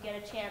 if you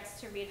get a chance,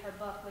 to read her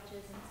book, which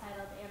is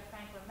entitled Anne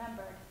Frank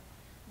Remembered,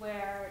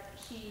 where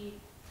she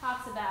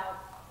talks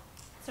about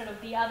sort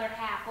of the other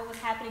half, what was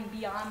happening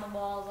beyond the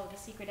walls of the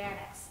secret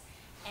annex.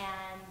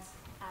 And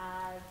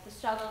the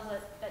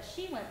struggles that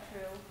she went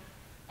through,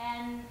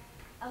 and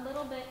a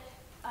little bit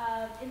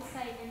of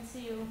insight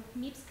into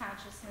Miep's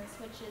consciousness,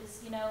 which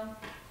is, you know,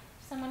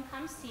 if someone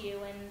comes to you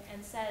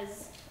and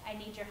says, I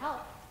need your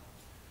help,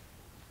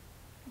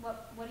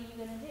 what are you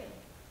going to do?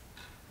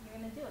 You're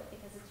going to do it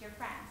because it's your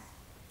friends.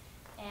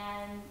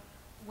 And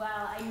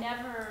while I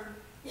never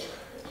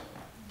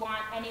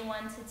want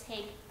anyone to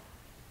take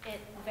it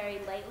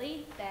very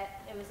lightly,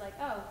 that it was like,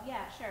 oh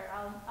yeah, sure,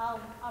 I'll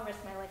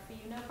risk my life for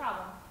you, no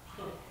problem.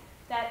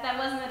 That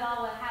wasn't at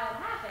all how it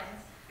happened.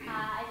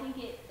 I think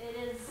it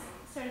is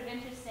sort of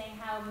interesting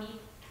how Miep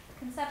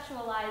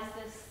conceptualized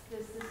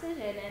this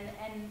decision,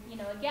 and you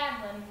know,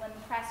 again, when the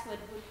press would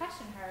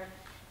question her,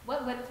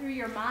 what went through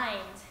your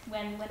mind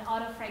when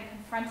Otto Frank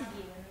confronted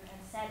you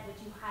and said, would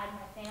you hide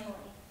my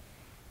family?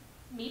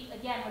 Miep,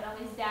 again, would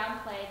always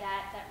downplay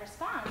that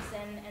response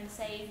and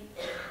say,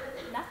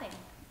 nothing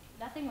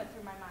went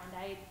through my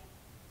mind.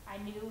 I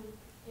knew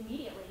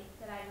immediately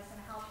that I was going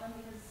to help them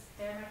because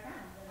they're my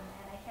friends, and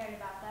I cared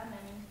about them,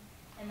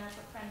 and that's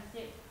what friends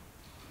do.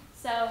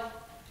 So,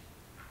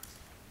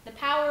 the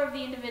power of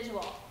the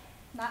individual,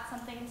 not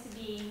something to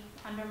be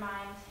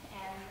undermined,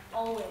 and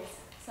always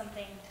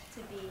something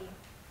to be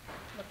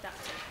looked up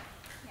to.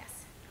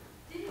 Yes?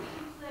 Didn't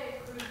you play a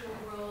crucial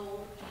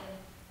role in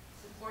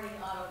supporting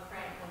Otto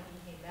Frank when he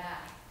came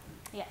back?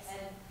 Yes.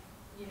 And,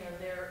 you know,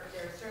 there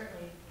are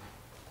certainly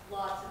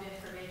lots of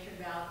information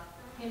about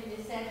him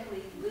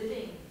essentially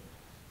living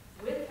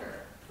with her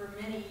for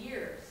many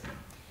years.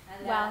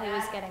 And while he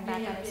was getting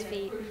back on his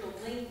feet. That may have been a crucial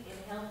link in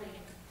helping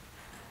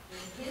in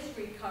his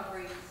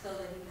recovery so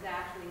that he was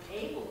actually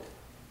able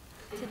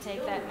to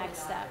take that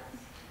next step.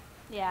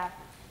 Yeah.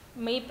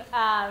 Miep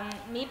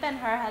and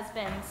her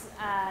husband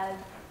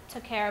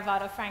took care of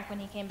Otto Frank when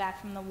he came back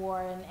from the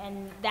war,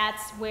 and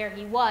that's where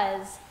he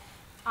was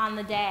on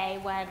the day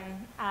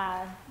when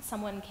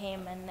someone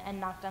came and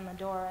knocked on the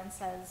door and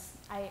says,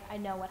 I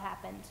know what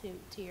happened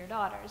to your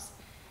daughters.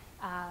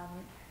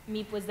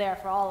 Miep was there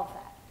for all of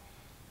that.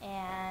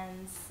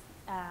 And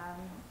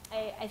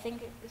I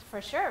think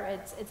for sure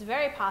it's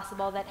very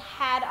possible that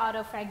had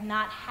Otto Frank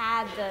not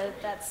had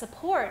that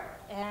support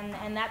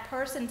and that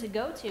person to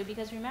go to,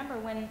 because remember,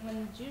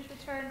 when Jews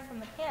returned from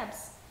the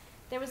camps,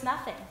 there was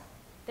nothing.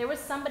 There was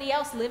somebody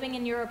else living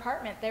in your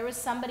apartment. There was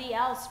somebody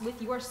else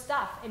with your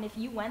stuff. And if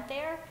you went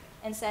there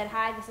and said,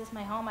 hi, this is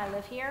my home, I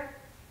live here,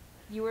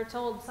 you were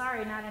told,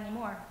 sorry, not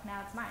anymore, now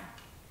it's mine.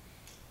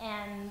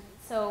 And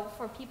so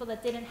for people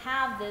that didn't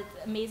have the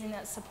amazing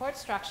support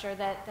structure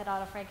that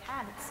Otto Frank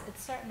had,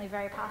 it's certainly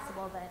very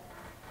possible that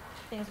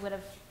things would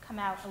have come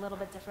out a little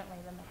bit differently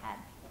than they had.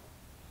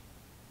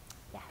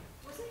 Yeah.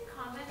 Was it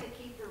common to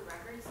keep the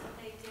records that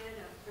they did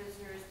of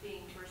prisoners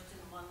being first in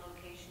one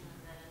location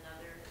and then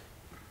another?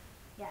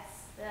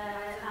 Yes.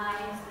 I was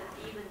amazed that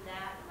even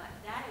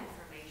that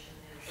information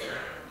is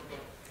available.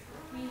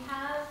 We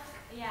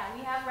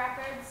have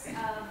records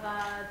of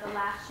the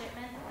last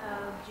shipment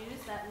of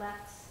Jews that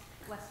left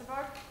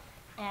Westerbork,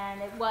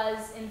 and it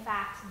was, in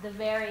fact, the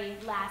very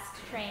last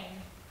train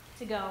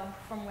to go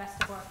from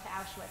Westerbork to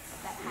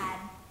Auschwitz that had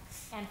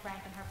Anne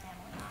Frank and her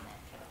family on it,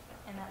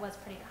 and that was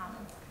pretty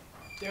common.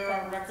 There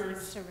are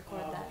records to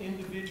record of that.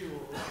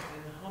 individuals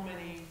and how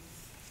many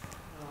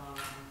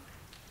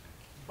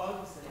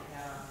bugs they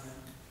had on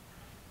them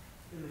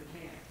in the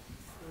camp.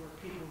 There were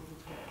people who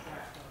kept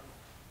track of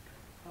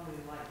how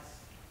many lights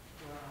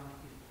were on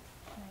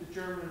people. The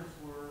Germans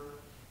were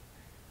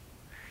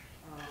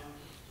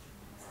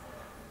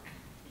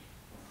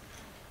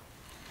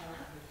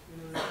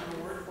there's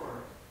no word for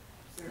it.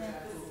 There's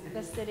absolutely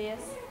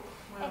fastidious.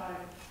 Well, I don't think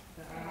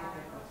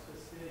that's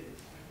fastidious.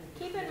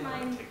 Keep in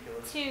mind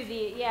too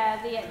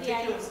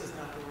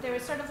there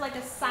was sort of like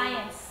a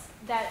science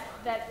that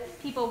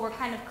people were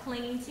kind of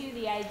clinging to.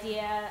 The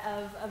idea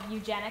of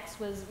eugenics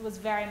was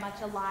very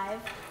much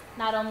alive,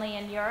 not only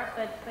in Europe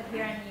but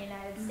here in the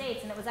United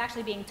States, and it was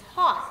actually being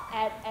taught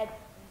at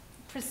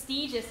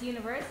prestigious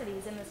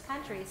universities in this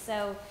country.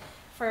 So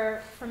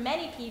for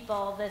many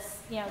people, this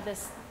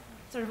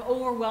sort of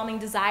overwhelming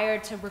desire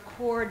to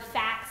record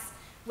facts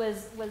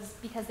was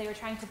because they were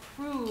trying to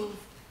prove,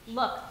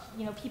 look,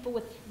 people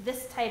with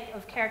this type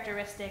of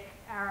characteristic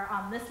are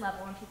on this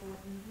level, and people with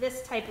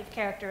this type of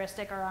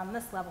characteristic are on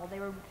this level.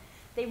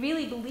 They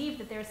really believed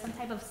that there was some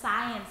type of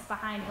science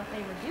behind what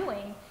they were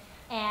doing,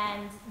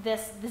 and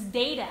this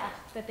data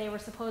that they were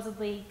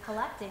supposedly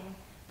collecting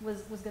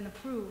was going to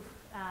prove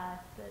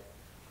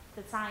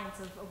the science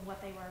of what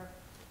they were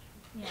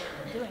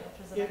doing, which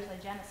was eventually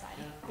genocide.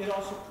 It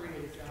also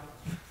created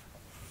jobs.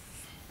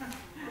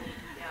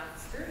 Yeah,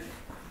 it's true.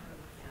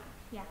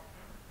 Yeah.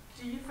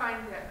 Do you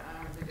find that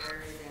the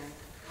diary then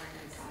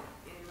is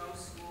in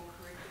most school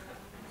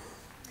curriculums?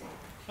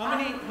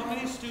 How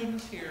many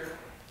students here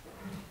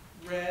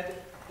read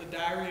the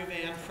Diary of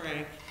Anne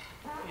Frank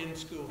in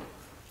school?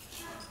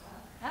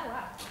 Oh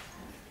wow,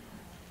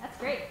 that's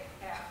great.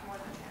 Yeah, more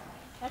than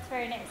half. That's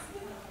very nice.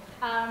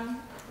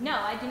 No,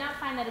 I do not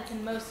find that it's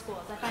in most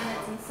schools. I find that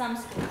it's in some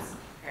schools.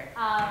 Okay.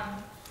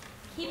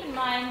 Keep in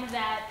mind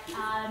that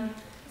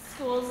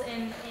schools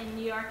in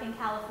New York and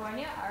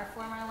California are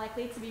far more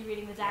likely to be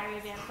reading the Diary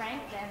of Anne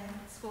Frank than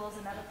schools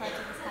in other parts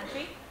of this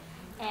country,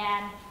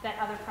 and that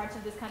other parts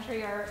of this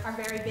country are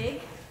very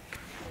big.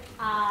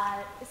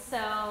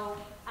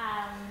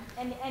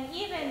 And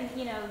even,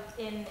 you know,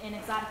 in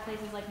exotic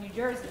places like New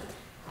Jersey,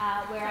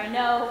 where I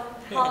know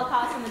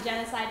Holocaust and the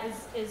Genocide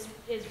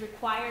is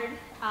required,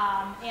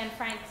 Anne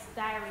Frank's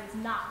diary is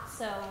not.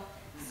 So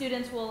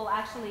students will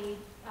actually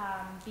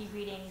be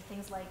reading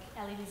things like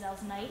Elie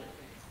Wiesel's Night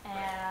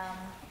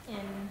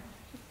in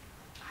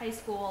high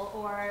school,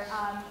 or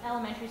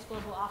elementary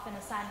schools will often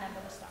assign them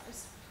to the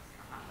stars.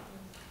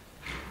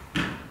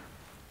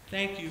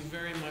 Thank you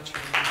very much.